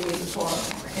 they need for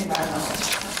environmental.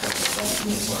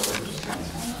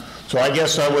 So I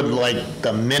guess I would like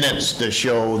the minutes to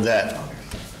show that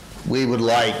we would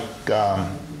like to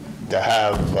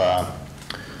have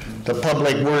the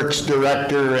Public Works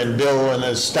Director and Bill and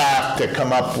his staff to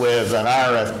come up with an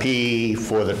RFP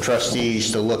for the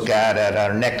trustees to look at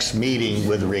our next meeting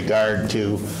with regard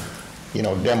to, you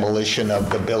know, demolition of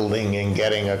the building and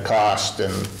getting a cost.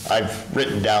 And I've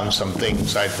written down some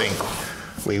things I think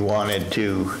we wanted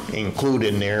to include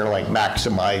in there, like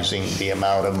maximizing the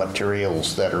amount of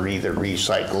materials that are either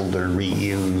recycled or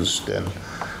reused, and,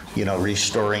 you know,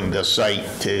 restoring the site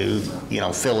to, you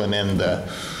know, filling in the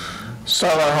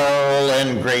cellar hole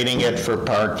and grading it for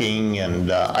parking.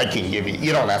 And I can give you,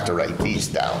 you don't have to write these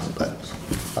down, but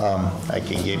I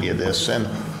can give you this. And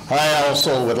I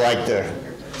also would like to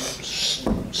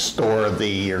store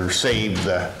or save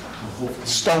the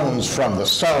stones from the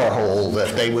cellar hole,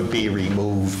 that they would be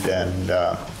removed and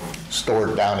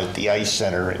stored down at the ice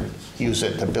center and use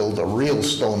it to build a real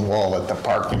stone wall at the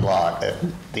parking lot at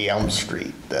the Elm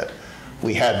Street. That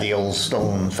we had the old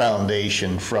stone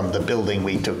foundation from the building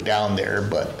we took down there,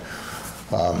 but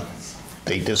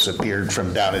they disappeared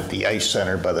from down at the ice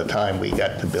center by the time we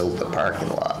got to build the parking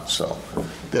lot. So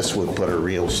this would put a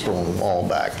real stone wall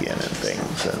back in and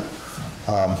things. And,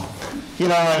 you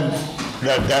know, and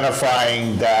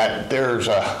identifying that there's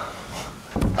a,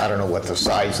 I don't know what the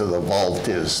size of the vault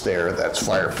is there that's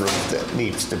fireproof that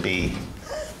needs to be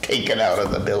taken out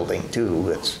of the building too.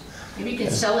 It's, Maybe you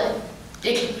can sell it.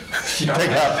 Take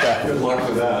up that. Good luck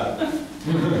with that.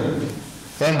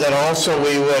 And that also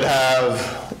we would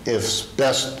have, if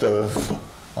best of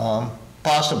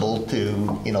possible,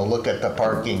 to, you know, look at the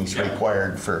parkings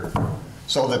required for,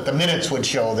 so that the minutes would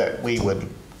show that we would,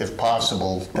 if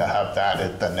possible, to have that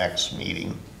at the next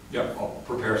meeting. Yep, I'll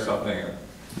prepare something.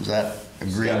 Is that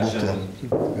agreeable to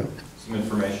Some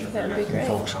information. That would be great.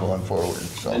 folks going forward?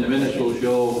 So. And the minutes will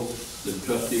show the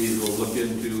trustees will look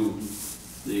into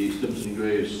the Simpson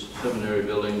Graves Seminary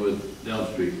building with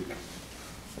Down Street.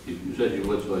 You said you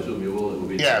would, so I assume you will. It will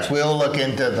be. Yes, we'll look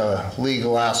into the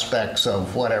legal aspects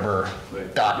of whatever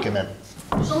document.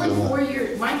 There's only 4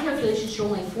 years, my calculations show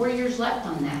only 4 years left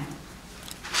on that.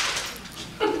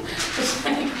 It's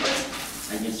like,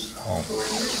 I just, 4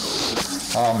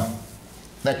 years.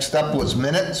 Next up was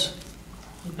minutes.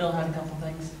 Bill had a couple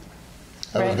things.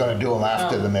 I was going to do them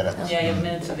after the minutes. Yeah, you have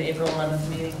minutes of the April 11th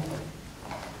meeting.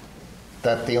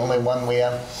 That the only one we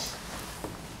have?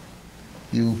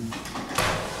 You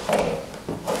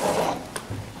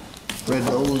read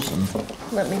those and...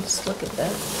 Let me just look at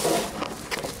that.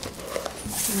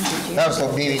 That was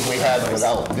the meeting we had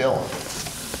without Bill.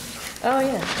 Oh,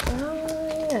 yeah.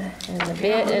 Oh, yeah. And the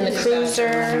bid and the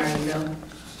cruiser.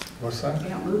 What's that? You're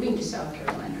not moving to South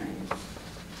Carolina, are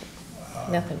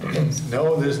you? Nothing to do.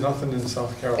 No, there's nothing in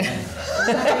South Carolina.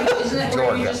 Isn't that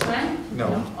where you just went?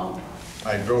 No. Oh.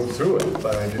 I drove through it,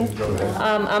 but I didn't go there.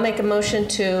 I'll make a motion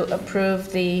to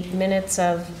approve the minutes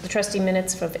of, the trustee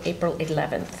minutes for April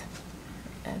 11th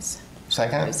as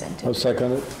Second? presented. I'll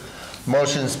second it.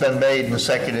 Motion's been made and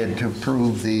seconded to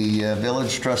approve the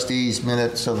village trustees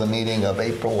minutes of the meeting of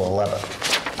April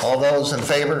 11th. All those in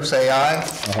favor, say aye.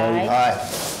 Aye. Aye.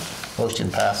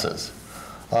 Motion passes.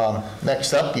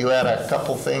 Next up, you had a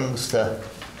couple things to...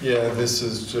 Yeah, this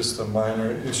is just a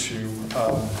minor issue.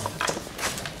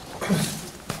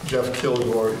 Jeff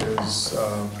Kilgore is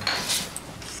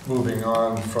moving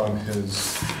on from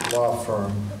his law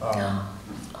firm.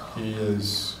 He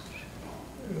is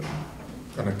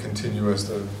going to continue as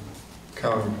the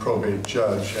county probate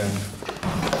judge, and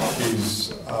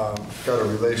he's got a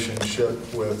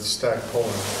relationship with Stackpole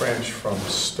and French from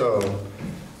Stowe.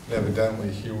 And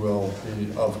evidently, he will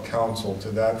be of counsel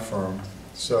to that firm.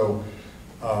 So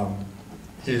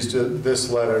this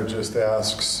letter just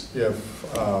asks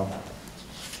if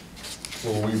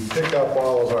will we pick up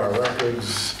all of our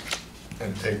records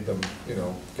and take them, you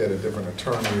know, get a different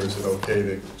attorney, or is it okay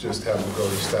to just have them go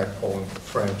to Stackpole and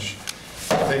French?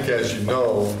 I think, as you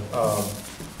know,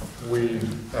 we,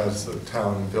 as the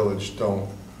town and village, don't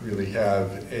really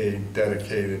have a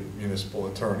dedicated municipal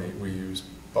attorney. We use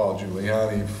Paul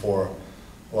Giuliani for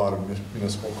a lot of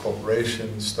municipal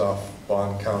corporation stuff,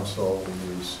 bond counsel.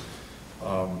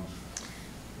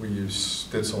 We use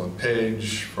Stitzel and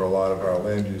Page for a lot of our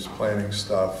land use planning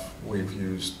stuff. We've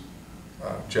used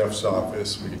Jeff's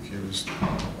office. We've used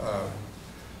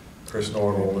Chris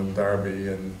Norval and Darby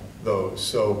and those.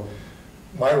 So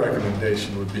my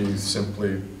recommendation would be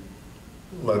simply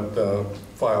let the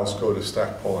files go to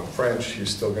Stackpole and French,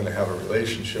 he's still going to have a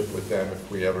relationship with them.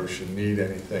 If we ever should need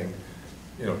anything,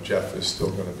 you know, Jeff is still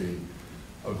going to be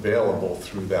available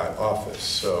through that office.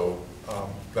 So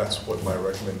that's what my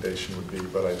recommendation would be,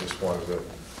 but I just wanted to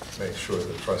make sure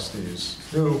the trustees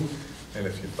knew, and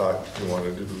if you thought you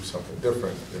wanted to do something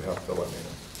different, you'd have to let me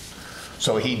know.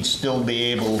 So he'd still be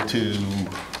able to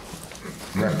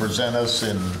represent us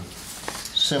in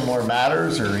similar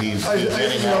matters, or he's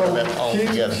getting out of it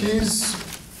altogether?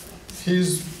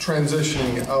 He's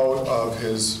transitioning out of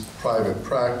his private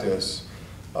practice.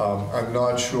 I'm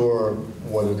not sure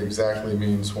what it exactly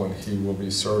means when he will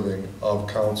be serving of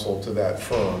counsel to that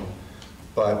firm,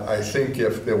 but I think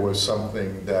if there was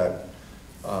something that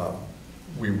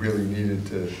we really needed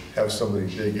to have somebody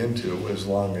dig into, as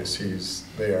long as he's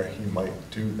there, he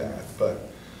might do that. But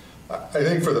I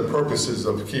think for the purposes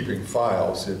of keeping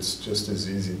files, it's just as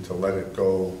easy to let it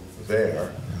go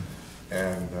there.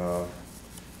 And,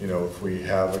 you know, if we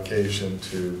have occasion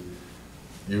to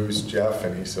use Jeff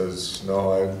and he says,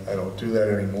 no, I don't do that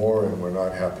anymore, and we're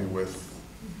not happy with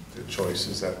the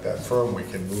choices at that firm, we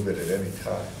can move it at any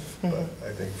time. But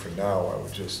I think for now, I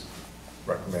would just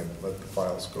recommend let the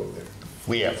files go there.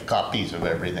 We have copies of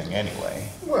everything anyway.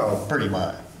 Well, pretty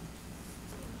much.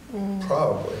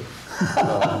 Probably.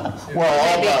 Well,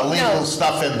 all the legal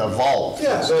stuff in the vault.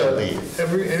 Yeah,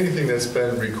 anything that's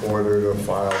been recorded or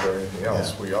filed or anything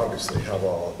else, we obviously have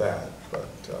all of that, but.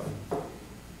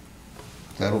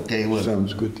 Is that okay with?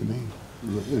 Sounds good to me.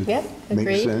 Yeah, agreed.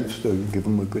 Makes sense to give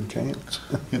them a good chance.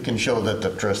 You can show that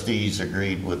the trustees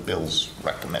agreed with Bill's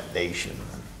recommendation.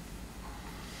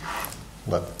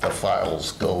 Let the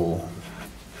files go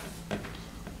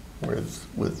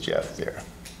with Jeff there.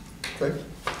 Okay.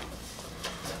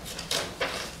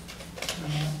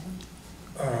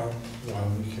 Well,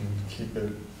 we can keep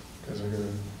it, because we're going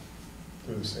to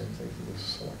do the same thing for the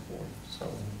select board, so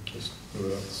just do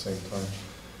it at the same time.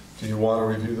 Do you want to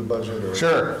review the budget? Or?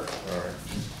 Sure. All right.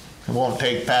 It won't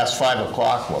take past 5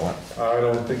 o'clock, will it? I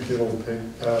don't think it'll take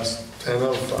past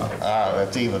 10:05. Ah,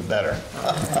 that's even better.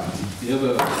 You have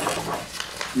a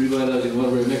revitalizing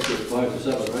Waterbury mix at 5 to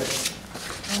 7, right?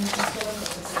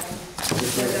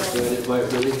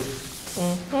 5:30?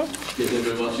 Get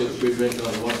everybody wants to get a free drink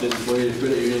on one thing for you,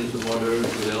 credit unions and water,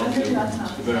 so they all can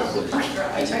develop this.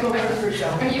 I go back for sure.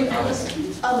 Are you Alice?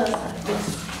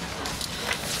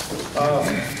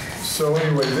 So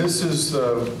anyway, this is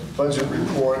the budget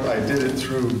report. I did it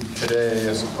through today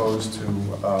as opposed to,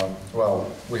 well,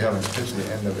 we haven't hit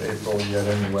the end of April yet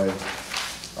anyway.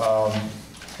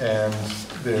 And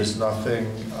there's nothing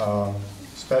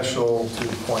special to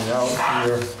point out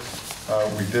here.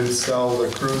 We did sell the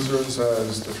cruisers,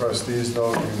 as the trustees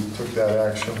know. We took that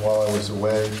action while I was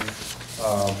away.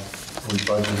 We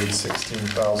budgeted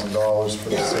 $16,000 for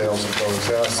the sales of those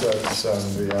assets,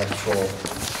 and the actual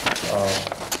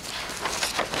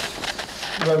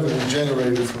revenue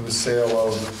generated from the sale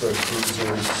of the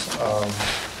cruisers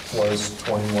was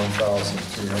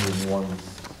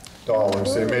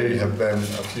 $21,301. There may have been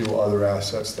a few other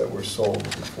assets that were sold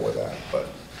before that, but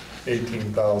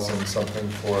 18,000 something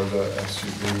for the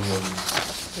SUV and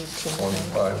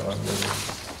 2,500,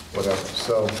 whatever.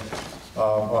 So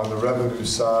on the revenue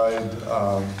side,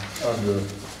 under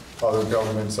other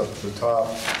governments up at the top,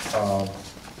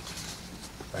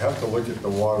 I have to look at the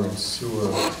water and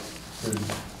sewer.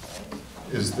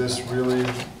 Is this really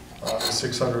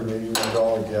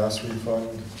 $681 gas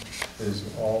refund is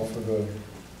all for the,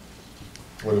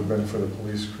 would have been for the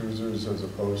police cruisers, as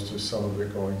opposed to some of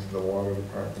it going to the water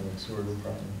department and sewer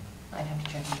department? I'd have to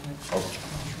check into it. Okay,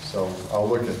 so I'll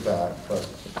look at that, but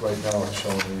right now it's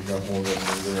showing we got more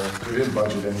revenue there. We didn't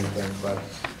budget anything, but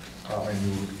I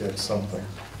knew we'd get something.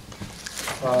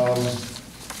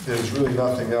 There's really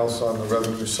nothing else on the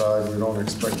revenue side. We don't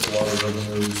expect a lot of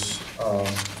revenues.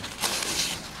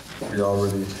 We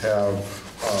already have,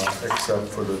 except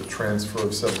for the transfer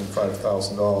of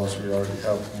 $75,000, we already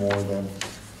have more than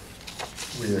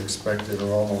we expected,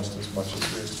 or almost as much as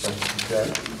we expected to get.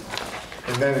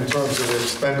 And then in terms of the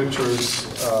expenditures,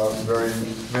 very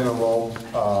minimal.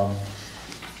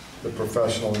 The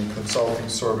professional and consulting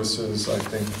services, I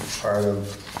think part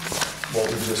of what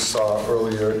we just saw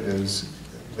earlier is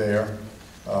there.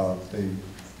 The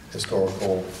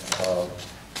historical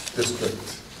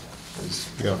district is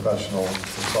professional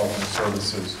consulting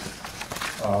services.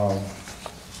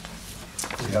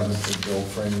 We haven't been billed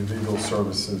for any legal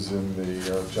services in the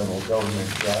general government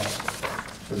yet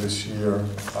for this year.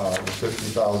 The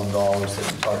 $50,000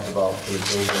 that we talked about for the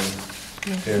building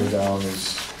tear down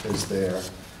is there.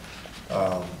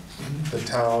 The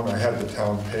town, I had the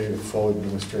town pay the full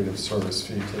administrative service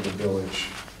fee to the village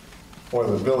or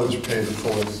the village paid the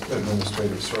full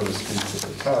administrative service fee to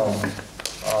the town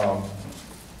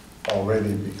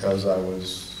already, because I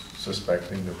was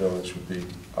suspecting the village would be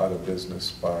out of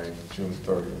business by June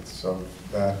 30th. So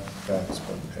that's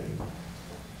been paid.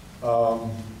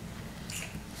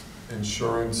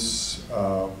 Insurance,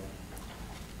 about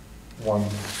a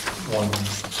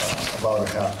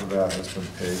half of that has been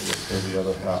paid. We'll pay the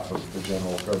other half of the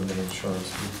general government insurance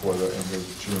before the end of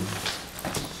June.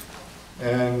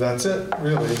 And that's it,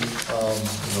 really.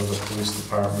 The police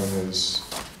department is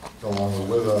no longer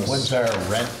with us. When's our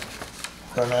rent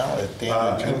run out? At the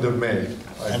End of May.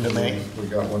 End of May? We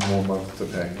got one more month to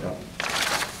pay, yeah.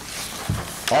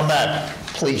 On that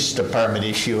police department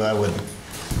issue, I would,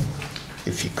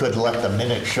 if you could let the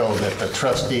minute show that the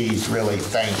trustees really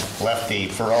thank Lefty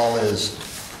for all his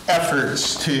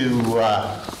efforts to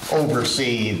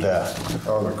oversee the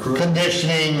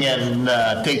conditioning and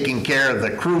taking care of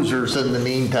the cruisers in the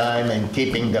meantime, and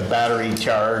keeping the battery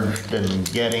charged and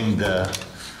getting the,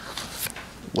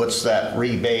 what's that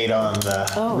rebate on the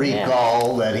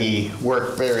recall that he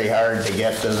worked very hard to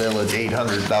get the village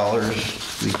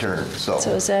 $800 returned. So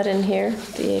is that in here,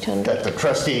 the 800? That the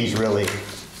trustees really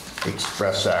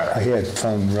express our. I had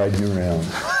fun riding around.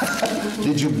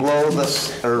 Did you blow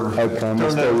this, or? I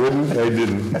promised I wouldn't, I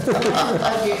didn't.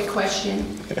 I'll get a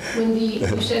question. When you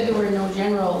said there were no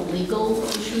general legal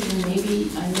issues, and maybe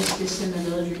I missed this in the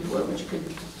village report, which could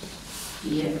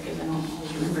be it, because I don't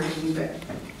always remember anything, but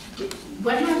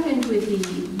what happened with the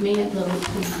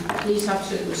police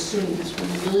officer that was suing us? When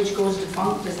the village goes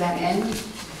defunct, does that end?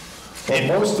 Well,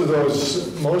 most of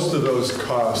those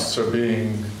costs are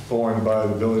being borne by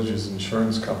the village's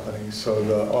insurance company.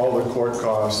 So all the court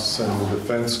costs and the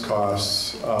defense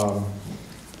costs,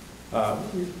 the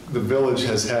village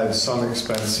has had some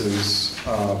expenses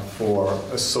for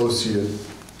associate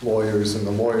lawyers, and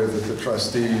the lawyer that the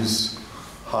trustees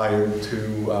hired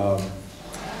to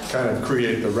kind of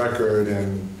create the record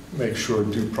and make sure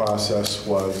due process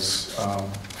was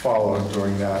followed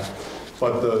during that.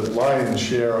 But the lion's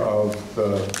share of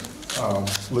the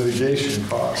litigation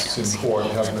costs in court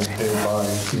have been paid by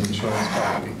the insurance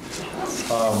company.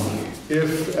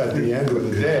 If at the end of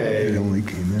the day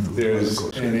there's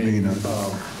any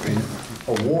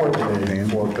award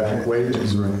made for back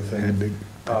wages or anything,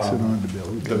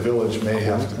 the village may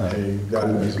have to pay that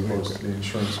as opposed to the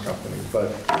insurance company.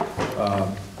 But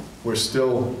we're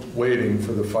still waiting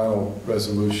for the final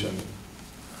resolution.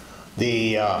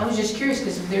 I was just curious,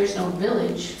 because if there's no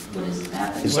village, what does that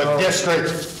happen? It's a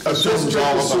district assumes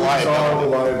all of the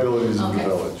liabilities of the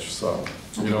village, so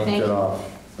you don't get off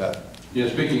that. You're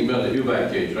speaking about the Huback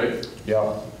case, right?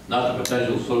 Yeah. Not the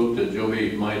potential suit that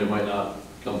Joey might or might not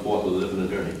come forth with a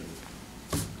different attorney.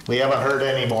 We haven't heard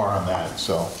any more on that,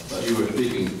 so. But you were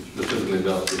speaking specifically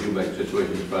about the Huback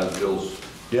situation as far as Bill's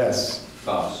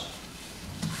costs.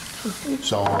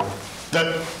 So,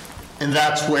 and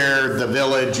that's where the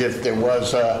village, if there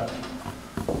was a,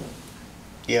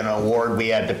 award we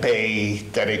had to pay,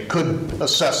 that it could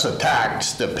assess a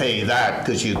tax to pay that,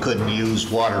 because you couldn't use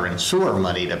water and sewer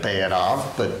money to pay it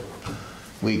off, but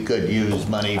we could use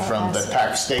money from the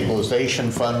tax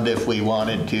stabilization fund if we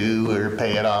wanted to, or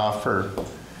pay it off,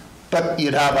 but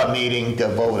you'd have a meeting to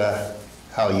vote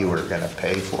how you were going to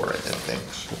pay for it and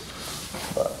things.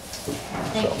 But,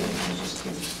 Thank you. I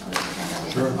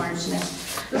was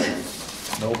just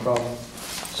curious. No problem.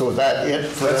 So is that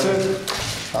it? That's it.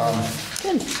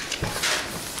 Good.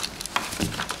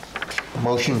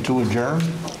 Motion to adjourn?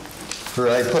 Or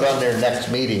I put on their next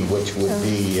meeting, which would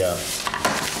be the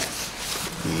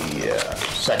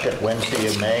second Wednesday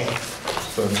of May.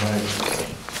 The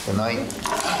 9th.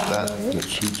 That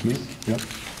suits me, yeah.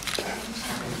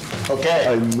 Okay.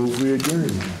 I move we adjourn.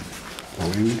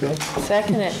 Away we go.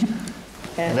 Second it.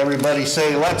 And everybody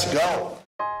say, let's go.